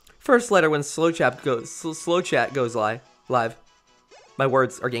 First letter when slow chat goes live. My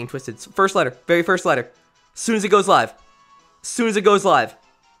words are getting twisted. First letter, very first letter. As soon as it goes live. As soon as it goes live.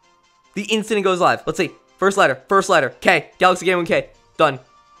 The instant it goes live. Let's see. First letter, K. Galaxy Gaming K. Done.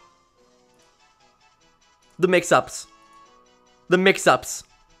 The mix-ups. The mix-ups.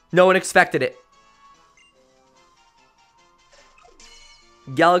 No one expected it.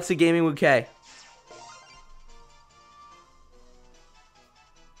 Galaxy Gaming with K.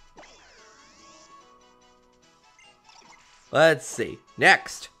 Let's see.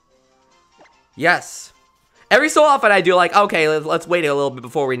 Next. Yes. Every so often I do like, okay, let's wait a little bit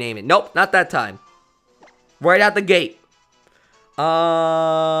before we name it. Nope, not that time. Right out the gate.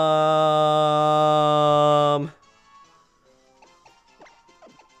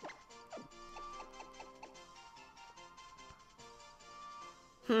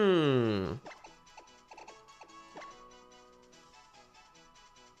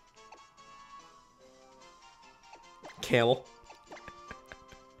 Camel.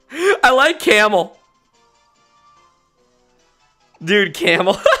 I like camel. Dude,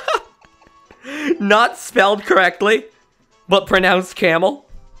 camel. Not spelled correctly, but pronounced camel.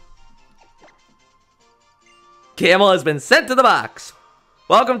 Camel has been sent to the box.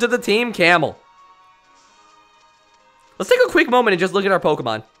 Welcome to the team, Camel. Let's take a quick moment and just look at our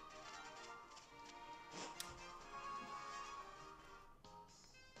Pokemon.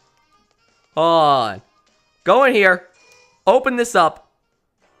 Hold on. Go in here. Open this up.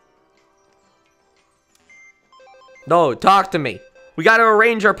 No, talk to me. We gotta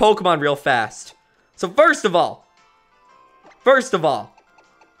arrange our Pokemon real fast. So first of all.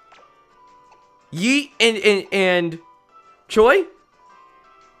 Yeet and Choi?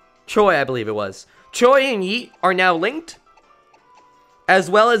 Choi, I believe it was. Choi and Yeet are now linked. As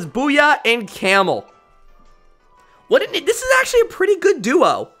well as Booyah and Camel. This is actually a pretty good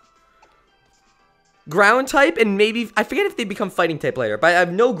duo. Ground type and maybe, I forget if they become fighting type later, but I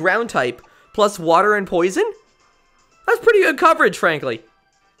have no ground type plus water and poison. That's pretty good coverage, frankly.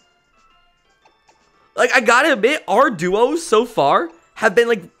 Like, I gotta admit, our duos so far have been,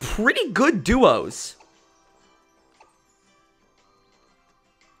 like, pretty good duos.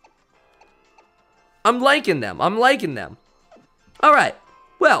 I'm liking them. Alright,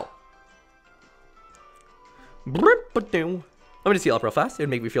 well. I'm gonna heal up real fast. It would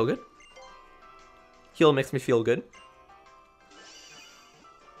make me feel good. Heal makes me feel good.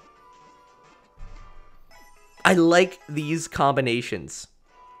 I like these combinations.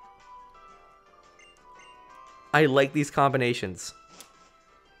 I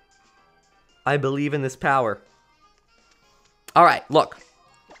believe in this power. Alright, look.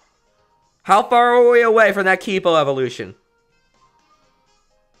 How far are we away from that Kipo evolution?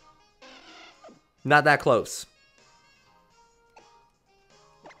 Not that close.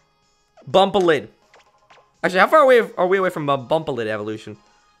 Bumpalid. Actually, how far away are we away from a Bumpalid evolution?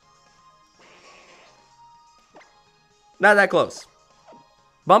 Not that close.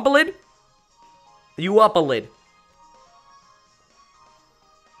 Bumpalid? You up a lid.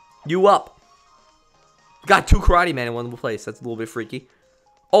 You up. Got 2 Karate Man in one place. That's a little bit freaky.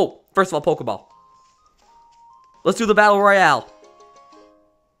 Oh, first of all, Pokeball. Let's do the Battle Royale.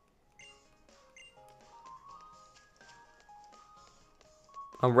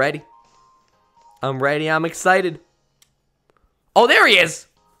 I'm ready. I'm excited. Oh, there he is!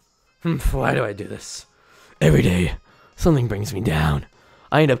 Why do I do this? Every day, something brings me down.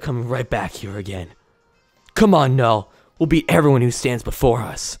 I end up coming right back here again. Come on, Null. We'll beat everyone who stands before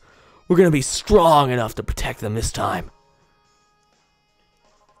us. We're gonna be strong enough to protect them this time.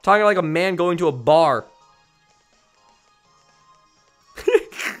 Talking like a man going to a bar.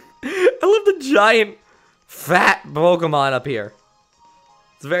 I love the giant, fat Pokemon up here.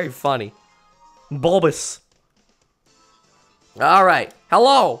 It's very funny. Bulbous. Alright.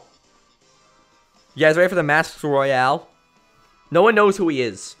 Hello. You guys ready for the Mask Royale? No one knows who he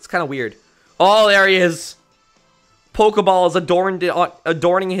is. It's kind of weird. Oh, there he is. Pokeball is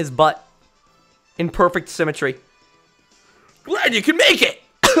adorning his butt. In perfect symmetry. Glad you can make it.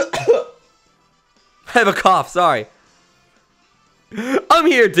 I have a cough, sorry. I'm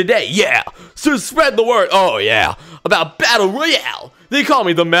here today, yeah, so spread the word, oh yeah, about Battle Royale. They call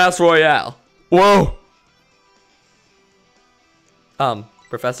me the Mask Royale. Whoa.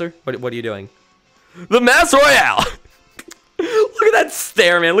 Professor, what are you doing? The Mask Royale. Look at that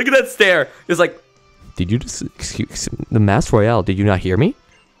stare, man. Look at that stare. It's like, did you just, excuse the Mask Royale, did you not hear me?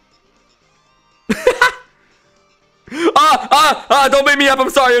 Don't beat me up, I'm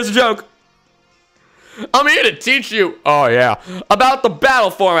sorry, it was a joke. I'm here to teach you, oh yeah, about the battle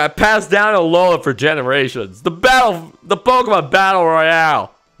format passed down to Alola for generations. The Pokemon Battle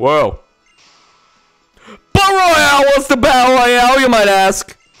Royale. Whoa. But Royale, what's the Battle Royale, you might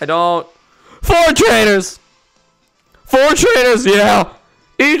ask? I don't. 4 trainers. 4 trainers, yeah.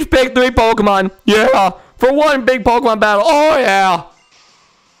 Each pick 3 Pokemon, yeah. For one big Pokemon battle, oh yeah.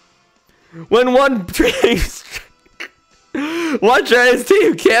 When one trainer's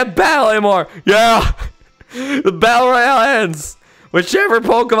team can't battle anymore, yeah. The Battle Royale ends. Whichever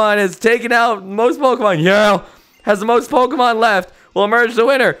Pokemon has taken out most Pokemon, yeah, has the most Pokemon left, will emerge the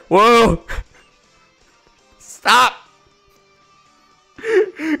winner. Whoa. Stop.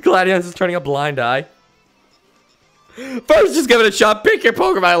 Gladius is turning a blind eye. First, just give it a shot. Pick your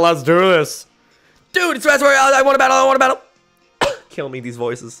Pokemon and let's do this. Dude, it's Mask Royale. I want to battle. Kill me, these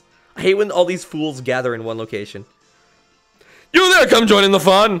voices. I hate when all these fools gather in one location. You there, come join in the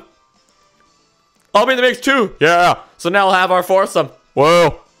fun. I'll be in the mix too. Yeah, so now we'll have our foursome.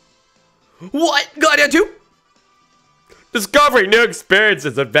 Whoa. What? Gladiator 2? Discovering new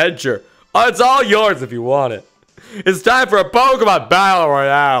experiences, adventure. It's all yours if you want it. It's time for a Pokemon Battle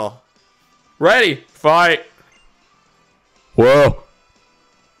Royale. Ready? Fight. Whoa.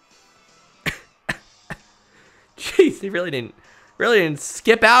 Jeez, they really didn't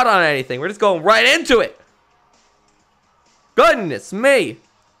skip out on anything. We're just going right into it. Goodness me.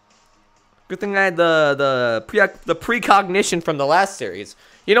 Good thing I had the precognition from the last series.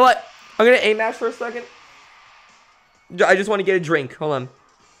 You know what? I'm gonna aim match for a second. I just want to get a drink. Hold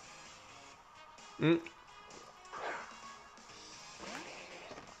on.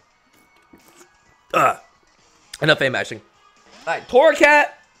 Enough aim matching. Alright, Torracat.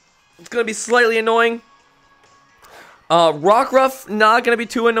 It's gonna be slightly annoying. Rockruff, not gonna be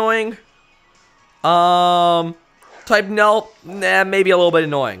too annoying. Type no, nah, maybe a little bit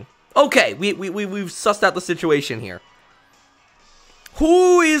annoying. Okay, we've sussed out the situation here.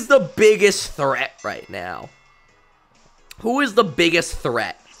 Who is the biggest threat right now? Who is the biggest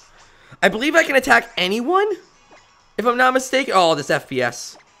threat? I believe I can attack anyone, if I'm not mistaken. Oh, this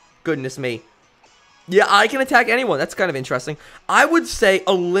FPS. Goodness me. Yeah, I can attack anyone. That's kind of interesting. I would say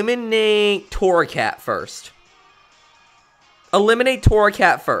eliminate Torracat first. Eliminate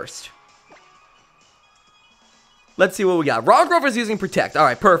Torracat first. Let's see what we got. Rockruff is using Protect.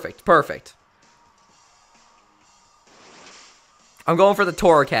 Alright, perfect. Perfect. I'm going for the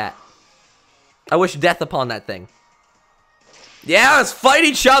Torracat. I wish death upon that thing. Yeah, let's fight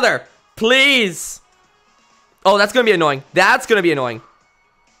each other. Please. Oh, that's going to be annoying. That's going to be annoying.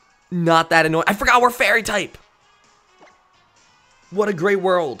 Not that annoying. I forgot we're Fairy type. What a great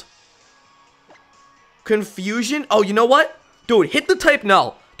world. Confusion? Oh, you know what? Dude, hit the type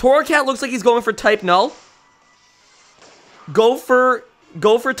null. Torracat looks like he's going for type null. Go for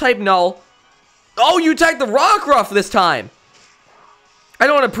type null. Oh, you attacked the Rockruff this time. I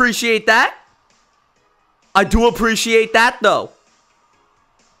don't appreciate that. I do appreciate that, though.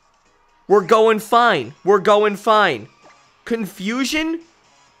 We're going fine. We're going fine. Confusion?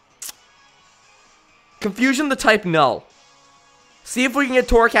 Confusion the type null. See if we can get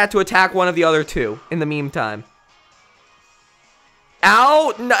Torracat to attack one of the other two in the meantime.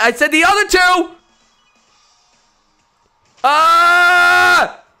 Ow! No, I said the other two!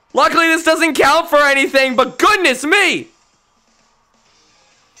 Ah! Luckily this doesn't count for anything, but goodness me!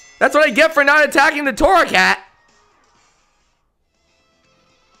 That's what I get for not attacking the Torracat.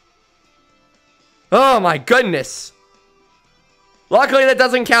 Oh my goodness. Luckily that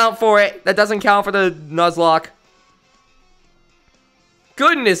doesn't count for it. That doesn't count for the Nuzlocke.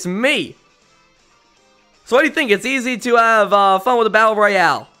 Goodness me. So what do you think? It's easy to have fun with a Battle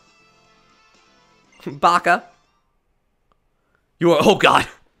Royale. Baka. You are, oh god.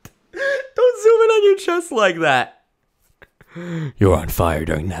 Don't zoom in on your chest like that. You're on fire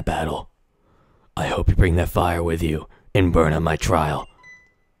during that battle. I hope you bring that fire with you and burn on my trial.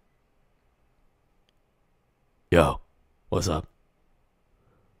 Yo, what's up?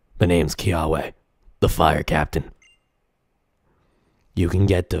 The name's Kiawe, the fire captain. You can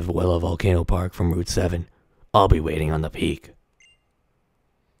get to Willow Volcano Park from Route 7. I'll be waiting on the peak.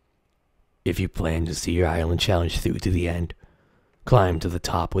 If you plan to see your island challenge through to the end, climb to the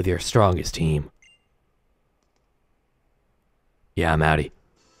top with your strongest team. Yeah, I'm outie.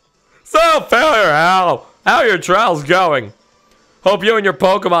 So, Failure, how are your trials going? Hope you and your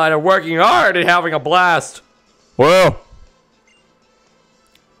Pokemon are working hard and having a blast. Well.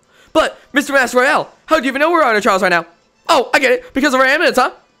 But, Mr. Master Royale, how do you even know we're on our trials right now? Oh, I get it. Because of our amulet's,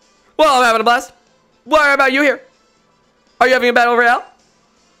 huh? Well, I'm having a blast. What about you here? Are you having a Battle Royale?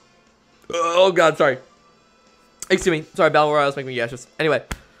 Oh, God, sorry. Excuse me. Sorry, Battle Royales make me gaseous. Anyway,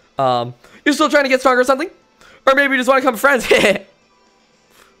 you're still trying to get stronger or something? Or maybe you just want to become friends?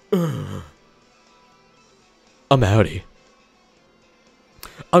 I'm outie.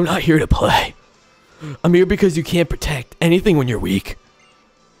 I'm not here to play. I'm here because you can't protect anything when you're weak.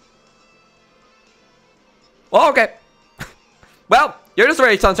 Well, okay. Well, you're just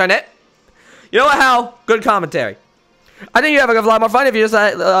ready, Sunshine Net. You know what, Hal? Good commentary. I think you have a lot more fun if you just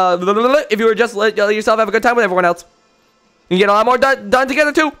if you were just let yourself have a good time with everyone else. You can get a lot more done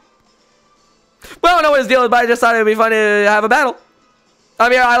together too. Well, I don't know what his deal is, but I just thought it would be fun to have a battle. I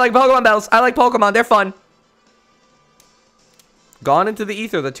mean, I like Pokemon battles. I like Pokemon. They're fun. Gone into the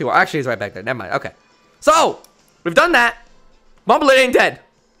ether, the two are. Actually, he's right back there. Never mind. Okay. So, we've done that. Mumblet ain't dead.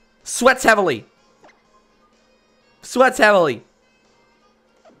 Sweats heavily. Sweats heavily.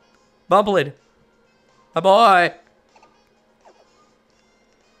 Mumblet. My boy.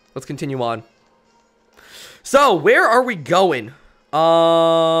 Let's continue on. So, where are we going?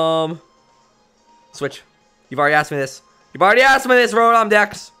 Switch. You've already asked me this. You've already asked me this, Rotom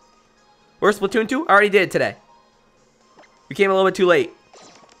Dex. Where's Splatoon 2? I already did today. We came a little bit too late.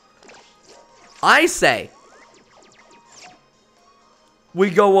 I say, we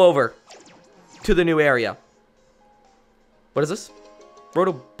go over to the new area. What is this?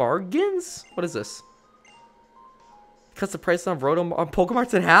 Roto Bargains? What is this? Cuts the price on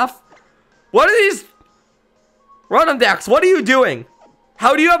Pokemarts in half? What are these? Random Dex, what are you doing?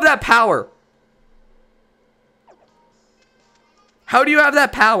 How do you have that power? How do you have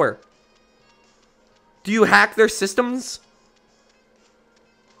that power? Do you hack their systems?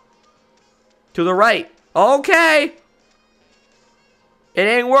 To the right. Okay. It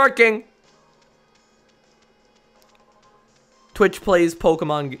ain't working. Twitch plays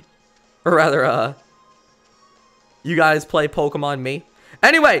Pokemon, or rather, you guys play Pokemon me.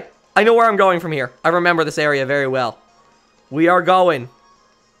 Anyway, I know where I'm going from here. I remember this area very well. We are going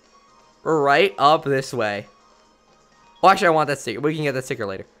right up this way. Oh, actually, I want that sticker. We can get that sticker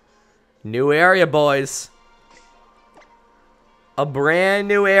later. New area, boys. A brand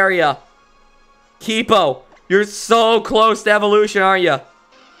new area. Kipo, you're so close to evolution, aren't you?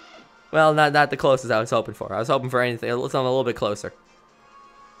 Well, not the closest I was hoping for. I was hoping for anything, something a little bit closer.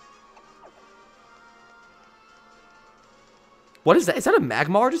 What is that? Is that a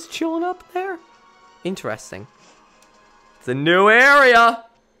Magmar just chilling up there? Interesting. It's a new area.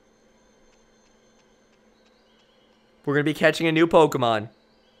 We're going to be catching a new Pokemon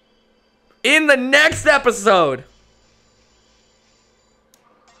in the next episode.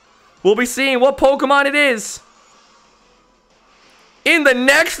 We'll be seeing what Pokemon it is in the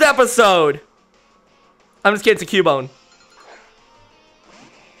next episode. I'm just kidding, it's a Cubone.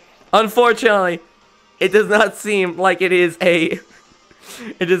 Unfortunately, it does not seem like it is a...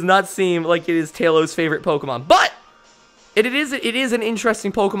 It does not seem like it is Taylor's favorite Pokemon. But it is an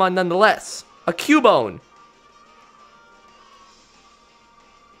interesting Pokemon nonetheless. A Cubone.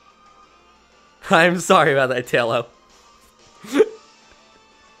 I'm sorry about that, Taylor.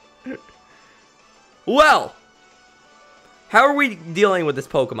 Well, how are we dealing with this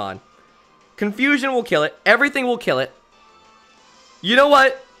Pokemon? Confusion will kill it. Everything will kill it. You know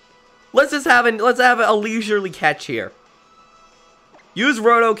what? Let's have a leisurely catch here. Use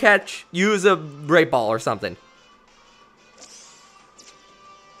Roto Catch. Use a Great Ball or something.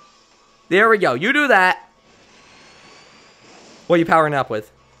 There we go. You do that. What are you powering up with?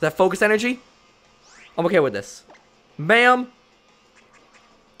 Is that Focus Energy? I'm okay with this. Bam.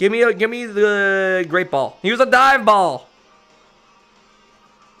 Give me the Great Ball. Use a Dive Ball.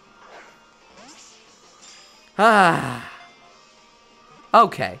 Ah.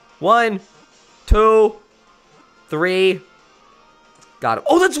 Okay. 1, 2, 3. Got him.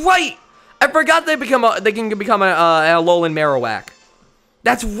 Oh, that's right. I forgot they can become a Alolan Marowak.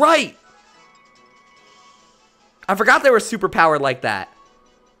 That's right. I forgot they were super powered like that.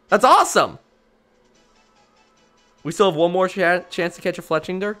 That's awesome. We still have one more chance to catch a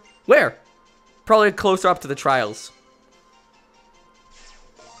Fletchinder. Where? Probably closer up to the trials.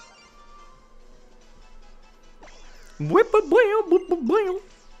 Whip-a-blam.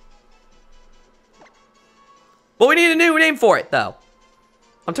 But we need a new name for it, though.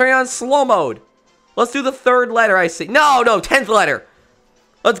 I'm turning on slow mode. Let's do the 3rd letter I see. No, 10th letter.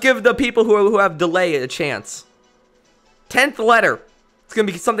 Let's give the people who have delay a chance. 10th letter. It's going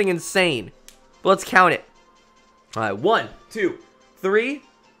to be something insane. But let's count it. All right, 1, 2, 3,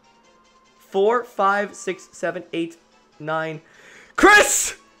 4, 5, 6, 7, 8, 9.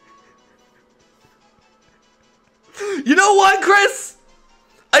 Chris! You know what, Chris?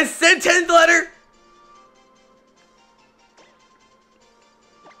 I said 10th letter.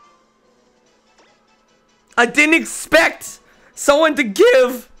 I didn't expect someone to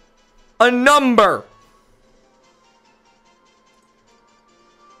give a number.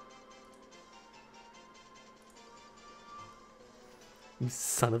 You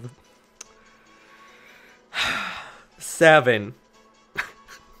son of a... 7.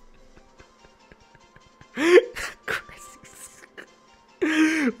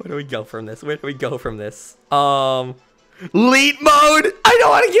 Where do we go from this? Where do we go from this? Elite mode! I don't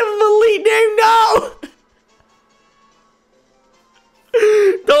want to give him a elite name, no!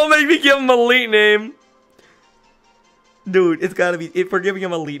 Don't make me give him a elite name. Dude, it's gotta be... If we're giving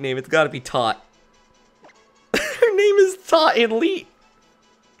him a elite name, it's gotta be Tot. Her name is Tot Elite.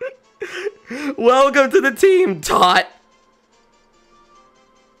 Welcome to the team, Tot.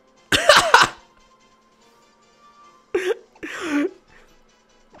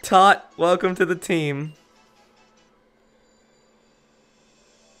 Tot, welcome to the team.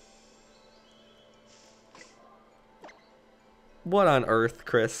 What on earth,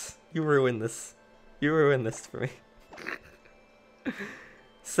 Chris? You ruined this. You ruined this for me.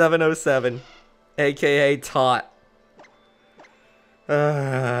 707, aka Tot.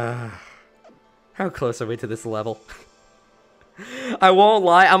 How close are we to this level? I won't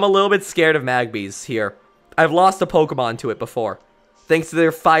lie, I'm a little bit scared of Magbies here. I've lost a Pokemon to it before, thanks to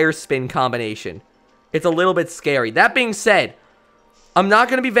their Fire Spin combination. It's a little bit scary. That being said, I'm not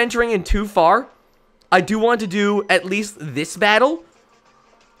going to be venturing in too far. I do want to do at least this battle,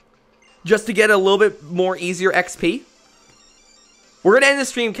 just to get a little bit more easier XP. We're going to end the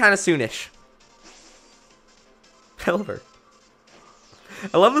stream kind of soonish. I love her.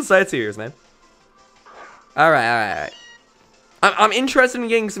 I love the sightseers, man. Alright. I'm interested in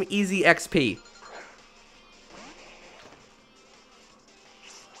getting some easy XP.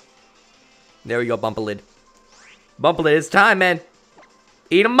 There we go, Bumpalid. Bumpalid, it's time, man.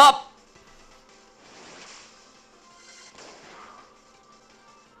 Eat him up.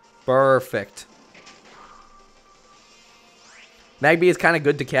 Perfect. Magby is kind of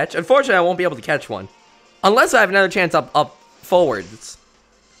good to catch. Unfortunately, I won't be able to catch one. Unless I have another chance up forwards.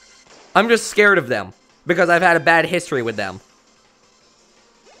 I'm just scared of them. Because I've had a bad history with them.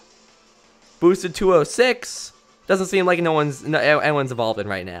 Boosted 206. Doesn't seem like anyone's evolved in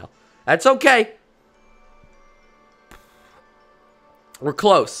right now. That's okay. We're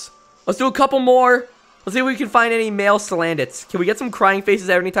close. Let's do a couple more. Let's see if we can find any male Salandits. Can we get some crying faces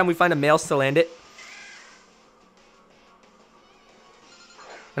every time we find a male Salandit?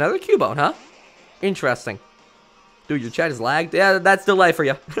 Another Cubone, huh? Interesting. Dude, your chat is lagged. Yeah, that's still life for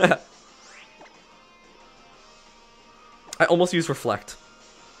you. I almost used Reflect.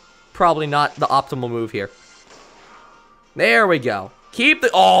 Probably not the optimal move here. There we go. Keep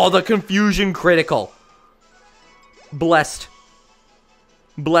the... Oh, the confusion critical. Blessed.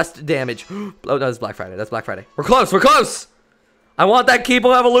 Blessed damage. Oh, no, that's Black Friday. That's Black Friday. We're close. We're close. I want that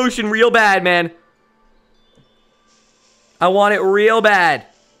Keepo evolution real bad, man. I want it real bad.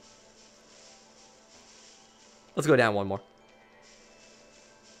 Let's go down one more.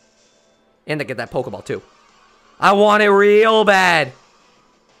 And to get that Pokeball, too. I want it real bad.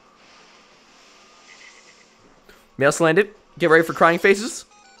 Male Salandit. Get ready for crying faces.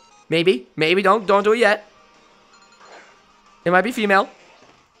 Maybe. Maybe. Don't do it yet. It might be female.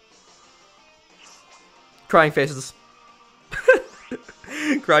 Crying faces.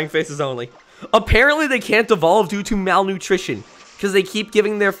 Crying faces only. Apparently they can't evolve due to malnutrition. Because they keep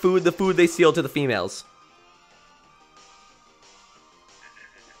giving their food, the food they steal, to the females.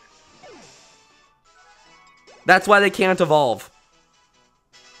 That's why they can't evolve.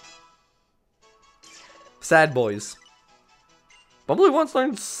 Sad boys. Bumblebee wants to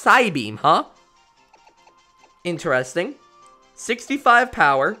learn Psybeam, huh? Interesting. 65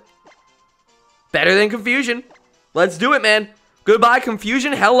 power. Better than Confusion. Let's do it, man. Goodbye,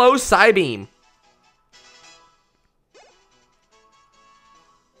 Confusion. Hello, Psybeam.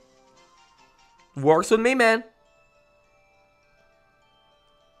 Works with me, man.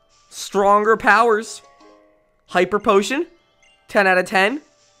 Stronger powers. Hyper Potion. 10 out of 10.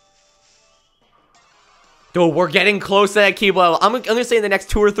 Dude, we're getting close to that Keepo level. I'm gonna say in the next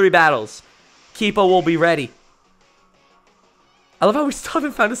 2 or 3 battles, Keepo will be ready. I love how we still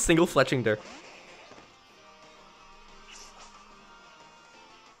haven't found a single Fletchinder.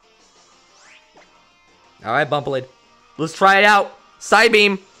 Alright, Bumpalid. Let's try it out.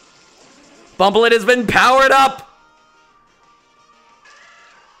 Psybeam. Bumpalid has been powered up.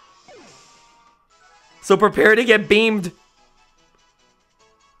 So prepare to get beamed.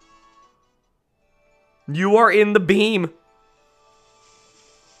 You are in the beam.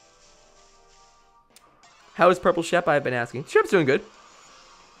 How is Purple Shep? I've been asking. Shep's doing good.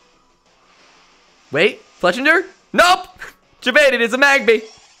 Wait, Fletchinder? Nope! Javated is a Magby.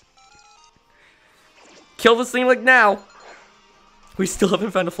 Kill this thing like now. We still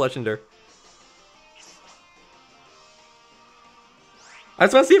haven't found a Fletchinder. I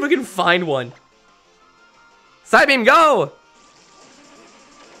just want to see if we can find one. Psybeam, go!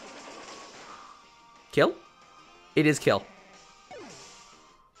 Kill? It is kill.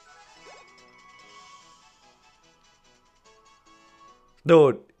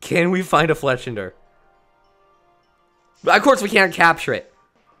 Dude, can we find a Fletchinder? Of course we can't capture it.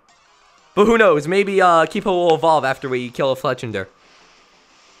 But who knows? Maybe Keepo will evolve after we kill a Fletchinder.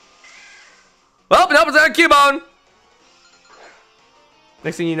 Well, nope, it's not a Cubone!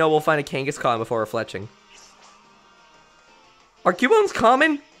 Next thing you know, we'll find a Kangaskhan before we're fletching. Are Cubones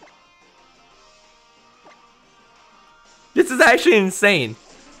common? This is actually insane.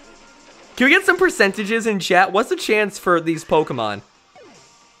 Can we get some percentages in chat? What's the chance for these Pokemon?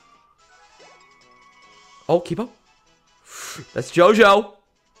 Oh, Keepo? That's JoJo.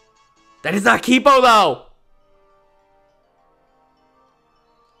 That is not Keepo, though.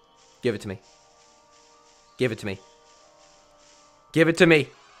 Give it to me. Give it to me. Give it to me.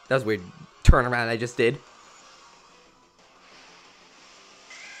 That was a weird turnaround I just did.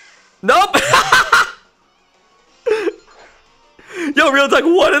 No, real talk.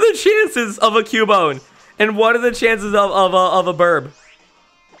 What are the chances of a Cubone? And what are the chances of a Burb?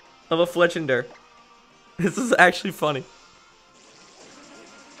 Of a Fletchender? This is actually funny.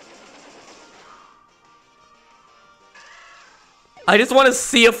 I just want to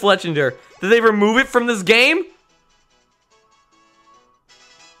see a Fletchender. Did they remove it from this game?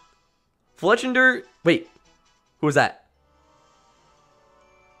 Fletchender. Wait. Who was that?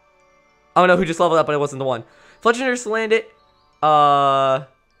 Oh no, who just leveled up, but it wasn't the one. Fletchender Salandit.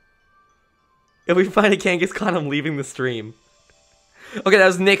 If we find a Kangaskhan, I'm leaving the stream. Okay, that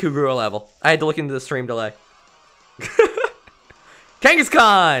was Nick who grew a level. I had to look into the stream delay.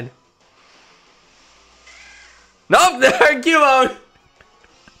 Kangaskhan! Nope, there, Cubone!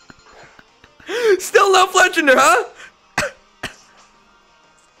 Still no Fletchender, huh?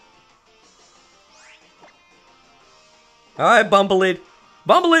 Alright, Bumbleid.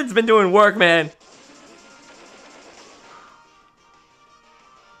 Bumbleid's been doing work, man.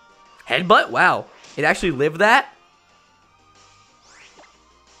 Headbutt? Wow. It actually lived that?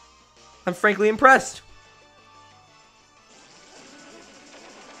 I'm frankly impressed.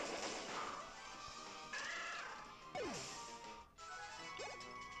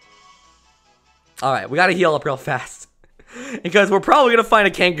 Alright, we gotta heal up real fast. Because we're probably gonna find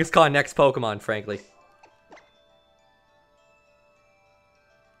a Kangaskhan next Pokemon, frankly.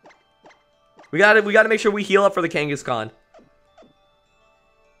 We gotta make sure we heal up for the Kangaskhan.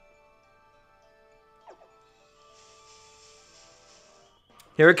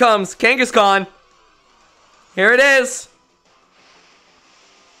 Here it comes, Kangaskhan. Here it is.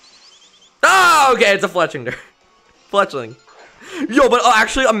 Oh, okay, it's a Fletchender. Fletchling. Yo, but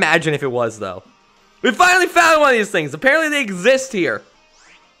actually, imagine if it was, though. We finally found one of these things. Apparently, they exist here.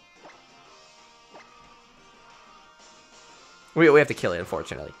 We have to kill it,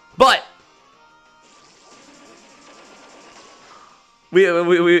 unfortunately. But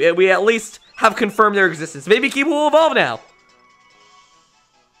we at least have confirmed their existence. Maybe Kiba will evolve now.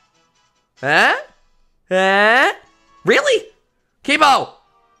 Huh? Huh? Really? Kibo!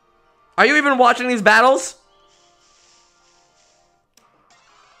 Are you even watching these battles?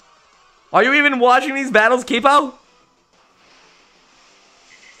 Are you even watching these battles, Kipo?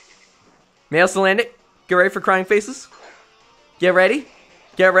 Male Salandit, get ready for crying faces. Get ready.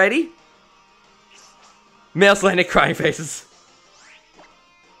 Get ready. Male Salandit, crying faces.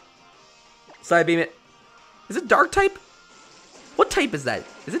 Side beam it. Is it dark type? What type is that?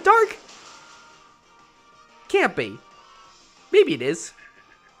 Is it dark? Can't be. Maybe it is.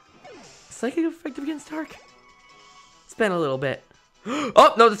 Psychic effective against dark? It's been a little bit.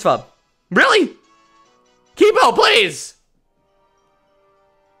 Oh, no, that's Fub. Really? Kipo, please!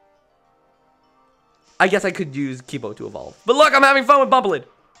 I guess I could use Kipo to evolve. But look, I'm having fun with Bumbleid.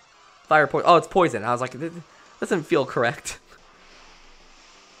 Fire poison. Oh, it's poison. I was like, this doesn't feel correct.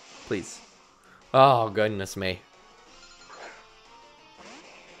 Please. Oh, goodness me.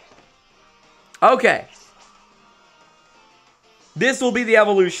 Okay. This will be the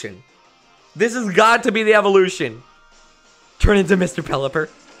evolution. This has got to be the evolution. Turn into Mr. Pelipper.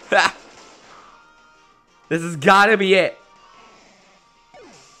 This has got to be it.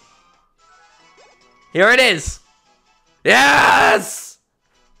 Here it is. Yes!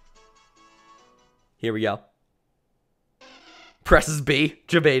 Here we go. Presses B.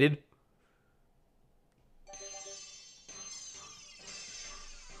 Debated.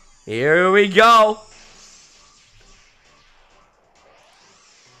 Here we go.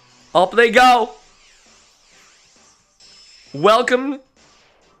 Up they go. Welcome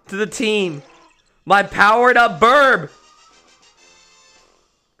to the team. My powered up Burb.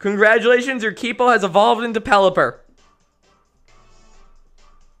 Congratulations, your Kipo has evolved into Pelipper.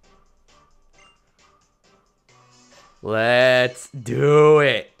 Let's do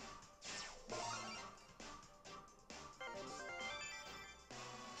it.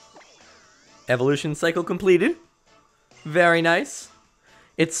 Evolution cycle completed. Very nice.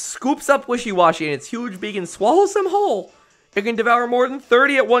 It scoops up Wishy-Washy and its huge beak and swallows them whole. It can devour more than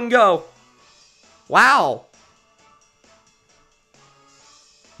 30 at one go. Wow.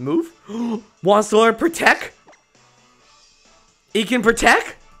 Move. Wants to learn Protect? It can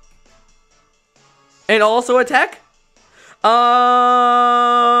Protect? And also attack?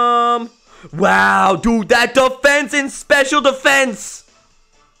 Wow, dude, that defense and special defense.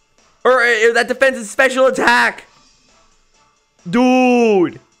 Or that defense and special attack.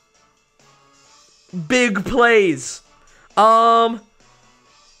 Dude. Big plays.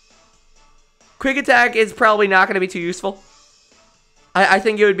 Quick attack is probably not going to be too useful. I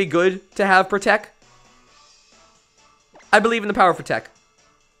think it would be good to have Protect. I believe in the power of Protect.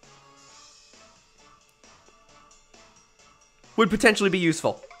 would potentially be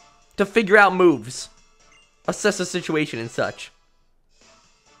useful to figure out moves, assess the situation and such.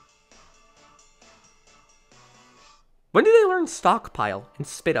 When do they learn stockpile and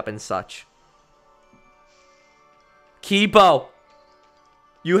spit up and such? Kipo,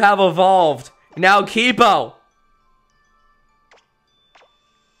 you have evolved. Now Kipo,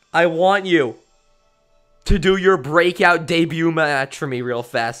 I want you to do your breakout debut match for me real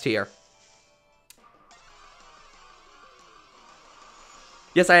fast here.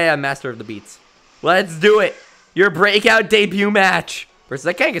 Yes, I am Master of the Beats. Let's do it. Your breakout debut match versus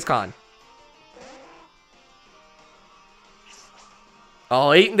a Kangaskhan.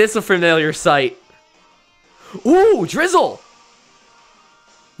 Oh, ain't this a familiar sight? Ooh, Drizzle.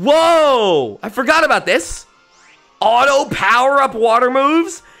 Whoa, I forgot about this. Auto power up water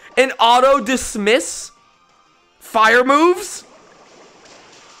moves and auto dismiss fire moves.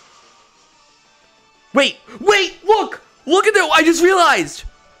 Wait, look at that. I just realized.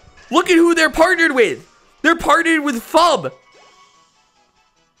 Look at who they're partnered with. They're partnered with Fub.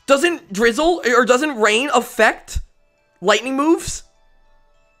 Doesn't Drizzle or doesn't Rain affect lightning moves?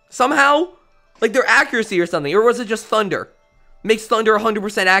 Somehow? Like their accuracy or something. Or was it just Thunder? Makes Thunder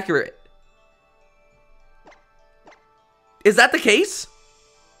 100% accurate. Is that the case?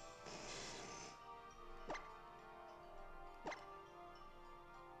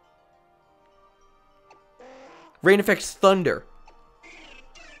 Rain affects Thunder.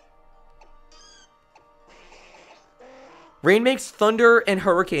 Rain makes Thunder and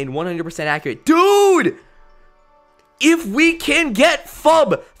Hurricane 100% accurate. Dude! If we can get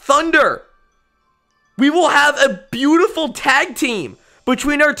Fub Thunder, we will have a beautiful tag team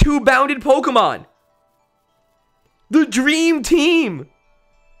between our two bounded Pokemon. The dream team.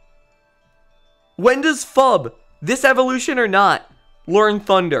 When does Fub, this evolution or not, learn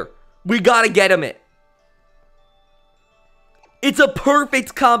Thunder? We gotta get him it. It's a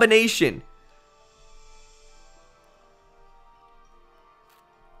perfect combination.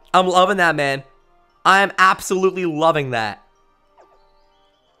 I'm loving that, man. I am absolutely loving that.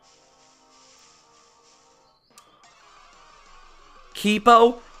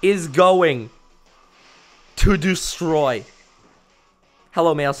 Kipo is going to destroy.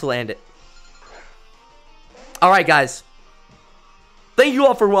 Hello, Male Salandit. Alright, guys. Thank you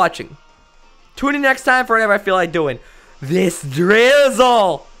all for watching. Tune in next time for whatever I feel like doing. This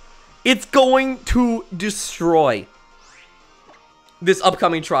Drizzle, it's going to destroy this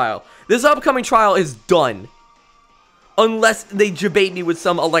upcoming trial. This upcoming trial is done. Unless they debate me with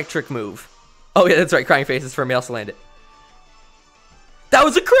some electric move. Oh yeah, that's right, Crying Faces for Male Salandit. That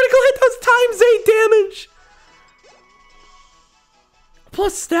was a critical hit, that was ×8 damage.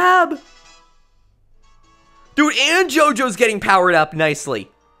 Plus stab. Dude, and JoJo's getting powered up nicely.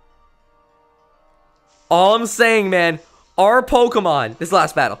 All I'm saying, man, our Pokemon, this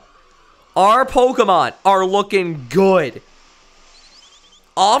last battle, our Pokemon are looking good.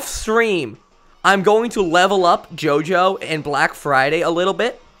 Off stream, I'm going to level up JoJo and Black Friday a little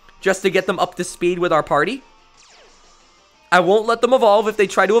bit, just to get them up to speed with our party. I won't let them evolve if they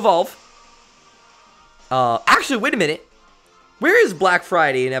try to evolve. Actually, wait a minute. Where is Black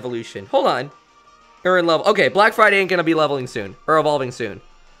Friday in evolution? Hold on. Or in level. Okay, Black Friday ain't gonna be leveling soon, or evolving soon.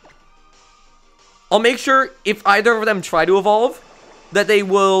 I'll make sure if either of them try to evolve, that they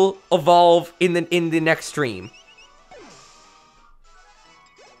will evolve in the next stream.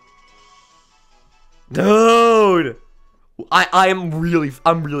 Dude, I'm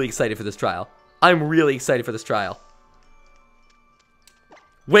really excited for this trial. I'm really excited for this trial.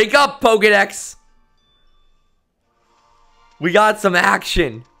 Wake up, Pokedex! We got some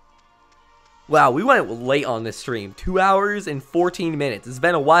action. Wow, we went late on this stream. 2 hours and 14 minutes. It's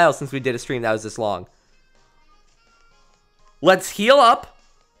been a while since we did a stream that was this long. Let's heal up.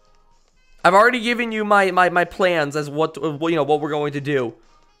 I've already given you my plans as what we're going to do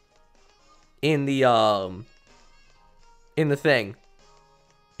in the thing,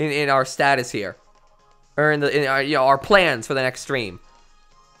 in our status here, or in our plans for the next stream,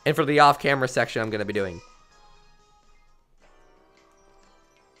 and for the off-camera section I'm gonna be doing.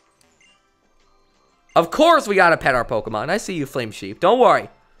 Of course we gotta pet our Pokemon. I see you, Flame Sheep. Don't worry.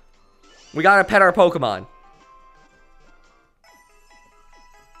 We gotta pet our Pokemon.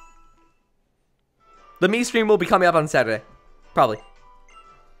 The me stream will be coming up on Saturday. Probably.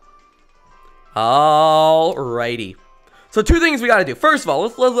 Alrighty. So 2 things we gotta do. First of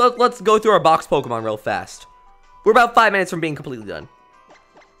all, let's go through our box Pokemon real fast. We're about 5 minutes from being completely done.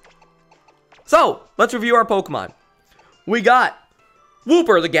 So, let's review our Pokemon. We got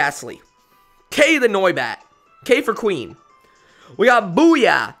Wooper the Ghastly. K the Noibat. K for Queen. We got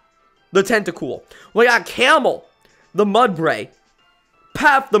Booyah the Tentacool. We got Camel the Mudbray,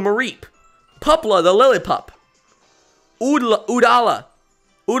 Path the Mareep, Pupla the Lillipup, Udala,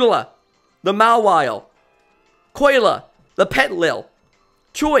 the Mawile, Koila, the Petlil,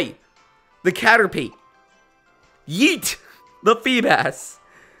 Choi, the Caterpie, Yeet, the Feebas,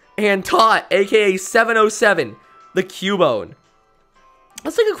 and Tot, aka 707, the Cubone.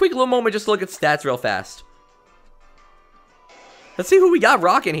 Let's take a quick little moment just to look at stats real fast. Let's see who we got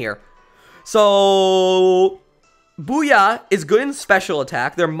rocking here. So, Booyah is good in special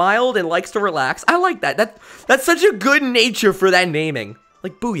attack. They're mild and likes to relax. I like that. That's such a good nature for that naming.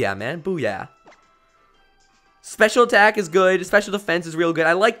 Like, Booyah, man. Booyah. Special attack is good. Special defense is real good.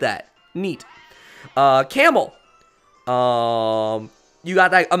 I like that. Neat. Camel. You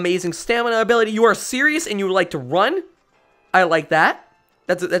got that amazing stamina ability. You are serious and you like to run. I like that.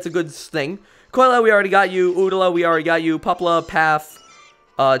 That's a good thing. Koila, we already got you. Udala, we already got you. Pupla, Path.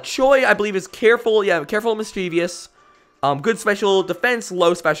 Choi, I believe, is careful. Yeah, careful and mischievous. Good special defense,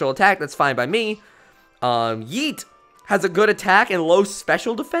 low special attack. That's fine by me. Yeet has a good attack and low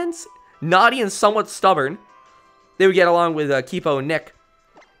special defense. Naughty and somewhat stubborn. They would get along with Kipo and Nick.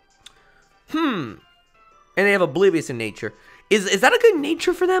 And they have oblivious in nature. Is that a good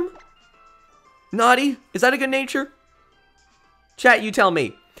nature for them? Naughty? Is that a good nature? Chat, you tell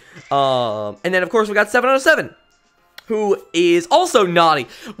me. And then, of course, we got 707. Who is also naughty.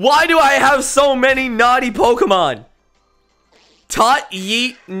 Why do I have so many naughty Pokemon? Tot,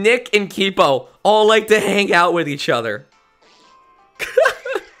 Yeet, Nick, and Kipo all like to hang out with each other.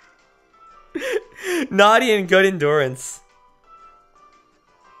 Naughty and good endurance.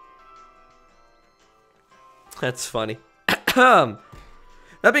 That's funny. That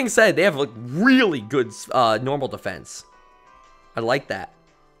being said, they have like really good normal defense. I like that.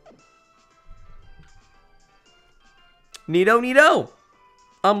 Neato.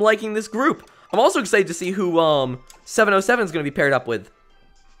 I'm liking this group. I'm also excited to see who 707 is going to be paired up with.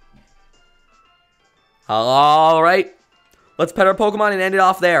 Alright. Let's pet our Pokemon and end it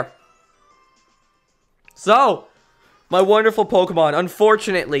off there. So, my wonderful Pokemon.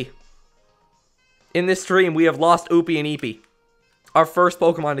 Unfortunately, in this stream, we have lost Oopie and Eepee. Our first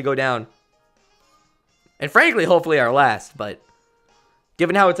Pokemon to go down. And frankly, hopefully our last. But,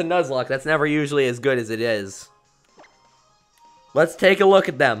 given how it's a Nuzlocke, that's never usually as good as it is. Let's take a look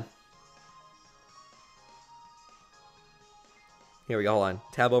at them. Here we go, hold on.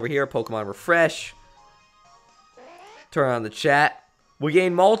 Tab over here, Pokemon Refresh. Turn on the chat. We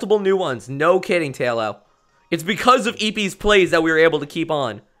gained multiple new ones. No kidding, Tailo. It's because of Eepee's plays that we were able to keep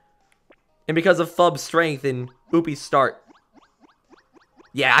on. And because of Fub's strength and Oopie's start.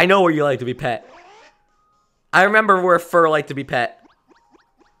 Yeah, I know where you like to be pet. I remember where Fur liked to be pet.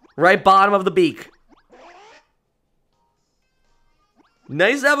 Right bottom of the beak.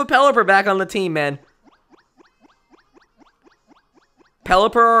 Nice to have a Pelipper back on the team, man.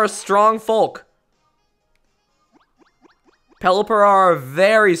 Pelipper are a strong folk. Pelipper are a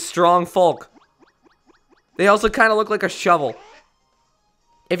very strong folk. They also kind of look like a shovel.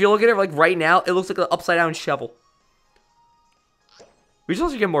 If you look at it like right now, it looks like an upside down shovel. We should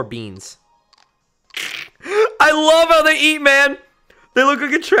also get more beans. I love how they eat, man. They look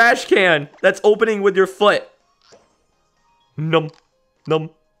like a trash can that's opening with your foot. Num.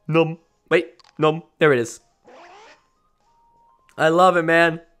 Num, num, wait, num, there it is. I love it,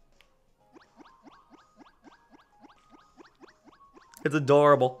 man. It's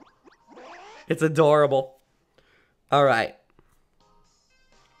adorable. It's adorable. Alright.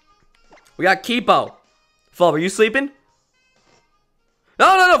 We got Kipo. Fub, are you sleeping?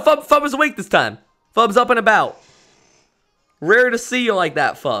 No, Fub is awake this time. Fub's up and about. Rare to see you like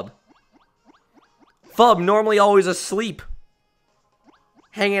that, Fub. Fub, normally always asleep.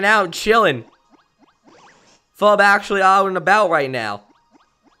 Hanging out, chilling. Fub actually out and about right now.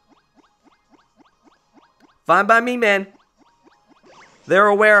 Fine by me, man. They're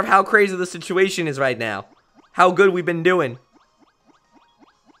aware of how crazy the situation is right now. How good we've been doing.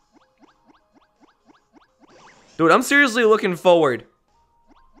 Dude, I'm seriously looking forward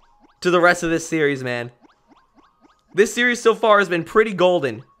to the rest of this series, man. This series so far has been pretty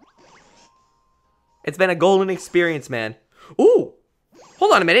golden. It's been a golden experience, man. Ooh!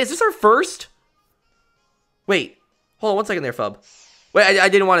 Hold on a minute, is this our first? Wait, hold on 1 second there, Fub. Wait, I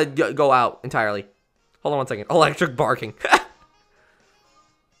didn't want to go out entirely. Hold on 1 second. Electric barking.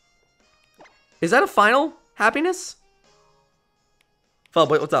 Is that a final happiness? Fub,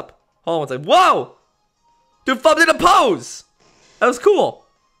 wait, what's up? Hold on 1 second. Whoa! Dude, Fub did a pose! That was cool.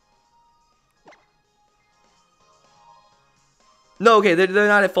 No, okay, they're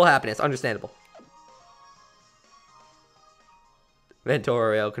not at full happiness. Understandable.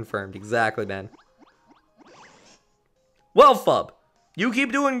 Ventorio confirmed. Exactly, man. Well, Fub, you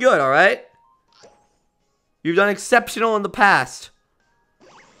keep doing good, alright? You've done exceptional in the past.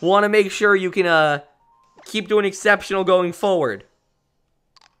 Want to make sure you can, keep doing exceptional going forward.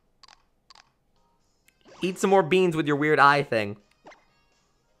 Eat some more beans with your weird eye thing.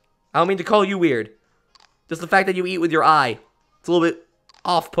 I don't mean to call you weird. Just the fact that you eat with your eye. It's a little bit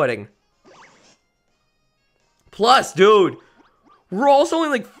off-putting. Plus, dude, we're also only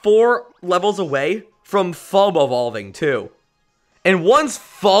like 4 levels away from Fub evolving, too. And once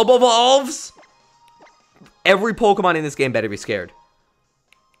Fub evolves, every Pokemon in this game better be scared.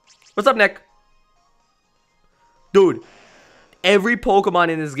 What's up, Nick? Dude, every Pokemon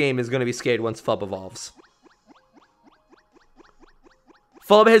in this game is going to be scared once Fub evolves.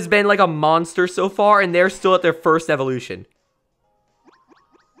 Fub has been like a monster so far, and they're still at their first evolution.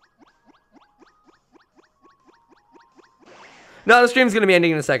 No, the stream's going to be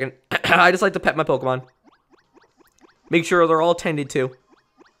ending in a second. I just like to pet my Pokemon. Make sure they're all tended to.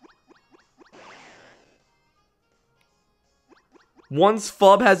 Once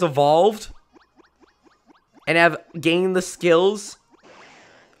Fub has evolved and have gained the skills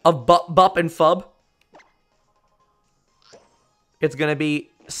of Bup and Fub, it's going to be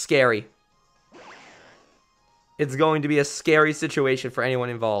scary. It's going to be a scary situation for anyone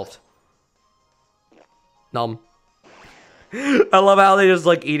involved. Nom. I love how they just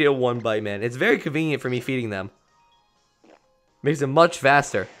like eat it in one bite, man. It's very convenient for me feeding them. Makes it much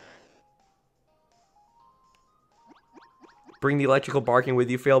faster. Bring the electrical barking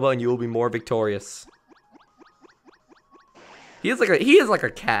with you, Failboat, and you will be more victorious. He is like a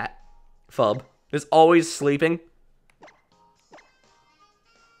cat, Fub. Is always sleeping.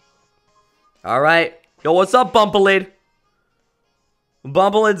 Alright. Yo, what's up, Bumpalid?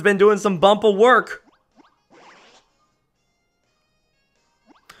 Bumpalid's been doing some bumpa work.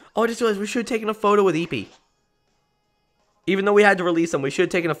 Oh, I just realized we should have taken a photo with Eepee. Even though we had to release them, we should have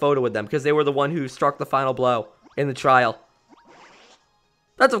taken a photo with them because they were the one who struck the final blow in the trial.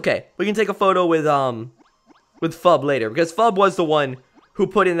 That's okay. We can take a photo with Fub later because Fub was the one who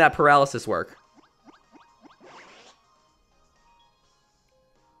put in that paralysis work.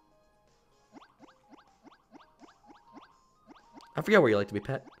 I forget where you like to be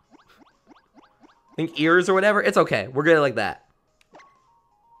pet. I think ears or whatever. It's okay. We're good like that.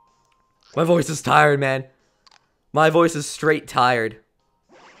 My voice is tired, man. My voice is straight tired.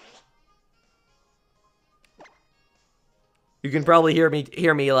 You can probably hear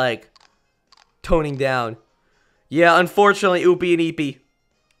me like toning down. Yeah, unfortunately, Oopie and Eepee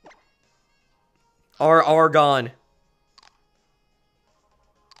are gone.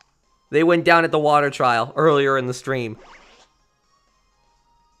 They went down at the water trial earlier in the stream.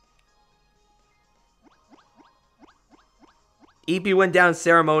 Eepee went down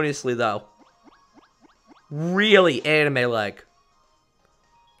ceremoniously, though. Really anime-like.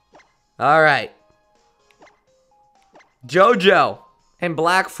 Alright. JoJo and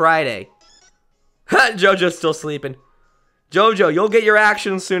Black Friday. JoJo's still sleeping. JoJo, you'll get your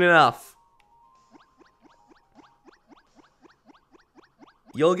action soon enough.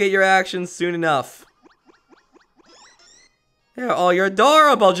 You'll get your action soon enough. Yeah, oh, you're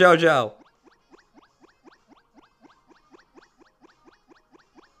adorable, JoJo.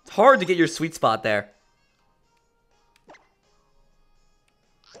 It's hard to get your sweet spot there.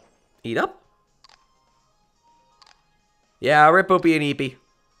 Eat up? Yeah, rip Oopie and Eepee.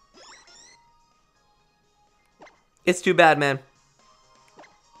 It's too bad, man.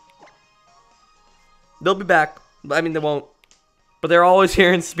 They'll be back. I mean, they won't. But they're always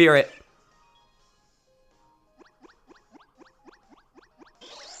here in spirit.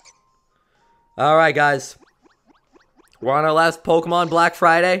 Alright, guys. We're on our last Pokemon Black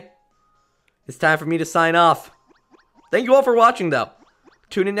Friday. It's time for me to sign off. Thank you all for watching, though.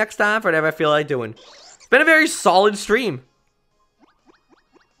 Tune in next time for whatever I feel like doing. It's been a very solid stream.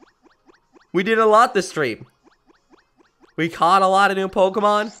 We did a lot this stream. We caught a lot of new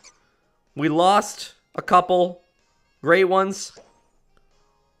Pokemon. We lost a couple great ones.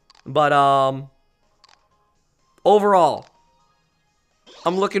 But, overall,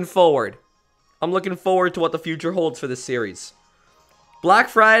 I'm looking forward. I'm looking forward to what the future holds for this series. Black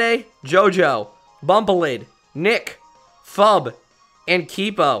Friday, JoJo, Bumpalid, Nick, Fub, and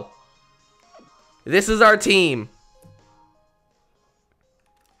Kipo. This is our team.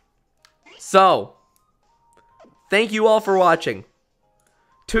 So, thank you all for watching.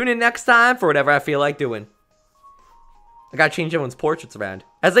 Tune in next time for whatever I feel like doing. I gotta change everyone's portraits around.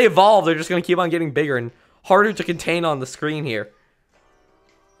 As they evolve, they're just gonna keep on getting bigger and harder to contain on the screen here.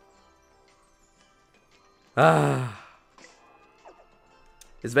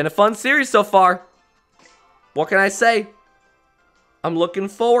 It's been a fun series so far. What can I say? I'm looking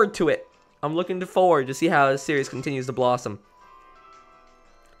forward to it. I'm looking forward to see how this series continues to blossom.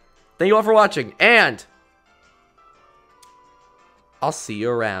 Thank you all for watching, and I'll see you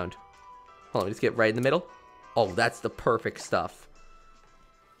around. Hold on, let's get right in the middle. Oh, that's the perfect stuff.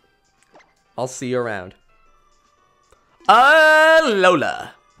 I'll see you around.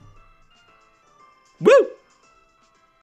 Alola. Woo!